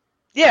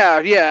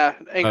 Yeah,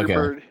 Angry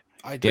Bird.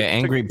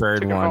 Angry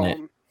Bird won it.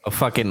 A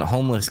fucking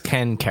homeless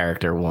Ken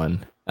character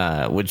won.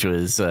 Which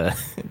was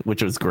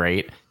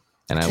great,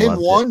 and I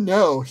loved won? It.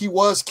 No, he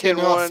was Ken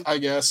won, I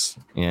guess.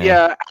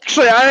 Yeah.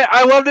 Actually,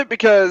 I loved it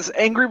because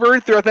Angry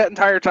Bird throughout that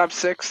entire top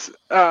 6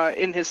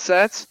 in his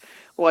sets,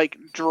 like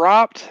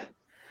dropped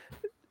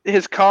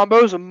his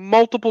combos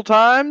multiple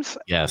times.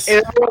 Yes,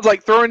 and everyone's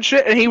like throwing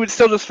shit, and he would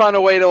still just find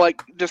a way to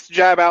like just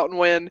jab out and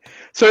win.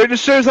 So it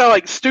just shows how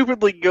like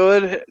stupidly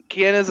good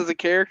Ken is as a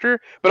character,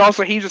 but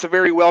also he's just a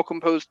very well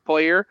composed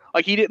player.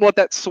 Like he didn't let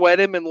that sweat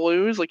him and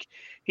lose.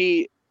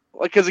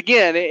 Because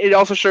again, it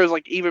also shows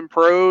like even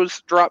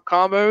pros drop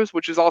combos,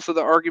 which is also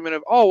the argument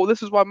of, oh, well,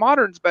 this is why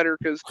modern's better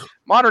because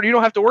modern you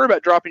don't have to worry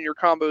about dropping your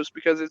combos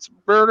because it's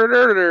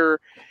but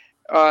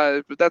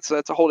that's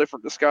a whole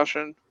different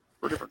discussion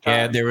for different times.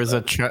 Yeah, there was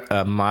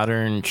a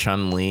modern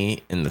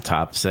Chun-Li in the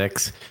top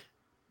 6,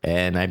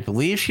 and I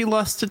believe she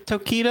lost to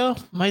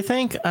Tokido. I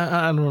think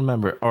I don't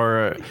remember,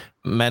 or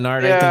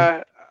Menard.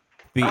 Yeah.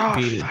 I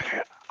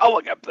think. I'll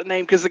look up the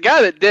name because the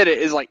guy that did it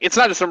is like it's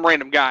not just some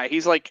random guy.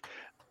 He's like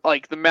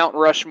the Mount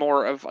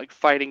Rushmore of like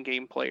fighting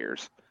game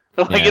players.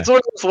 Like it's one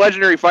of those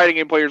legendary fighting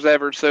game players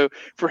ever. So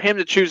for him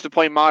to choose to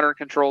play modern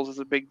controls is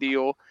a big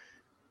deal.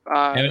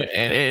 And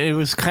it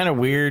was kind of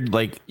weird.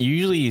 Like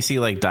usually you see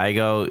like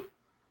Daigo,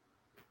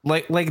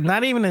 like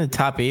not even in the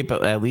top 8,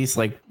 but at least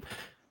like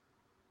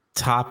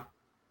top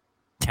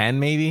 10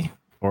 maybe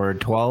or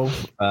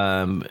 12.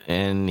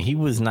 And he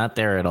was not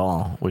there at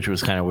all, which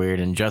was kind of weird.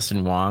 And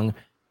Justin Wong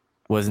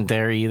wasn't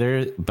there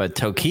either. But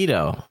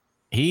Tokido.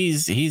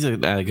 He's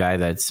a guy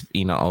that's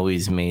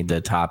always made the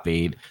top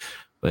 8,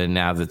 but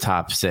now the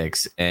top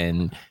 6,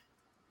 and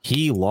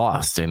he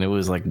lost, and it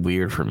was like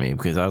weird for me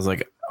because I was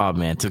like, oh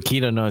man,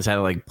 Tokido knows how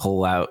to like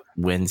pull out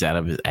wins out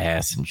of his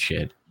ass and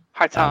shit.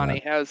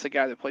 Hitani has the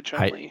guy that played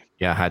Chun-Li.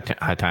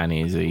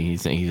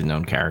 Hitani he's a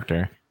known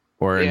character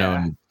or a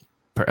known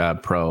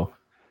pro.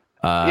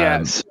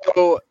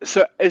 So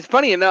it's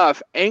funny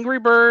enough. Angry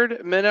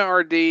Bird, Mena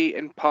RD,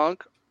 and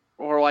Punk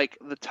were like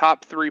the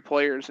top 3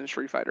 players in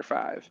Street Fighter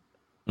 5.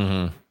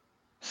 Mm-hmm.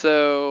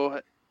 So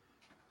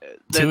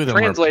that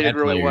translated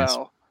really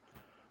well.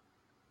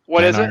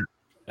 What is it?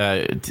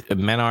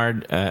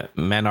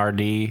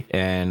 Menardy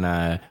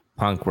and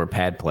Punk were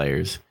pad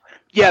players.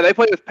 Yeah, they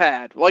play with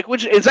pad,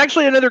 which is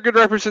actually another good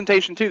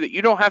representation too. That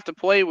you don't have to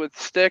play with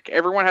stick.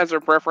 Everyone has their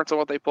preference on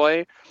what they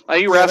play.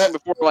 You were asking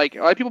before, like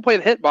a lot of people play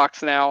the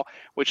hitbox now,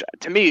 which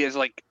to me is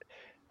like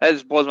that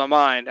just blows my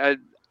mind.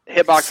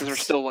 Hitboxes are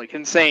still like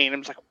insane.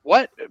 I'm just like,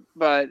 what?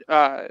 But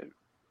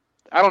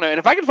I don't know. And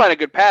if I can find a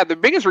good pad, the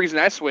biggest reason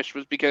I switched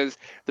was because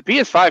the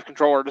PS5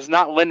 controller does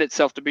not lend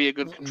itself to be a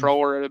good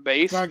controller at a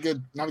base. It's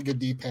not a good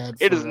D-pad.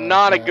 It is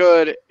not a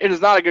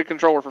good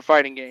controller for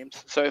fighting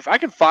games. So if I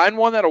can find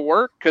one that'll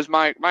work, because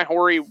my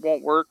Hori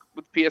won't work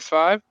with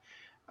PS5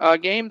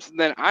 games,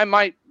 then I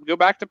might go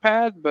back to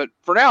pad. But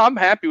for now, I'm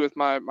happy with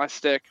my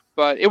stick.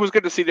 But it was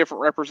good to see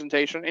different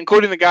representation,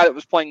 including the guy that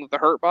was playing with the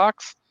Hurt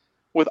Box.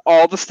 With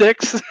all the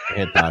sticks.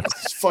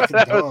 It's fucking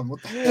dumb.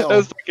 What the hell? That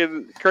was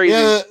fucking crazy.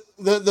 Yeah,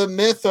 the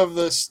myth of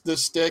the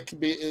stick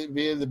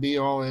being the be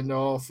all end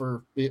all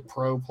for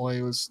pro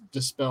play was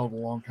dispelled a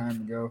long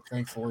time ago,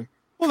 thankfully.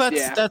 Well,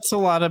 that's a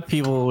lot of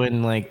people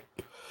when like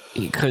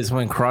because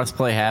when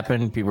crossplay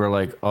happened, people were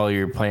like, "Oh,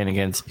 you're playing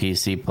against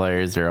PC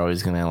players; they're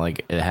always gonna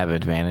like have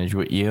advantage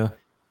with you."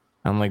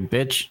 I'm like,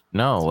 "Bitch,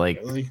 no!"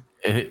 Like. Really?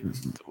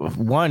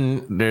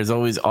 There's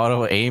always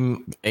auto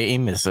aim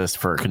assist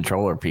for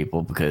controller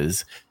people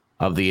because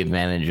of the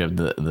advantage of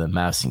the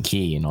mouse and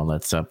key and all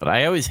that stuff. But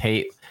I always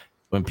hate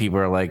when people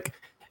are like,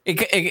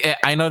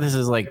 I know this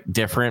is like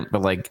different,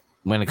 but like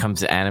when it comes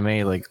to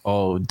anime, like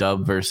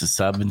dub versus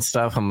sub and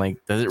stuff, I'm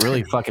like, does it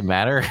really fucking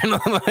matter?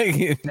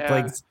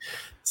 Like,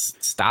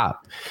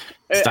 stop.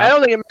 I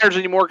don't think it matters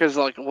anymore because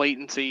like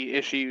latency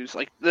issues,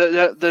 like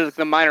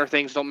the minor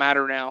things don't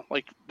matter now.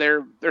 Like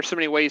there's so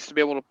many ways to be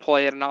able to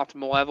play at an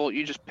optimal level.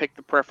 You just pick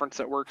the preference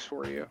that works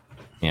for you.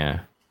 Yeah.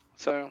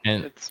 So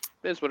it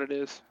is what it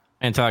is.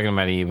 And talking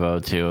about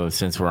Evo too,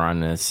 since we're on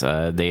this,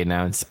 they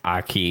announced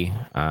Aki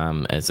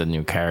as a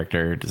new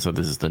character. So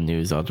this is the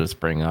news I'll just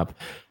bring up.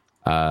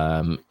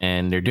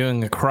 And they're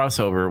doing a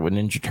crossover with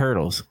Ninja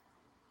Turtles,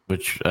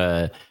 which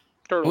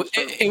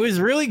it was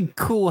really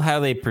cool how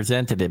they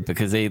presented it,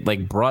 because they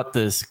like brought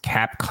this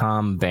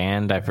Capcom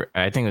band.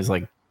 I think it was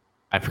like,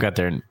 I forgot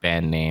their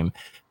band name,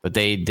 but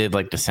they did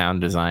like the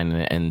sound design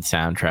and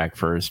soundtrack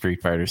for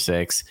Street Fighter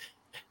 6.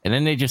 And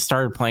then they just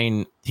started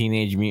playing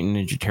Teenage Mutant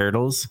Ninja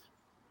Turtles,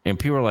 and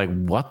people were like,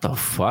 what the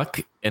fuck?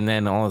 And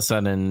then all of a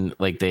sudden,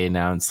 like, they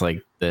announced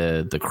like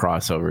the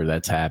crossover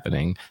that's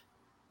happening.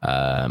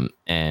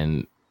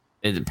 And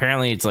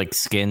apparently it's like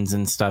skins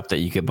and stuff that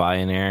you could buy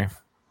in there,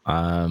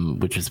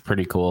 which is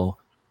pretty cool.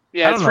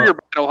 Yeah, it's for your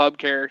Battle Hub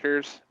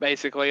characters,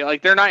 basically.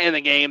 Like, they're not in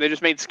the game. They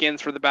just made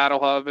skins for the Battle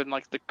Hub and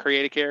like the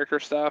creative character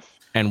stuff.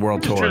 And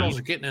World Tour. Turtles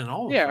are getting in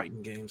all the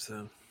fighting games,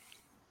 though.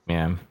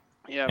 Yeah.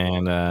 Yeah.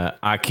 And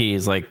Aki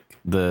is like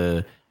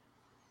the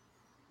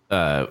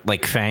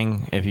like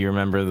Fang, if you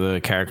remember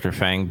the character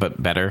Fang,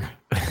 but better.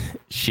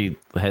 She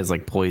has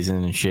like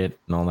poison and shit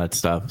and all that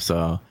stuff.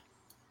 So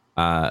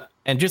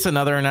and just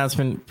another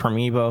announcement from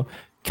Evo,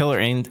 Killer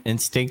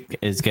Instinct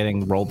is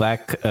getting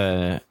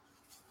rollback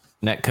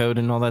netcode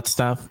and all that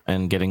stuff,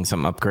 and getting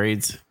some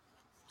upgrades.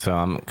 So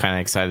I'm kind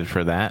of excited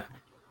for that.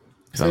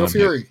 Fatal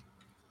Fury.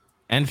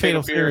 And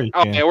Fatal Fury.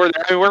 Oh, yeah, we're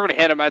going to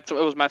hit them. It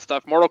was my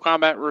stuff. Mortal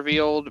Kombat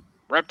revealed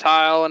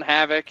Reptile and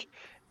Havoc,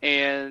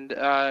 and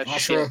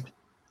Ashura,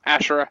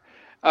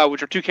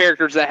 which are two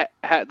characters that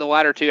the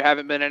latter two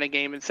haven't been in a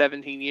game in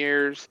 17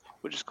 years,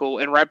 which is cool.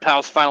 And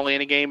Reptile's finally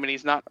in a game, and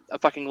he's not a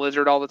fucking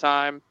lizard all the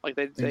time. Like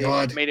they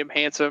made him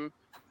handsome.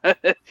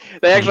 They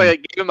actually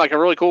gave him like a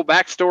really cool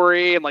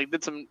backstory and like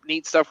did some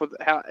neat stuff with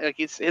how like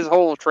his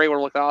whole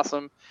trailer looked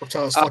awesome.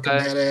 Reptile's fucking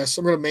badass.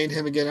 I'm gonna main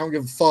him again. I don't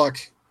give a fuck.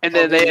 And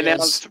then they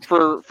announced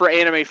for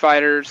anime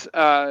fighters,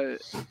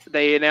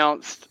 they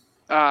announced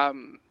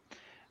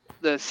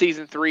the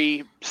season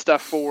 3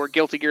 stuff for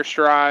Guilty Gear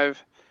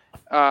Strive,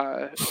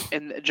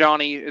 and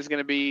Johnny is going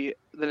to be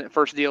the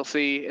first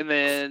DLC, and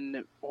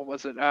then what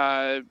was it?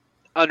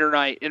 Under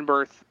Night in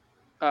Birth,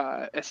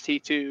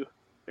 ST2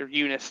 or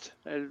Unist,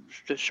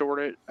 just short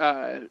it,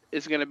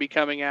 is going to be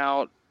coming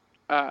out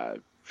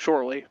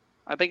shortly.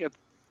 I think it's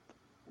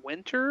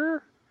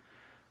winter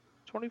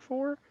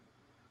 24.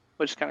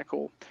 Which is kind of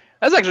cool.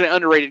 That's actually an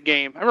underrated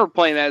game. I remember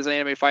playing that as an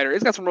anime fighter.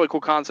 It's got some really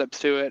cool concepts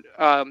to it,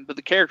 but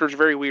the characters are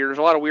very weird. There's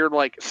a lot of weird,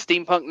 like,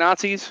 steampunk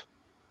Nazis.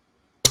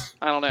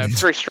 I don't know.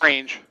 It's very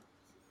strange.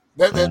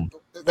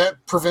 That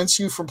prevents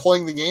you from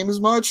playing the game as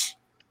much?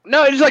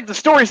 No, it's just like the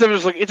story stuff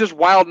is like it's just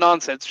wild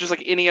nonsense. Just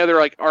like any other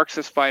like Arc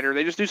Sys fighter,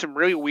 they just do some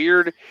really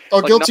weird. Oh,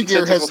 like, Guilty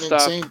Gear has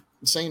an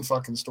insane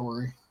fucking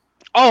story.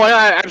 Oh,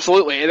 yeah,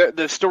 absolutely.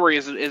 The story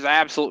is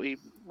absolutely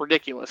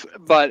ridiculous,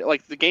 but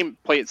like the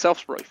gameplay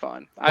itself is really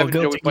fun. I've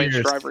enjoyed playing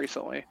Strive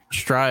recently.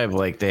 Strive,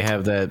 like they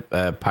have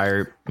that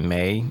Pirate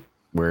May,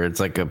 where it's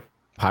like a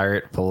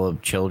pirate full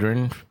of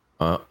children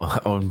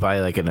owned by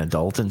like an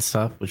adult and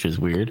stuff, which is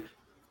weird.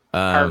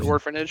 Pirate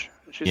orphanage.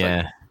 She's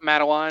like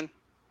Madeline,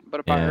 but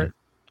a pirate.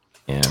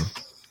 Yeah.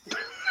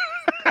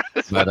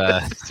 But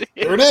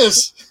there it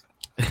is.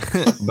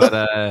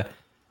 But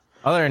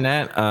other than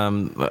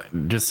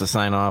that, just to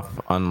sign off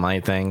on my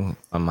thing,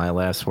 on my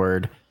last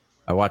word,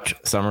 I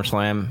watched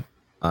SummerSlam.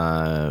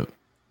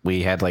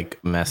 We had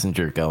like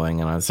Messenger going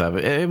and all that stuff.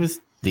 It was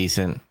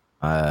decent.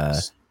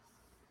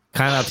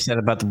 Kind of upset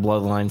about the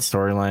Bloodline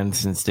storyline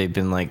since they've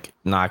been like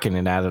knocking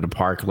it out of the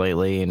park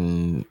lately,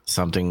 and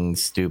something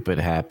stupid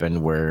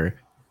happened where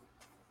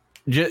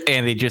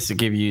Andy, just to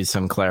give you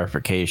some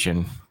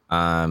clarification,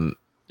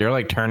 they're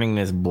like turning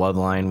this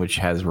Bloodline, which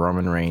has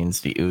Roman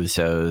Reigns, the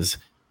Usos,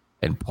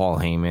 and Paul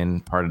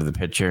Heyman part of the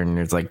picture, and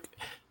there's like,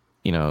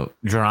 you know,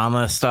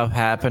 drama stuff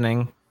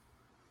happening.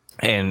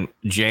 And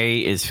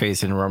Jay is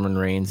facing Roman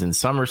Reigns in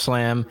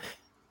SummerSlam,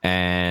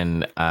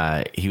 and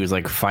he was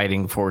like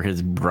fighting for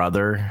his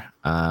brother,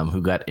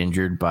 who got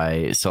injured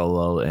by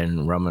Solo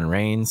and Roman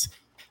Reigns.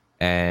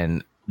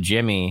 And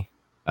Jimmy,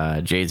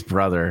 Jay's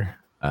brother,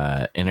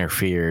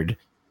 interfered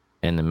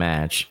in the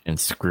match and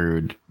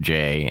screwed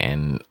Jay.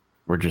 And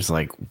we're just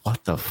like,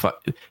 what the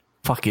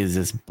fuck is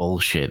this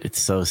bullshit? It's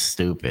so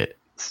stupid.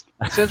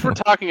 Since we're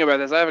talking about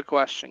this, I have a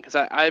question, because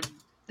I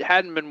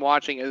hadn't been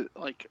watching it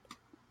like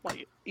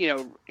you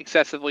know,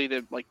 excessively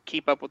to like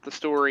keep up with the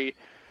story,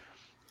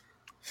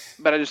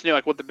 but I just knew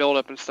like what the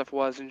build-up and stuff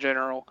was in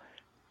general.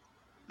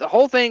 The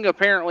whole thing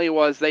apparently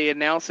was they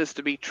announced this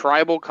to be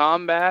tribal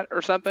combat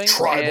or something.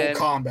 Tribal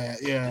combat,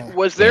 yeah.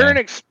 Was there an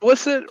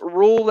explicit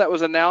rule that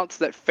was announced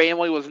that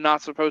family was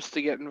not supposed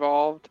to get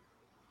involved?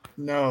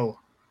 No.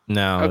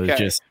 Okay. It was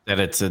just that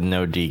it's a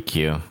no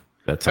DQ.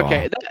 That's all.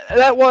 Okay,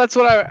 well, that's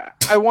what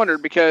I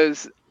wondered,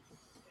 because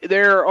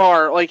there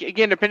are, like,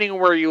 again, depending on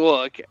where you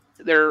look,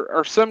 there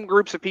are some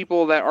groups of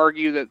people that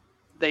argue that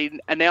they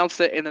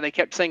announced it and then they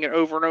kept saying it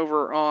over and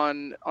over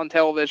on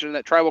television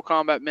that tribal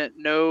combat meant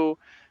no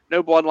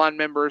Bloodline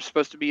member is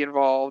supposed to be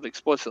involved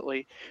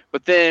explicitly.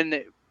 But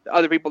then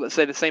other people that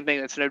say the same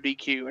thing, that's no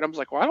DQ. And I was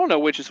like, well, I don't know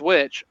which is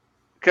which.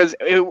 Because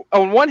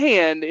on one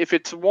hand, if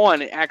it's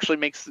one, it actually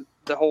makes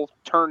the whole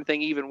turn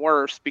thing even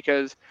worse,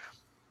 because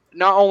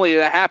not only did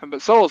that happen,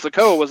 but Solo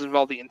Sikoa was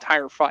involved the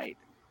entire fight.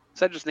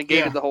 So that just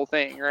negated the whole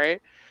thing,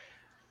 right?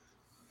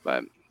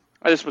 But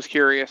I just was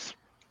curious.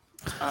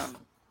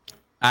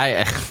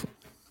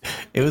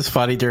 It was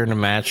funny during the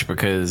match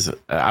because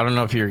I don't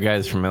know if you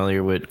guys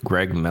familiar with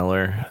Greg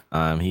Miller.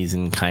 He's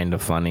in Kind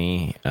of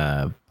Funny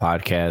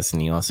podcast,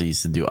 and he also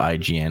used to do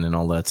IGN and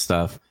all that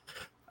stuff.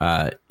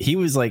 He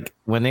was like,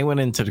 when they went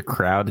into the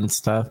crowd and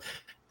stuff,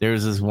 there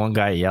was this one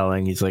guy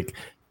yelling. He's like,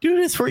 "Do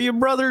this for your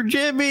brother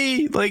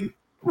Jimmy!" Like,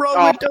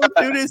 Roman, don't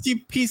do this, you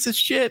piece of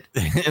shit,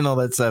 and all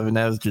that stuff. And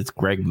that was just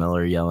Greg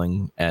Miller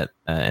yelling at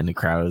in the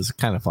crowd. It was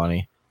kind of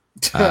funny.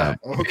 Okay.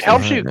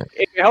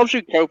 It helps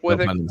you cope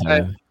with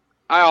it.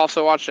 I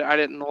also watched it. I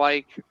didn't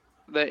like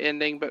the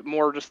ending, but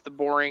more just the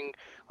boring.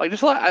 Like,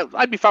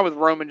 I'd be fine with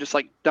Roman just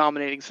like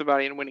dominating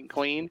somebody and winning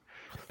clean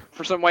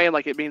for some way, and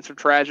like it being some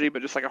tragedy,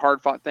 but just like a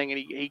hard fought thing, and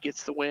he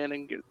gets the win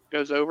and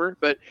goes over.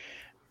 But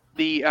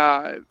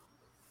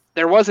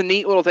there was a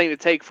neat little thing to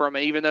take from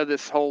it, even though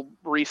this whole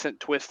recent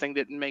twist thing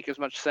didn't make as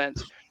much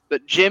sense.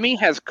 But Jimmy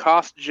has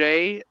cost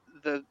Jay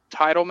the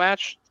title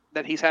match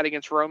that he's had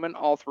against Roman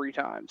all 3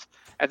 times.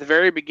 At the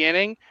very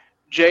beginning,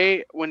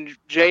 when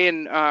Jay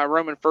and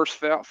Roman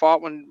first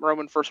fought, when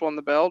Roman first won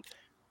the belt,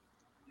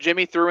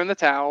 Jimmy threw in the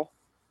towel.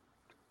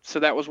 So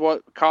that was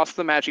what cost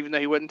the match, even though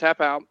he wouldn't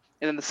tap out.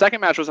 And then the second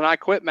match was an I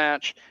Quit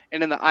match.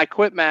 And in the I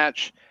Quit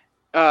match,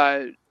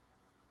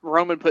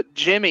 Roman put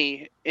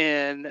Jimmy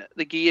in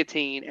the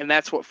guillotine, and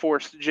that's what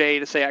forced Jay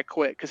to say I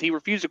quit, because he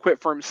refused to quit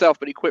for himself,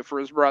 but he quit for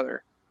his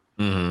brother.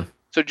 Mm-hmm.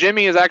 So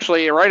Jimmy is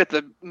actually right at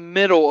the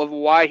middle of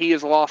why he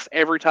has lost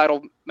every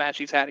title match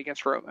he's had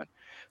against Roman.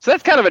 So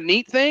that's kind of a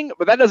neat thing,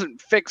 but that doesn't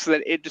fix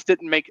that. It just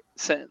didn't make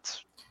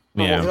sense.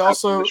 Yeah. It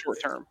also short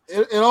term.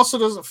 It also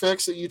doesn't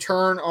fix that you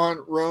turn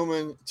on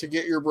Roman to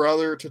get your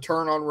brother to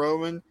turn on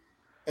Roman,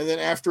 and then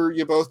after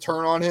you both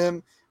turn on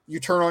him, you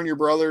turn on your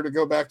brother to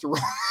go back to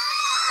Roman.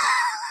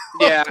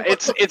 Yeah,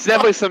 it's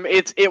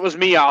definitely it was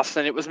me,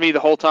 Austin. It was me the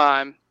whole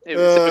time. It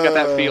got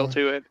that feel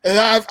to it. And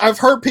I've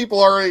heard people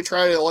already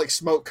try to like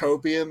smoke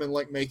copium and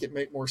like make it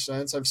make more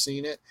sense. I've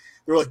seen it.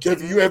 They're like,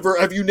 have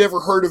you never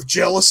heard of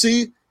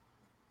jealousy?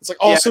 It's like,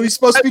 so he's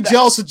supposed to be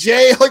jealous of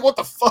Jay? Like, what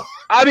the fuck?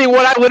 I mean,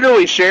 what I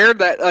literally shared,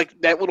 that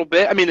little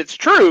bit, I mean, it's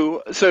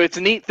true, so it's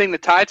a neat thing to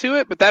tie to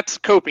it, but that's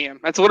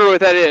copium. That's literally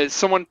what that is.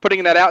 Someone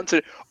putting that out and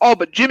said, oh,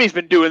 but Jimmy's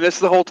been doing this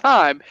the whole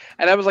time.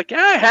 And I was like,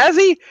 yeah, has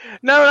he?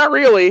 No, not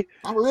really.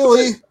 Not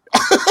really.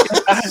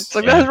 It's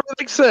like, that doesn't really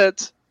make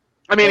sense.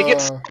 I mean,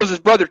 it was his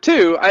brother,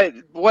 too.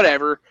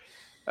 Whatever.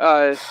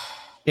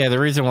 Yeah, the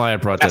reason why I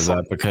brought this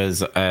up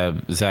because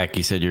Zach,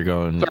 you said you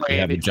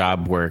have a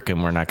job work,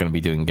 and we're not going to be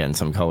getting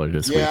some color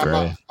this week,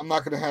 right? I'm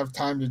not going to have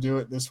time to do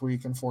it this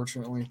week,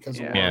 unfortunately, because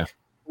of work.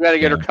 We got to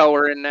get her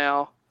color in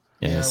now.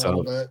 Yeah,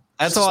 so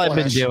that's all I've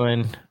been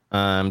doing.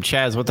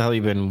 Chaz, what the hell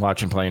you been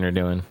watching, playing, or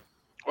doing?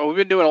 Well, we've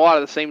been doing a lot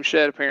of the same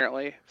shit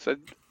apparently, so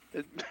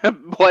it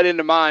bled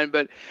into mine.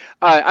 But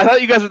I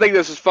thought you guys would think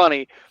this was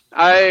funny.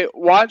 I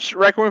watched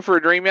Requiem for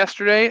a Dream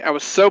yesterday. I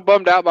was so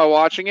bummed out by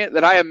watching it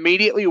that I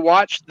immediately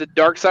watched the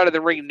Dark Side of the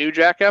Ring New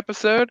Jack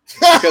episode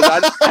because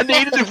I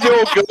needed to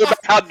feel good about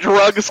how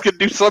drugs could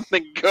do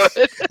something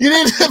good. You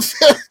need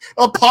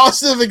a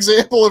positive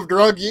example of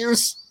drug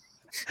use.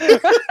 I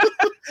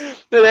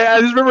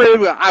just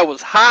remember I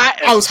was high.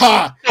 I was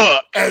high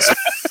as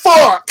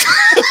fuck.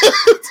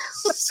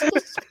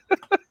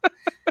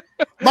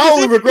 My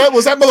only regret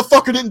was that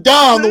motherfucker didn't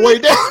die on the way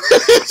down.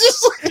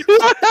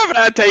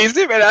 I tased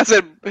him,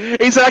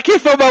 and he said, I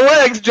can't feel my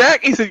legs,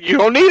 Jack. He said, you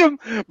don't need them.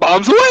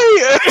 Bombs away.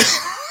 I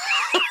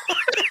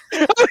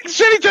was like,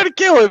 shit, he tried to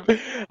kill him.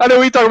 I know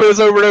we talk about this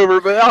over and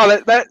over,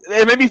 but that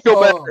it made me feel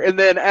better. And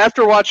then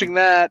after watching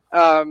that,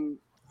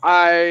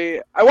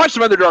 I watched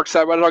some other Dark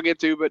Side, what I'll get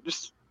to, but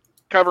just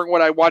covering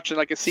what I watched in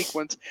like a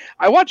sequence.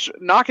 I watched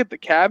Knock at the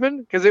Cabin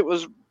because it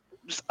was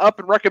just up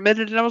and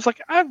recommended, and I was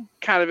like, I'm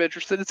kind of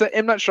interested. It's an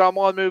M. Night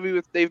Shyamalan movie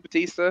with Dave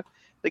Bautista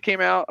that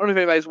came out. I don't know if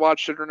anybody's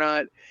watched it or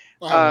not.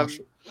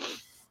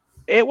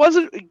 It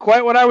wasn't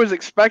quite what I was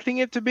expecting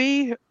it to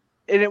be,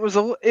 and it was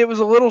a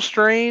little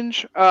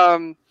strange.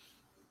 It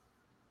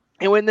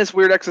went in this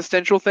weird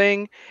existential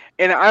thing,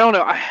 and I don't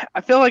know.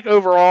 I feel like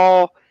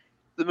overall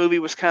the movie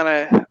was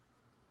kind of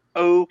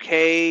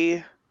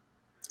okay.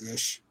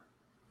 Ish.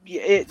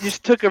 It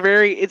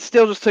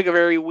still just took a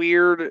very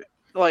weird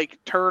like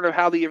turn of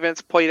how the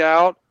events played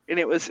out, and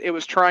it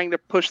was trying to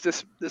push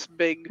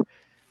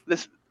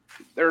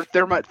there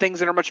are things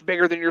that are much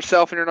bigger than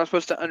yourself and you're not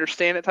supposed to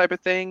understand it type of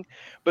thing,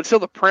 but still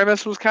the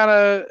premise was kind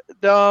of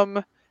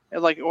dumb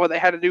and like what they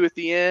had to do at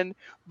the end,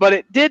 but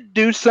it did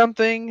do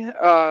something.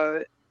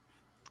 I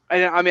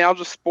mean, I'll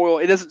just spoil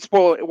it. It doesn't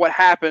spoil what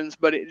happens,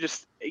 but it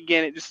just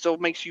still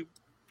makes you,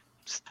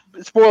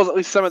 it spoils at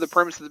least some of the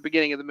premise at the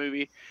beginning of the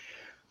movie.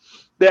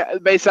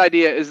 The base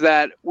idea is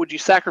that would you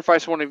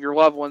sacrifice one of your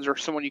loved ones or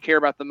someone you care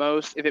about the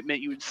most if it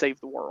meant you would save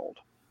the world?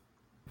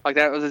 Like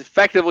that was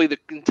effectively the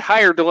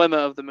entire dilemma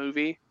of the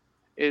movie.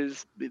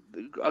 Is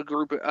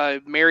a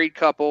married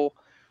couple,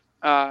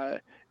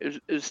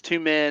 is 2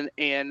 men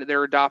and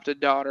their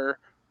adopted daughter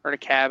are in a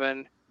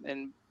cabin,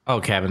 and Oh,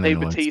 Cabin in Dave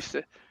the Woods.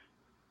 Bautista.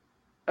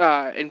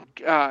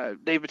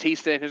 Dave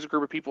Bautista and his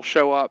group of people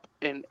show up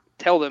and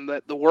tell them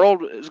that the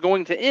world is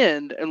going to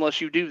end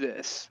unless you do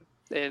this.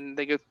 And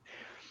they go.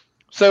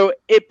 So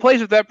it plays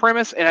with that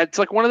premise, and it's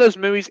like one of those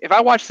movies. If I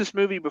watched this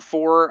movie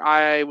before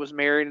I was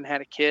married and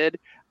had a kid,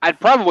 I'd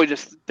probably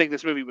just think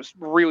this movie was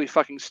really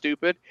fucking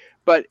stupid.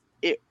 But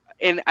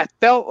I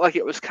felt like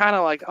it was kind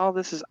of like, oh,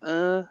 this is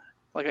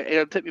like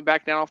it took me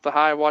back down off the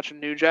high of watching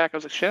New Jack. I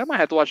was like, shit, I might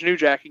have to watch New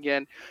Jack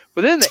again.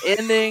 But then the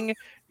ending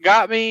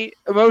got me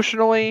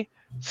emotionally.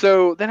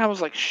 So then I was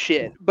like,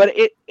 shit. But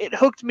it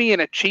hooked me in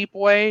a cheap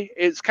way.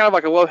 It's kind of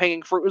like a low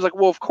hanging fruit. It was like,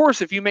 well, of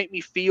course, if you make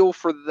me feel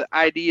for the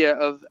idea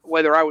of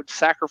whether I would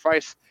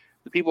sacrifice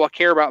the people I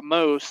care about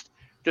most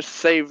just to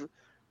save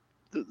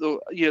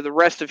the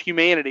rest of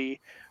humanity,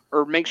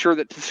 or make sure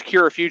that to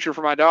secure a future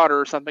for my daughter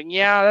or something.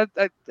 Yeah,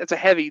 that's a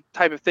heavy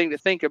type of thing to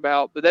think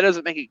about, but that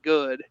doesn't make it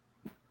good.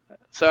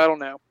 So I don't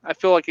know. I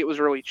feel like it was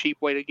a really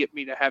cheap way to get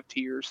me to have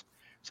tears.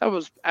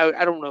 So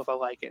I don't know if I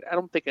like it. I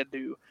don't think I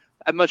do.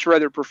 I'd much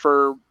rather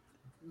prefer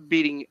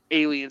beating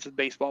aliens with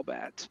baseball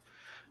bats.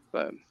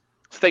 But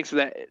thanks for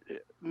that,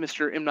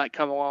 Mr. M. Night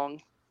Come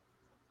Along.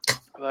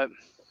 But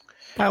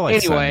I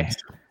like anyway,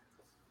 Signs.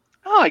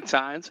 I like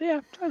Signs. Yeah,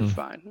 Signs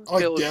fine. I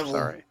like Devil. Devil.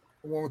 Sorry.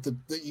 The one with the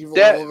evil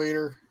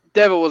elevator.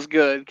 Devil was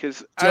good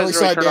because I was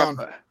really Jelly turned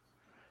side off.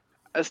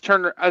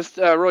 I was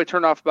really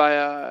turned off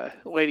by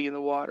Lady in the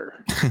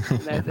Water.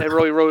 And that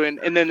really ruined.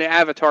 And then the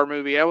Avatar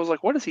movie, I was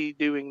like, what is he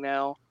doing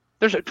now?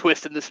 There's a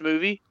twist in this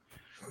movie.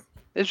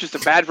 It's just a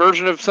bad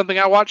version of something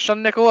I watched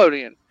on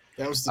Nickelodeon.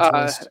 That was the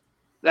twist.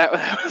 That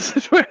was the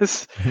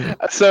twist.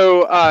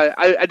 So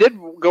I did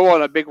go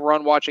on a big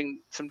run watching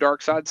some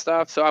Dark Side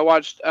stuff. So I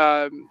watched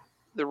the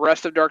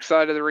rest of Dark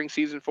Side of the Ring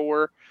season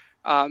 4.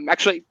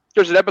 Actually,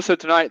 there's an episode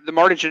tonight. The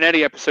Marty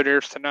Jannetty episode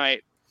airs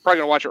tonight. Probably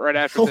gonna watch it right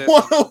after this. I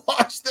want to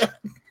watch that.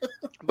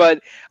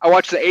 But I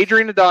watched the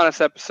Adrian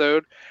Adonis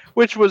episode,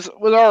 which was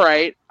all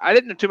right. I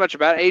didn't know too much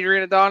about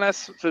Adrian Adonis,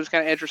 so it was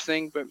kind of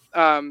interesting. But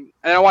and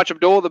I watched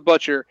Abdullah the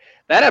Butcher.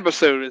 That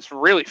episode is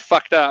really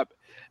fucked up.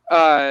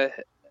 If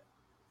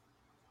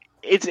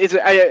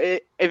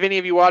any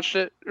of you watched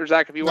it, or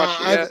Zach, have you watched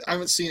it yet? I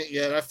haven't seen it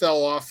yet. I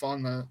fell off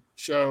on the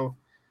show.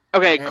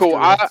 Okay, cool.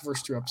 The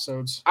first 2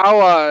 episodes.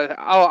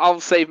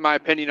 I'll save my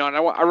opinion on it.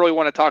 I really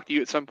want to talk to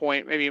you at some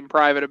point, maybe in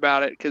private,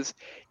 about it, because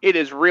it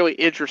is really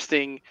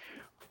interesting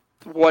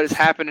what has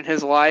happened in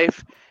his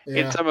life,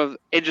 and some of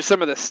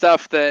the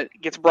stuff that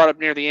gets brought up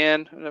near the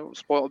end. I don't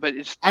spoil it, but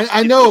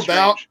I know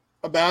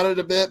about it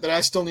a bit, but I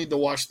still need to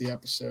watch the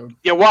episode.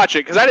 Yeah, watch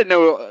it, because I didn't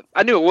know.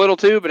 I knew a little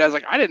too, but I was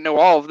like, I didn't know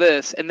all of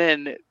this, and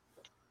then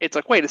it's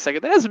like, wait a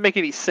second, that doesn't make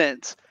any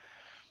sense.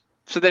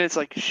 So then it's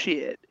like,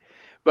 shit.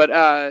 But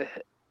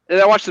and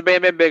I watched the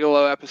Bam Bam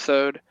Bigelow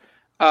episode.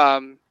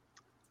 The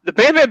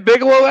Bam Bam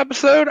Bigelow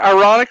episode,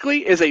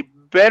 ironically, is a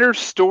better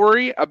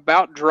story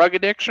about drug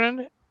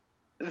addiction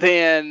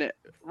than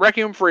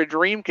Requiem for a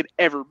Dream could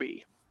ever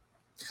be.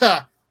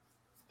 Huh.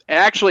 It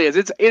actually is.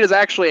 It is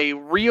actually a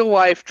real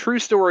life true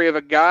story of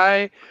a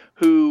guy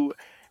who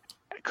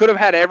could have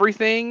had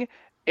everything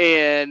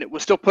and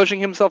was still pushing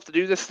himself to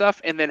do this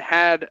stuff, and then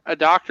had a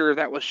doctor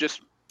that was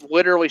just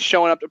literally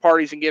showing up to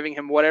parties and giving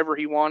him whatever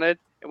he wanted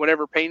and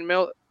whatever pain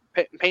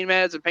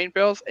meds and pain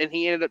pills, and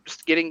he ended up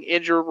just getting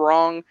injured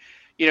wrong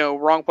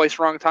place,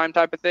 wrong time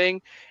type of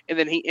thing, and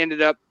then he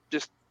ended up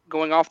just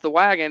going off the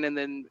wagon, and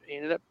then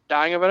ended up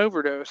dying of an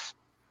overdose.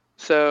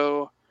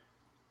 So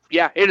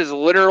yeah, it is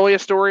literally a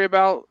story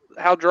about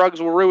how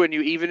drugs will ruin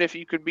you, even if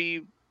you could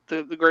be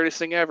the greatest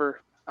thing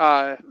ever.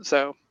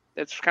 So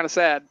it's kind of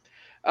sad.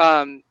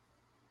 And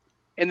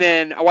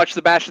then I watched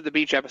the Bash at the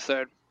Beach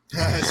episode.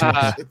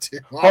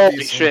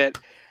 Holy shit.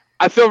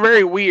 I feel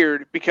very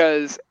weird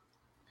because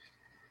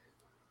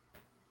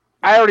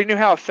I already knew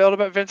how I felt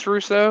about Vince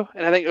Russo,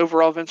 and I think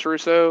overall Vince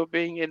Russo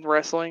being in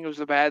wrestling was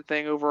a bad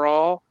thing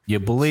overall. You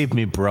believe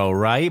me, bro,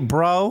 right,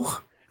 bro?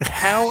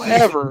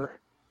 However,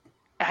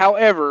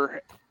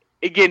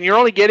 again, you're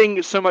only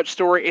getting so much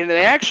story, and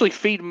they actually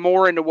feed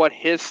more into what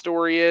his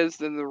story is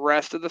than the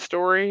rest of the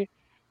story.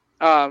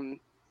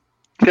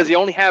 Because you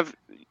only have,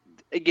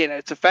 again,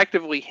 it's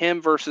effectively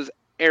him versus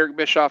Eric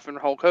Bischoff and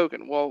Hulk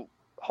Hogan. Well,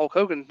 Hulk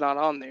Hogan's not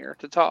on there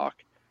to talk.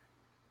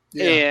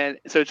 Yeah. And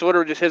so it's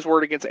literally just his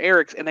word against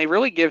Eric's, and they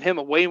really give him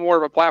a way more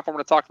of a platform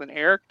to talk than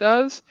Eric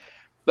does.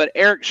 But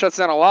Eric shuts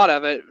down a lot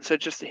of it, so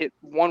it's just to hit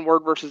one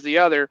word versus the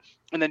other.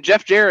 And then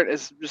Jeff Jarrett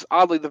is just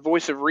oddly the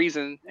voice of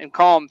reason and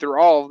calm through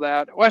all of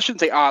that. Well, I shouldn't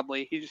say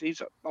oddly.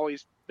 He's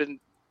always been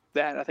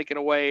that, I think, in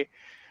a way.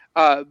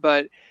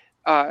 But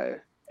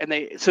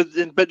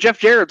Jeff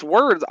Jarrett's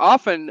words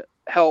often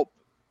help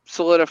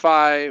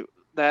solidify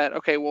that,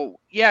 okay, well,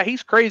 yeah,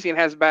 he's crazy and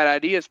has bad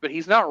ideas, but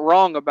he's not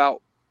wrong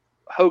about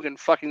Hogan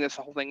fucking this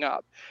whole thing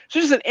up. So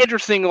it's just an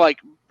interesting,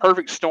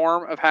 perfect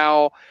storm of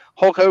how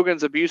Hulk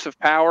Hogan's abuse of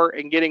power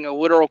and getting a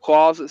literal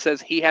clause that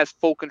says he has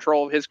full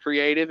control of his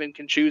creative and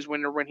can choose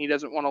when he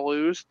doesn't want to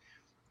lose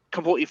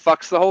completely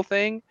fucks the whole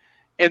thing.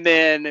 And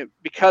then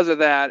because of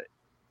that,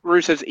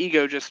 Russo's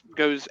ego just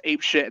goes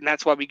ape shit, and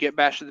that's why we get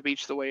Bash at the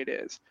Beach the way it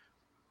is.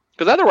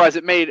 Because otherwise,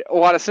 it made a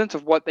lot of sense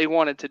of what they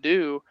wanted to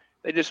do.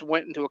 They just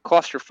went into a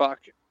clusterfuck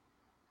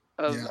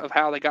of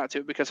how they got to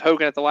it because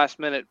Hogan at the last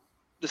minute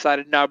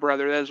decided, "No,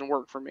 brother, that doesn't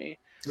work for me."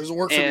 Doesn't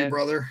work for me,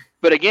 brother.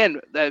 But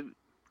again,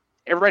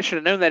 everybody should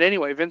have known that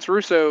anyway. Vince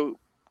Russo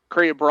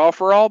created Brawl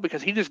for All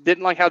because he just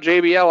didn't like how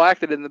JBL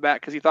acted in the back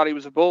because he thought he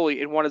was a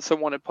bully and wanted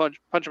someone to punch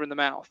him in the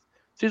mouth.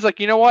 So he's like,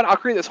 you know what? I'll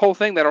create this whole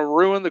thing that'll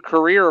ruin the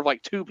career of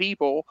like 2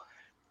 people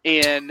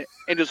and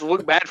just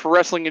look bad for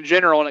wrestling in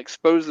general and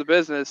expose the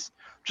business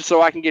just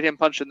so I can get him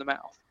punched in the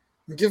mouth.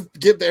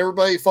 Get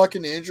everybody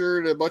fucking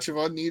injured, a bunch of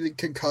unneeded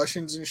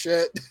concussions and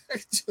shit.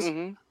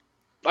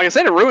 Like I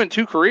said, it ruined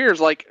 2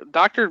 careers. Like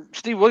Dr.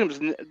 Steve Williams,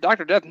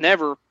 Dr. Death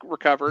never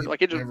recovered.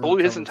 Like it just blew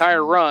his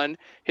entire run.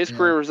 His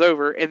career was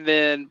over. And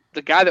then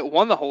the guy that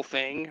won the whole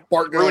thing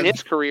ruined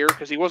his career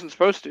because he wasn't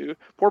supposed to.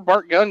 Poor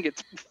Bart Gunn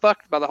gets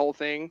fucked by the whole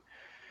thing.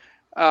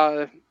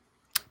 Bro,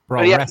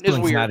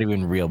 wrestling's not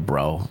even real,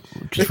 bro.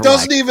 It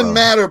doesn't even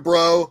matter,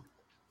 bro.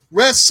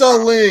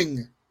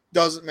 Wrestling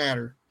doesn't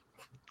matter.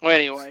 Well,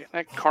 anyway,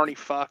 that carny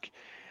fuck.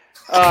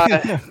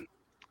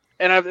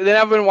 And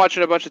I've been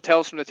watching a bunch of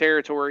Tales from the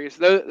Territories.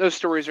 Those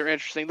stories are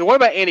interesting. The one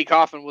about Andy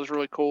Kaufman was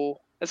really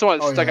cool. That's the one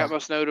that stuck out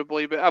most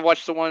notably. But I've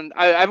watched the one.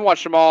 I haven't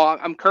watched them all.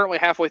 I'm currently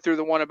halfway through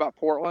the one about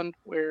Portland,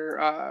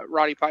 where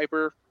Roddy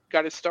Piper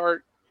got his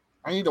start.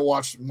 I need to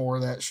watch more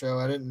of that show.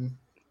 I didn't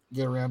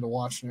get around to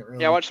watching it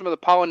really. Yeah, I watched some of the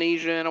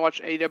Polynesian. I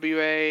watched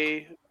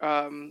AWA.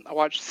 I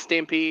watched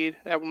Stampede.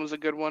 That one was a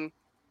good one.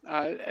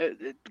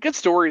 Good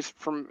stories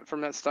from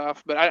that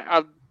stuff. But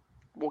I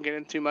won't get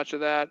into too much of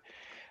that.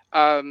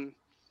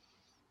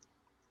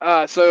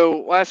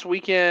 So last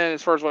weekend,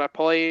 as far as what I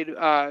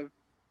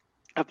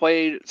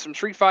played some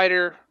Street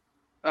Fighter,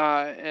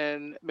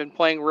 and been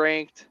playing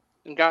ranked,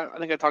 and I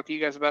think I talked to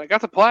you guys about it. Got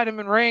to platinum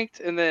in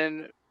ranked, and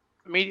then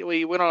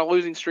immediately went on a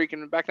losing streak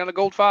and back down to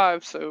gold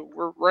 5. So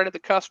we're right at the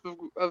cusp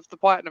of the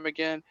platinum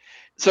again.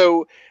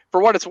 So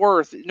for what it's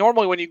worth,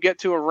 normally when you get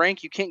to a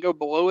rank, you can't go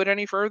below it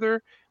any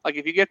further. Like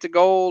if you get to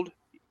gold,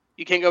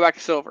 you can't go back to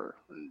silver.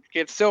 You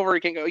get to silver,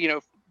 you can't go,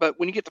 but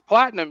when you get to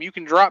platinum, you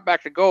can drop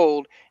back to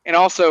gold, and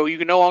also you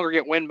can no longer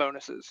get win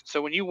bonuses.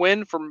 So when you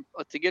win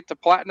to get to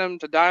platinum,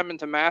 to diamond,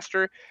 to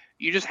master,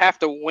 you just have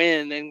to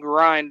win and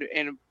grind,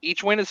 and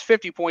each win is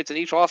 50 points and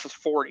each loss is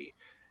 40.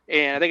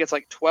 And I think it's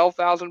like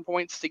 12,000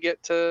 points to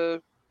get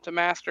to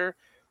master.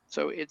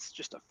 So it's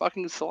just a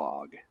fucking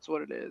slog. Is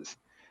what it is.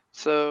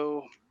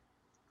 So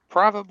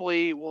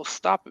probably we'll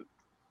stop it,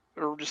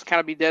 or just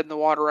kind of be dead in the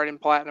water right in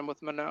platinum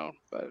with Minot.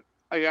 But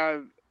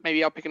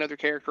maybe I'll pick another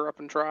character up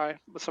and try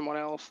with someone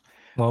else.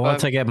 Well,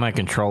 once I get my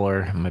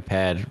controller and my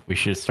pad, we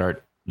should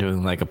start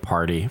doing like a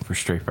party for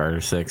Street Fighter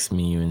 6,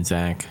 me, you, and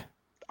Zach.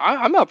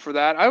 I'm up for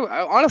that. I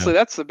honestly,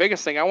 that's the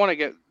biggest thing. I want to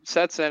get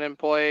sets in and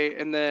play,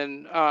 and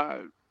then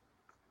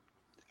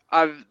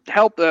I've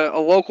helped a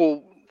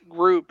local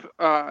group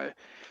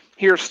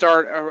here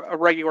start a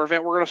regular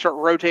event. We're going to start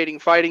rotating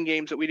fighting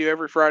games that we do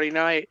every Friday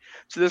night.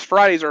 So this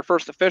Friday is our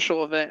first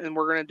official event, and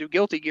we're going to do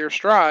Guilty Gear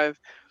Strive.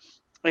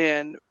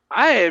 And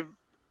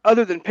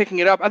other than picking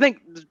it up, I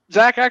think,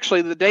 Zach,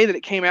 actually, the day that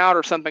it came out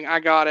or something, I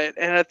got it.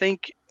 And I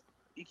think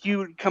you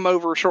would come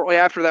over shortly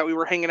after that. We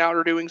were hanging out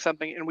or doing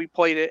something, and we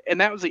played it.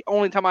 And that was the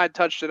only time I had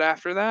touched it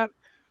after that.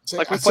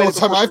 That's the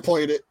time I've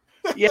played it.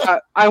 Yeah,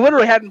 I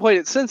literally hadn't played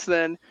it since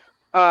then.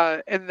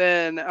 And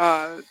then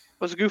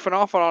was goofing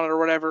off on it or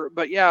whatever.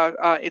 But yeah,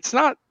 it's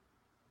not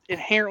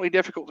inherently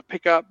difficult to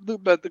pick up,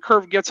 but the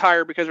curve gets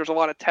higher because there's a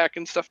lot of tech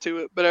and stuff to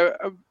it. But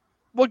I'm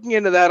looking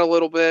into that a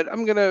little bit.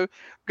 I'm going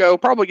to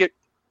probably get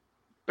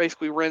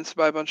basically rinsed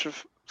by a bunch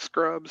of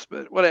scrubs,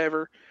 but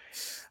whatever.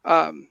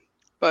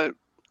 But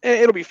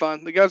it'll be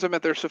fun. The guys I've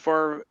met there so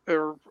far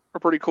are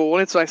pretty cool,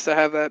 and it's nice to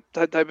have that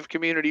type of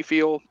community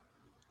feel.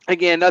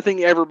 Again,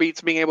 nothing ever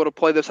beats being able to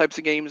play those types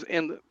of games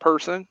in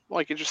person.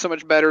 Like, it's just so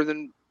much better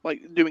than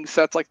like doing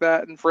sets like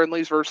that and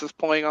friendlies versus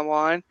playing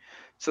online.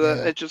 So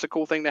it's just a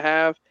cool thing to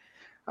have.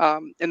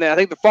 And then I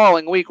think the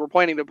following week we're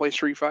planning to play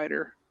Street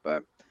Fighter.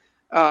 But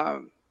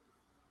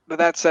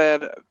that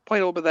said, played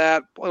a little bit of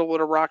that, played a little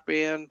bit of Rock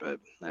Band,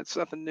 but that's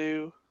nothing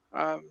new.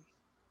 I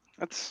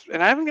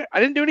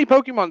didn't do any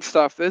Pokemon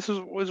stuff. This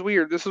was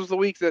weird. This was the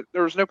week that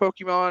there was no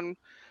Pokemon,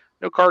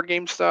 no card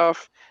game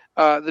stuff.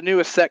 The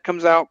newest set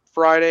comes out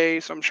Friday,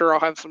 so I'm sure I'll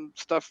have some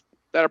stuff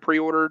that I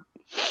pre-ordered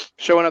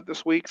showing up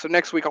this week. So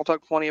next week I'll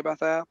talk plenty about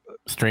that. But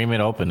stream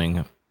it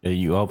opening.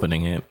 You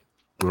opening it.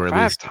 Or if I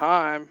have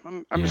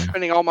time. I'm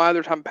spending all my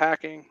other time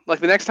packing. Like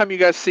the next time you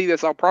guys see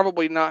this, I'll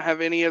probably not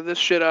have any of this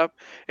shit up.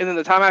 And then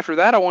the time after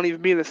that, I won't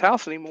even be in this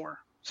house anymore.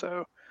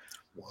 So,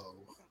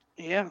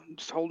 yeah, I'm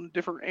just holding a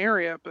different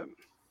area. But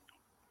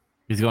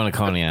he's going to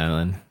Coney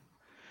Island.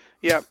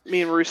 Yeah,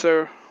 me and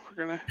Russo,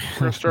 we're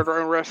gonna start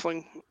our own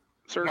wrestling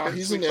circuit. No,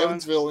 he's in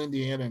Evansville,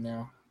 Indiana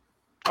now.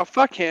 Oh,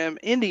 fuck him.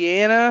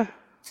 Indiana?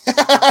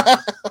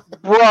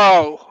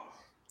 Bro.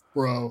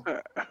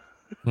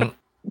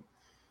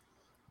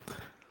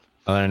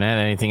 Other than that,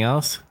 anything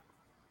else?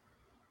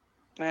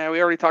 Yeah,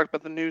 we already talked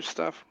about the news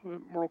stuff,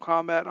 Mortal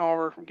Kombat and all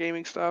our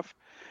gaming stuff.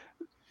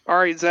 All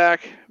right,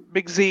 Zach.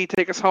 Big Z,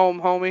 take us home,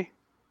 homie.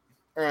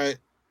 All right.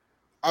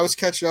 I was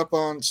catching up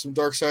on some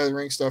Dark Side of the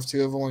Ring stuff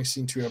too. I've only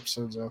seen 2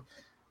 episodes though.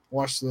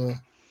 Watched the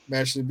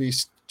Match of the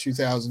Beast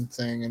 2000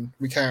 thing, and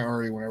we kind of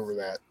already went over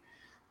that.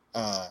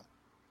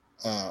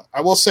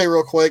 I will say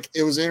real quick,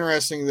 it was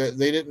interesting that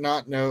they did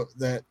not know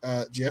that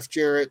Jeff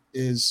Jarrett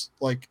is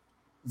like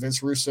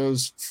Vince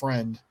Russo's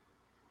friend,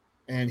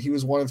 and he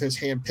was one of his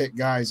handpicked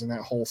guys in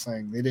that whole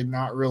thing. They did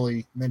not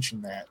really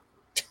mention that.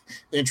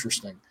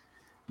 Interesting,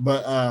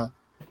 but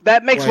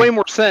that makes way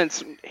more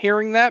sense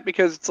hearing that,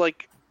 because it's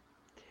like,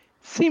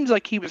 seems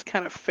like he was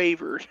kind of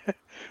favored.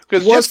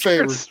 Because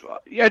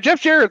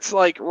Jeff Jarrett's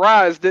like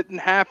rise didn't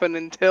happen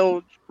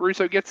until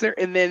Russo gets there,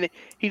 and then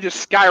he just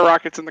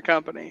skyrockets in the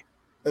company.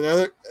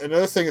 Another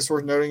thing that's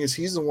worth noting is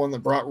he's the one that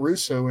brought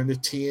Russo into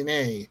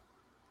TNA.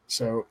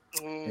 So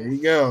there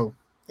you go.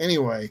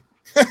 Anyway,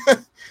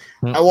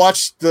 I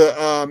watched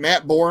the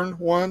Matt Bourne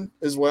one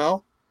as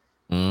well.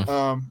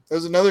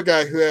 There's another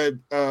guy who had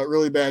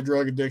really bad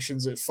drug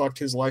addictions that fucked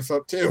his life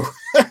up too.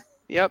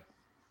 Yep.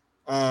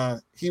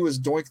 He was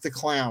Doink the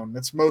Clown.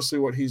 That's mostly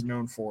what he's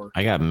known for.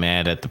 I got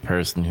mad at the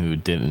person who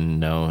didn't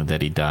know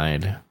that he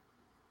died.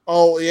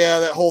 Oh, yeah,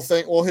 that whole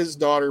thing. Well, his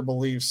daughter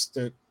believes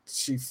that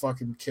she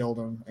fucking killed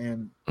him.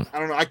 And I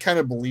don't know. I kind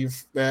of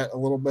believe that a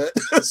little bit.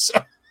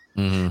 So,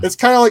 it's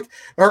kind of like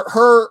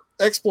her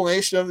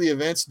explanation of the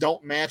events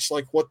don't match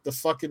like what the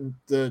fucking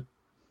the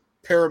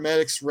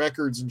paramedics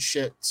records and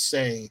shit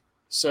say.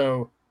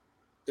 So,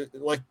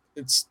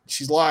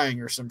 she's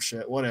lying or some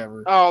shit,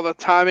 whatever. Oh, the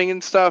timing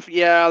and stuff.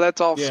 Yeah, that's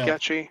all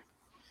sketchy.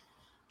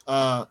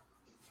 But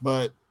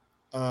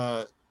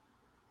that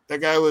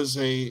guy was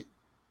a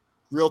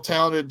real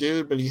talented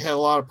dude, but he had a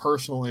lot of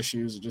personal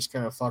issues that just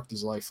kind of fucked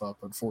his life up,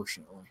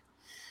 unfortunately.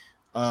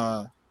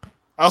 I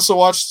also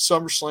watched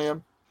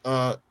SummerSlam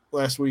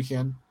last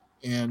weekend,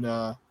 and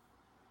I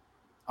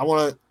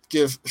want to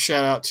give a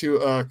shout out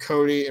to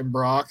Cody and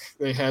Brock.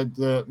 They had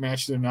the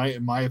match of the night,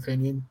 in my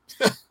opinion.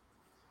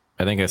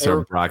 I think I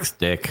saw Brock's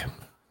dick.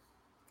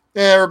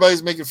 Yeah,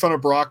 everybody's making fun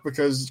of Brock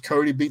because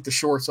Cody beat the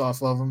shorts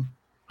off of him.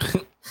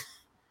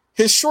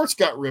 His shorts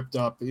got ripped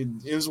up.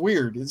 It was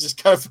weird. It's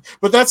just kind of,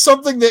 but that's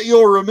something that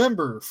you'll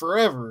remember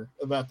forever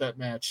about that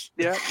match.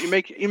 Yeah, you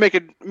make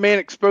a man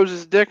expose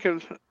his dick in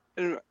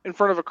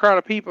front of a crowd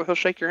of people, he'll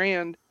shake your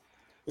hand.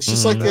 It's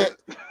just like that.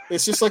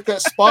 It's just like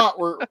that spot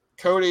where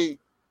Cody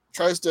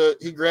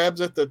he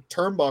grabs at the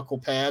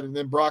turnbuckle pad, and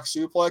then Brock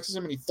suplexes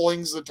him, and he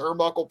flings the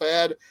turnbuckle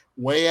pad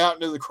way out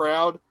into the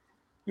crowd.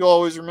 You'll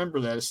always remember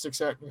that. It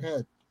sticks out in your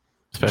head.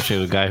 Especially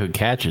the guy who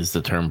catches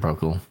the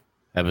turnbuckle.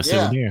 Have a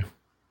souvenir.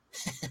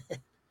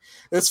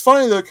 It's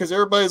funny though, because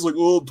everybody's like,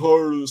 "Oh, I'm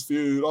tired of this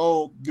feud.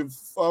 I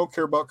don't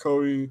care about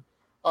Cody.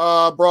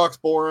 Brock's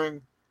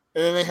boring."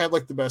 And then they had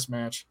like the best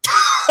match.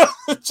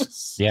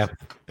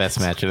 Best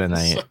match of the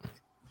night.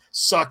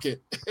 Suck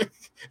it.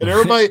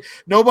 And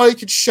nobody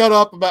could shut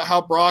up about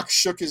how Brock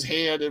shook his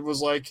hand and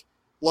was like,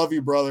 "Love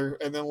you, brother,"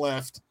 and then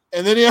left.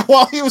 And then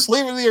while he was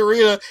leaving the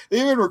arena, they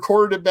even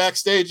recorded it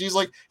backstage. He's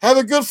like, "Have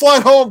a good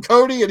flight home,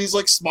 Cody," and he's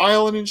like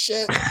smiling and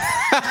shit.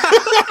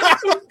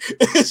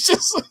 It's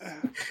just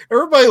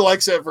everybody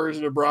likes that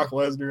version of Brock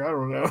Lesnar. I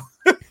don't know.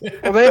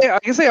 Well, I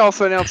guess they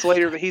also announced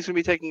later that he's going to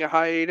be taking a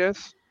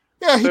hiatus.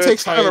 Yeah, he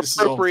takes hiatus.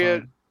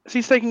 Appropriate. So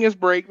he's taking his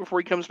break before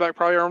he comes back,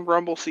 probably around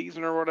Rumble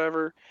season or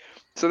whatever.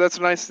 So that's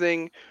a nice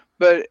thing.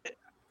 But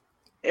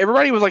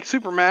everybody was like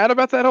super mad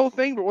about that whole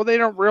thing. But what they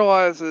don't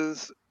realize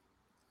is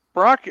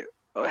Brock.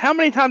 How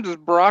many times has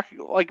Brock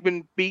like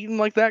been beaten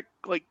like that,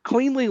 like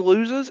cleanly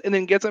loses, and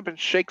then gets up and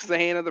shakes the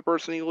hand of the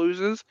person he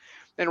loses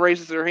and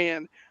raises their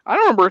hand? I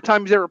don't remember a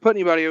time he's ever put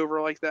anybody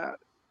over like that.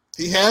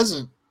 He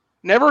hasn't.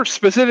 Never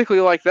specifically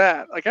like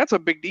that. Like that's a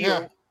big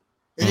deal.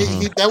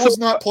 Yeah. That was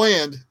not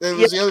planned. That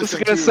was the other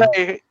thing. I was going to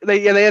say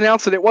they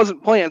announced that it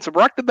wasn't planned, so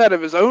Brock did that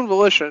of his own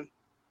volition.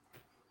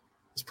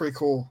 It's pretty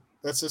cool.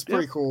 That's just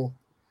pretty cool.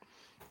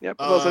 Yep,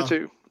 also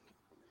too.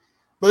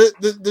 But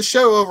the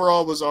show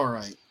overall was all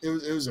right.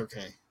 It was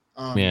okay.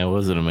 It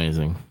wasn't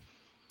amazing.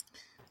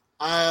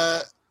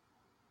 Hey,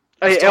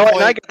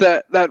 I get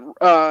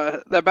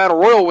that Battle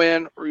Royal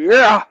win.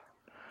 Yeah.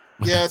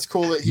 Yeah, it's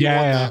cool that he won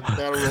that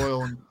Battle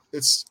Royal, and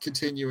it's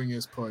continuing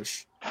his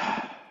push.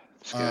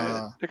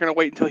 They're gonna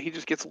wait until he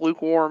just gets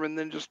lukewarm and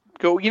then just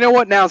go. You know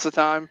what? Now's the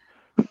time.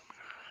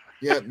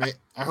 Yeah,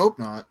 I hope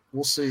not.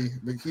 We'll see.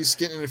 But he's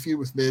getting in a feud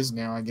with Miz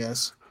now, I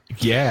guess.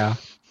 Yeah.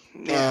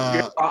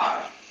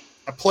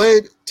 I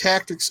played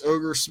Tactics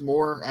Ogre some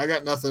more. I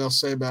got nothing else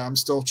to say about it. I'm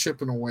still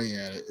chipping away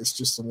at it. It's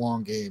just a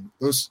long game.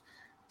 Those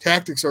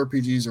Tactics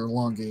RPGs are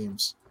long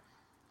games.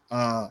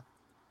 I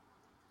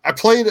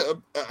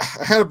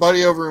had a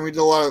buddy over and we did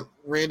a lot of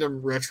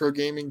random retro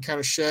gaming kind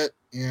of shit.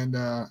 And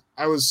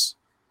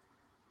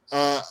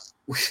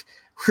we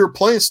were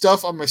playing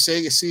stuff on my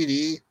Sega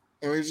CD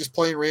and we were just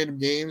playing random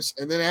games.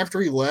 And then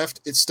after he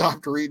left, it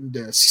stopped reading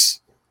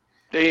discs.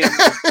 Damn.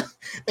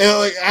 And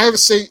like I have to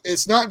say,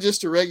 it's not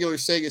just a regular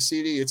Sega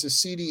CD; it's a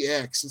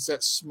CDX. It's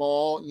that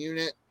small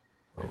unit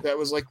that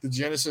was like the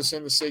Genesis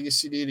and the Sega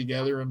CD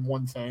together in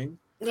one thing.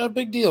 No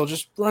big deal.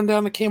 Just run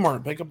down to Kmart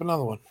and pick up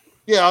another one.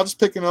 Yeah, I'll just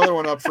pick another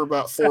one up for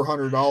about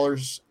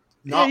 $400.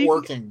 Not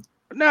working.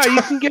 No,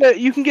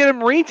 you can get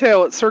them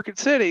retail at Circuit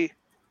City.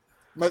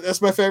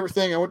 That's my favorite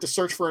thing. I went to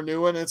search for a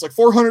new one, and it's like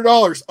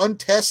 $400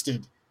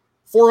 untested.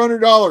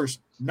 $400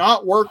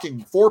 not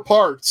working. 4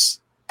 parts.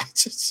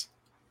 It's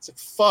like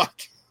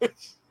fuck.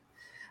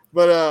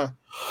 But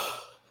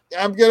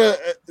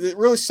it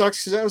really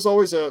sucks because that was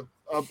always a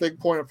big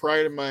point of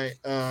pride in my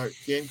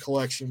game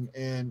collection,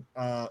 and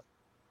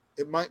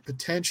it might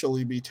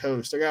potentially be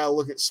toast. I gotta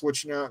look at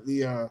switching out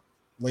the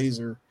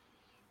laser,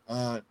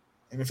 and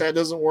if that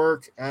doesn't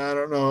work, I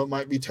don't know. It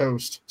might be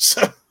toast.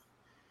 So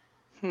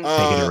take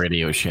it to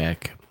Radio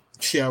Shack.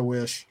 Yeah, I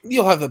wish.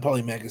 You'll have the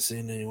Polymega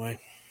soon anyway.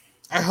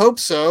 I hope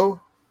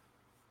so.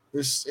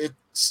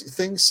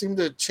 Things seem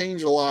to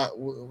change a lot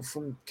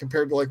from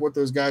compared to like what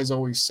those guys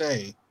always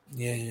say.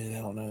 Yeah,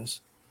 hell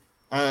knows.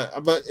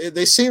 But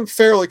they seem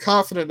fairly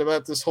confident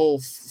about this whole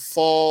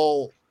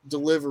fall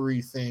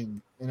delivery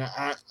thing, and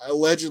I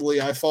allegedly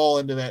fall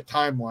into that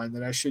timeline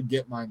that I should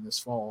get mine this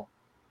fall.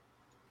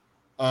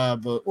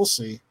 But we'll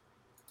see.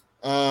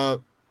 Yeah,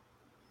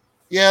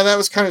 that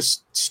was kind of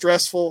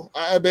stressful.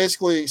 I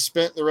basically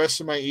spent the rest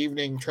of my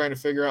evening trying to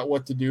figure out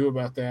what to do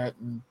about that,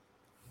 and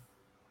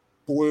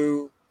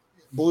blew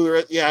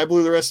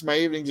the rest of my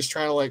evening just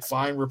trying to like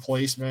find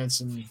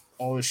replacements and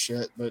all this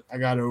shit. But I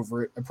got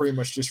over it. I pretty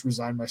much just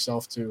resigned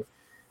myself to,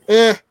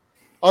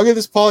 I'll get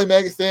this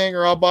Polymega thing,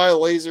 or I'll buy a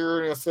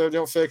laser, and if I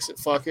don't fix it,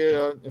 fuck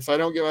it. If I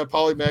don't get my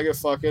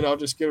Polymega, fuck it. I'll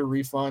just get a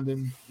refund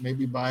and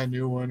maybe buy a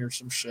new one or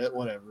some shit,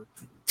 whatever.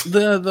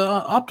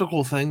 The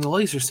optical thing, the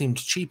laser seemed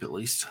cheap at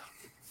least.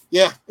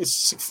 Yeah,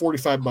 it's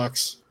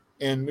 $45,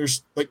 and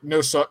there's like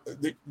no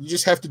you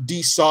just have to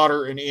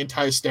desolder an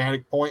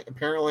anti-static point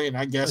apparently, and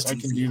I guess I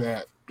can do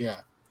that.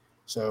 Yeah,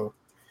 so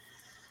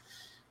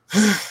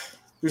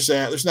there's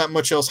that. There's not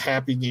much else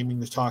happy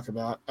gaming to talk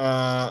about.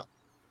 I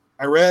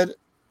read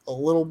a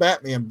little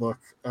Batman book,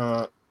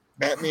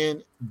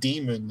 Batman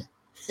Demon,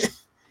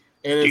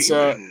 and it's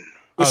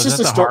just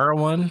a horror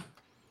one.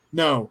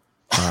 No,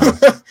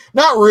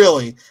 not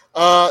really.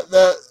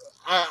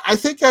 I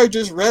think I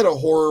just read a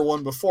horror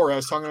one before. I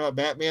was talking about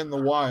Batman the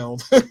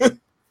Wild, but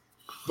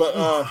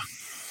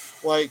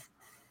like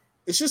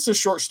it's just a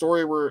short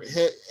story where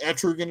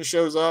Etrigan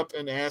shows up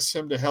and asks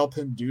him to help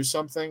him do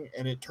something,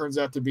 and it turns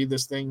out to be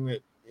this thing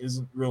that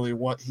isn't really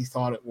what he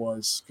thought it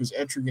was, because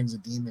Etrigan's a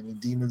demon and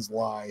demons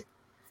lie,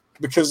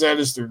 because that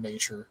is their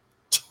nature.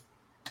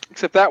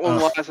 Except that one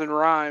lies and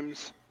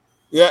rhymes.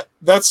 Yeah,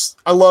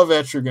 I love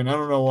Etrigan. I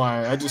don't know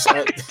why. I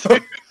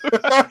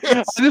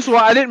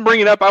didn't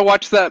bring it up. I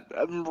watched that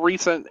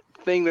recent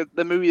thing, that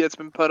the movie that's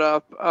been put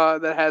up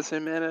that has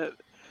him in it.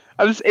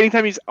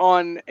 Anytime he's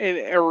on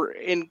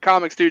in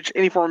comics, dude,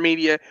 any form of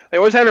media, they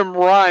always have him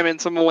rhyme in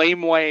some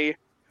lame way.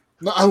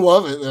 No, I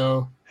love it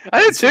though.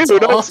 I did too. It's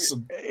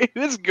awesome.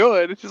 It's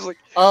good. It's just like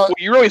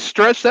you really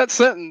stretch that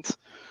sentence.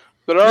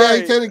 But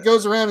he kind of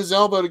goes around his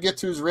elbow to get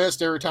to his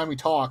wrist every time he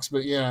talks.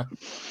 But yeah,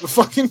 it's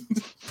a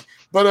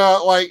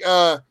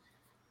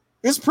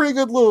pretty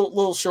good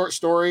little short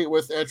story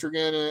with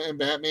Etrigan and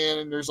Batman,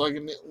 and there's like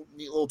a neat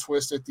little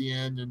twist at the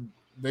end, and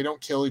they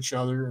don't kill each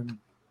other, and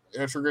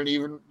Etrigan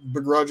even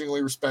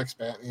begrudgingly respects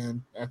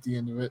Batman at the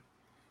end of it.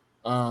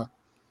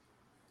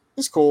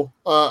 It's cool.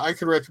 I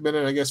could recommend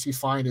it, I guess, if you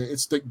find it.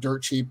 It's like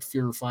dirt cheap if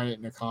you ever find it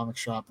in a comic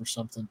shop or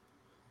something.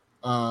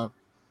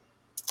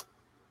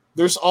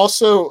 There's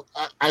also,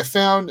 I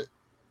found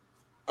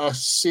a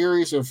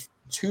series of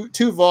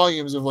two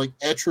volumes of like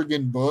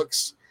Etrigan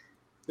books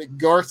that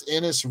Garth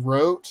Ennis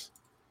wrote,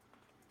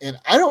 and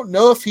I don't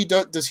know if he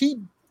does he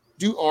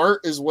do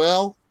art as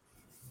well?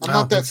 I'm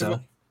not that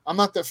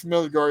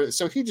familiar with Garth,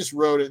 so he just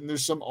wrote it, and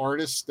there's some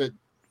artists that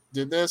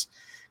did this,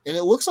 and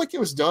it looks like it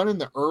was done in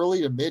the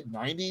early to mid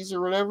 90s or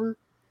whatever,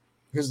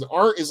 because the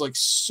art is like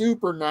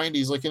super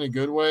 90s, like in a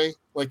good way.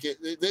 Like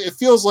it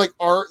feels like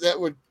art that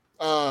would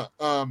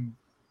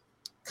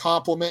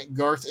compliment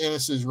Garth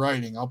Ennis's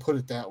writing, I'll put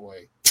it that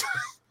way,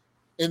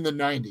 in the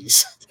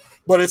 90s.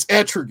 But it's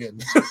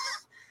Etrigan.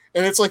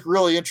 And it's like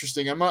really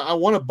interesting. I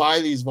want to buy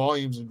these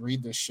volumes and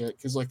read this shit,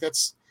 because like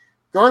that's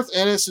Garth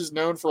Ennis is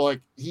known for like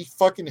he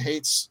fucking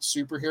hates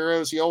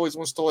superheroes. He always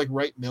wants to like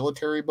write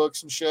military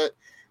books and shit,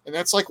 and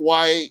that's like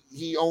why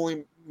he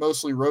only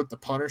mostly wrote the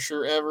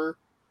Punisher ever,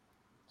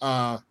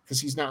 because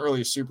he's not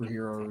really a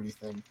superhero or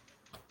anything.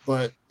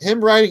 But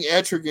him writing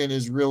Etrigan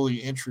is really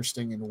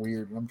interesting and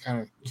weird, and I'm kind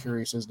of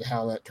curious as to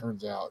how that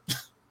turns out.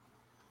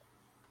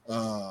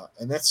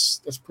 And that's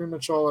pretty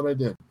much all that I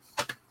did.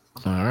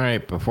 All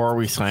right. Before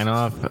we sign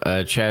off,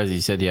 Chaz, you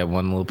said you have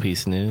one little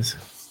piece of news.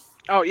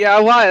 Oh yeah,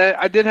 I lied.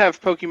 I did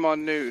have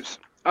Pokemon news.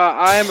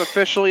 I am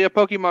officially a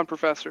Pokemon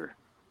professor.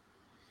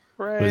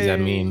 Hooray. What does that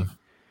mean?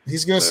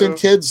 He's gonna send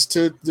kids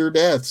to their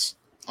deaths.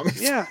 I mean,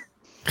 yeah,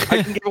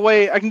 I can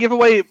give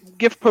away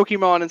gift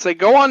Pokemon and say,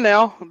 "Go on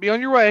now, be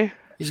on your way."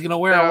 He's gonna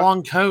wear a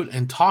long coat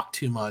and talk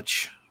too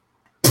much.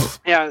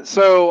 Yeah,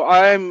 so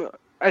I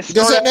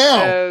started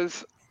now.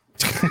 as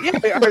so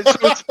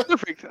it's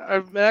perfect.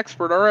 I'm an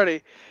expert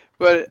already.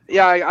 But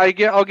yeah,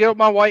 I'll get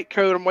my white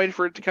coat. I'm waiting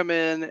for it to come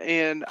in,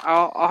 and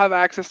I'll have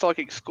access to like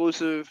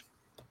exclusive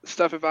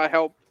stuff if I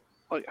help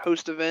like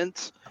host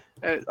events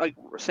at like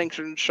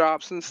sanctioned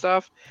shops and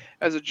stuff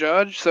as a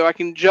judge. So I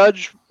can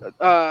judge.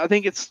 I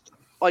think it's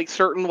like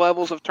certain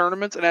levels of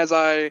tournaments, and as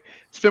I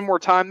spend more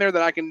time there,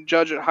 then I can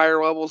judge at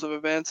higher levels of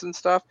events and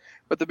stuff.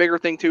 But the bigger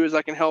thing too is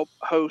I can help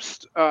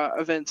host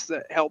events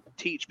that help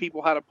teach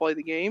people how to play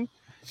the game.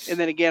 And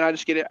then again, I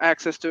just get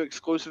access to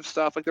exclusive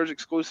stuff. Like there's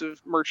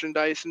exclusive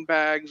merchandise and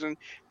bags and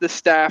the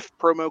staff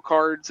promo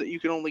cards that you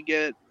can only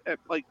get at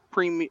like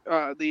pre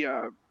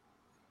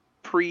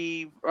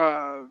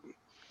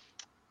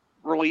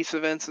release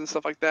events and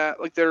stuff like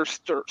that. Like there's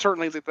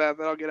certain things like that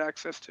I'll get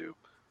access to.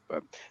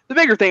 But the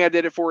bigger thing I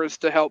did it for is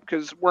to help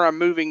because where I'm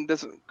moving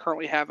doesn't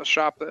currently have a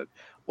shop that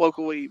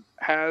locally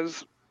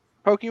has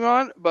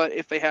Pokemon. But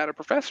if they had a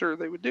professor,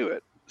 they would do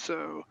it.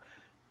 So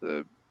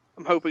I'm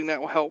hoping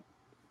that will help.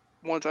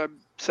 Once I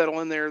settle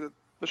in there,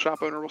 the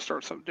shop owner will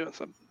start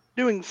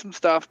doing some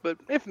stuff. But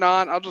if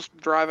not, I'll just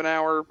drive an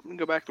hour and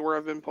go back to where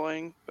I've been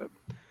playing. But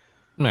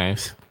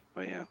nice.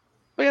 But yeah,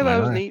 that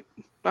was neat.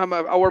 I'll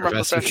wear my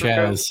professor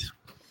Chaz.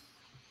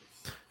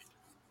 Coat.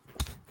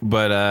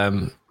 But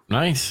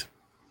nice.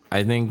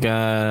 I think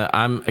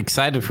I'm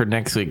excited for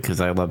next week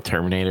because I love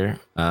Terminator.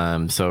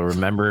 So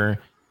remember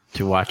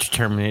to watch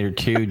Terminator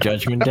 2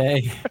 Judgment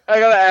Day.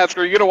 I gotta ask,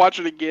 are you gonna watch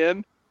it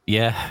again?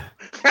 Yeah.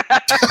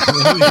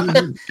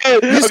 You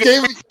just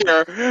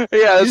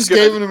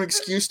gave him an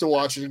excuse to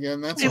watch it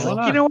again. That's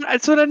all. You know what?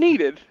 That's what I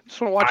needed. I just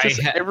want to watch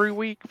this every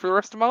week for the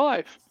rest of my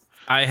life.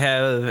 I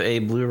have a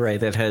Blu-ray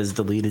that has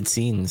deleted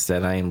scenes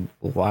that I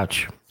will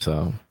watch.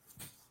 So,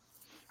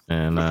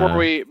 and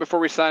before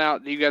we sign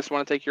out, do you guys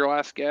want to take your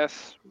last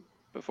guess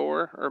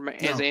before, or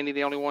is Andy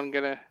the only one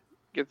gonna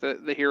get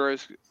the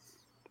hero's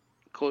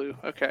clue?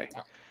 Okay.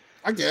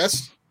 I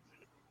guess.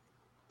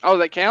 Oh,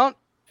 that count?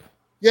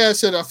 Yeah, I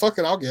said, fuck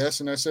it, I'll guess,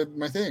 and I said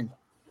my thing.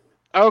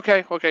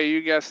 Okay,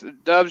 you guess.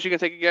 Dubs, you can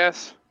take a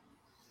guess?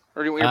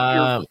 Or do you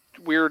want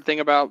your weird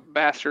thing about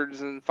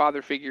bastards and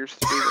father figures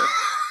to do this?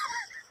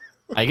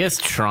 I guess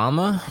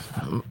trauma.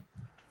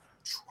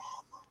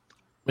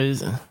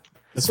 Is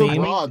it's so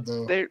broad,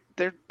 though.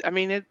 They're. I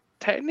mean, it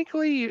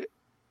technically,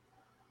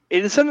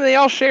 it is something they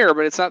all share,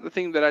 but it's not the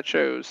thing that I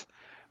chose.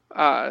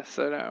 So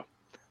no.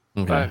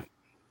 Okay.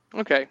 But,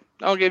 okay,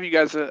 I'll give you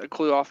guys a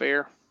clue off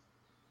air.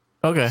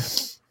 Okay.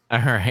 All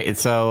right.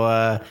 So,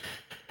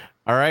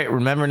 all right.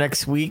 Remember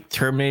next week,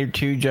 Terminator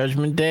 2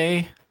 Judgment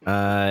Day.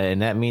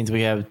 And that means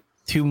we have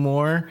 2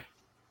 more.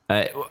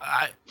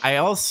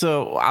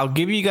 I'll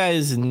give you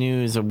guys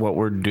news of what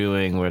we're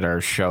doing with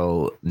our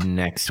show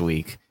next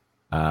week.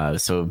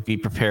 So be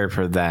prepared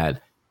for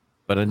that.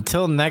 But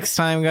until next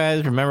time,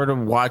 guys, remember to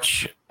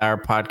watch our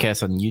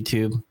podcast on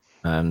YouTube,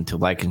 to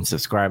like and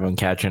subscribe on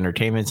Couch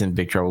Entertainment's and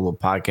Big Trouble Little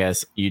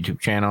Podcast YouTube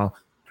channel.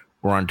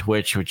 We're on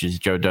Twitch, which is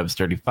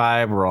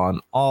JoeDubs35. We're on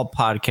all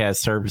podcast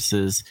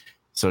services,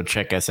 so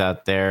check us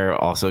out there.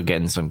 Also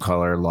getting some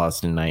color,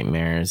 Lost in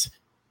Nightmares,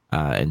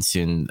 and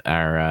soon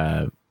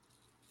our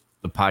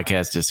the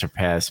podcast to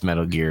surpass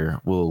Metal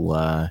Gear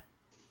will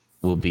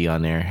be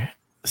on there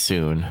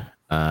soon.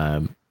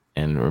 And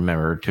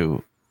remember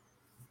to,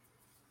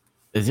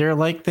 is there a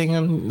like thing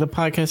on the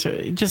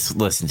podcast? Just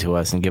listen to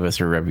us and give us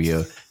a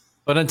review.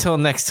 But until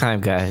next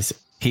time, guys,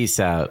 peace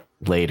out.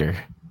 Later.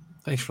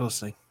 Thanks for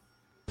listening.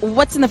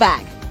 What's in the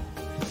bag?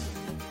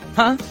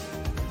 Huh?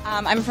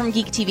 I'm from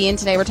Geek TV, and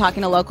today we're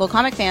talking to local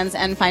comic fans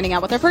and finding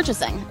out what they're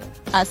purchasing.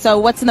 So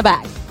what's in the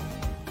bag?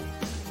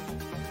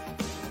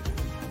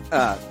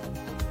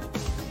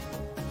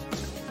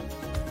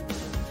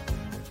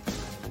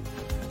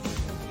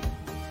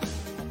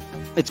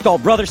 It's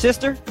called Brother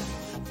Sister.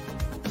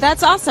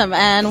 That's awesome.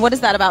 And what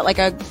is that about? Like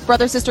a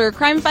brother-sister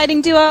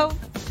crime-fighting duo?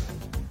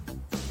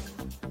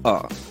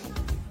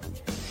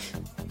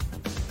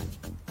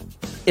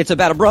 It's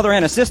about a brother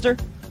and a sister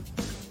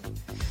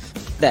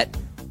that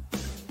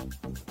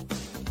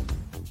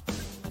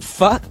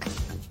fuck.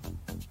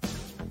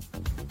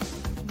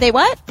 They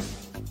what?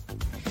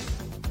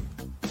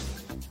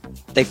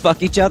 They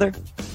fuck each other.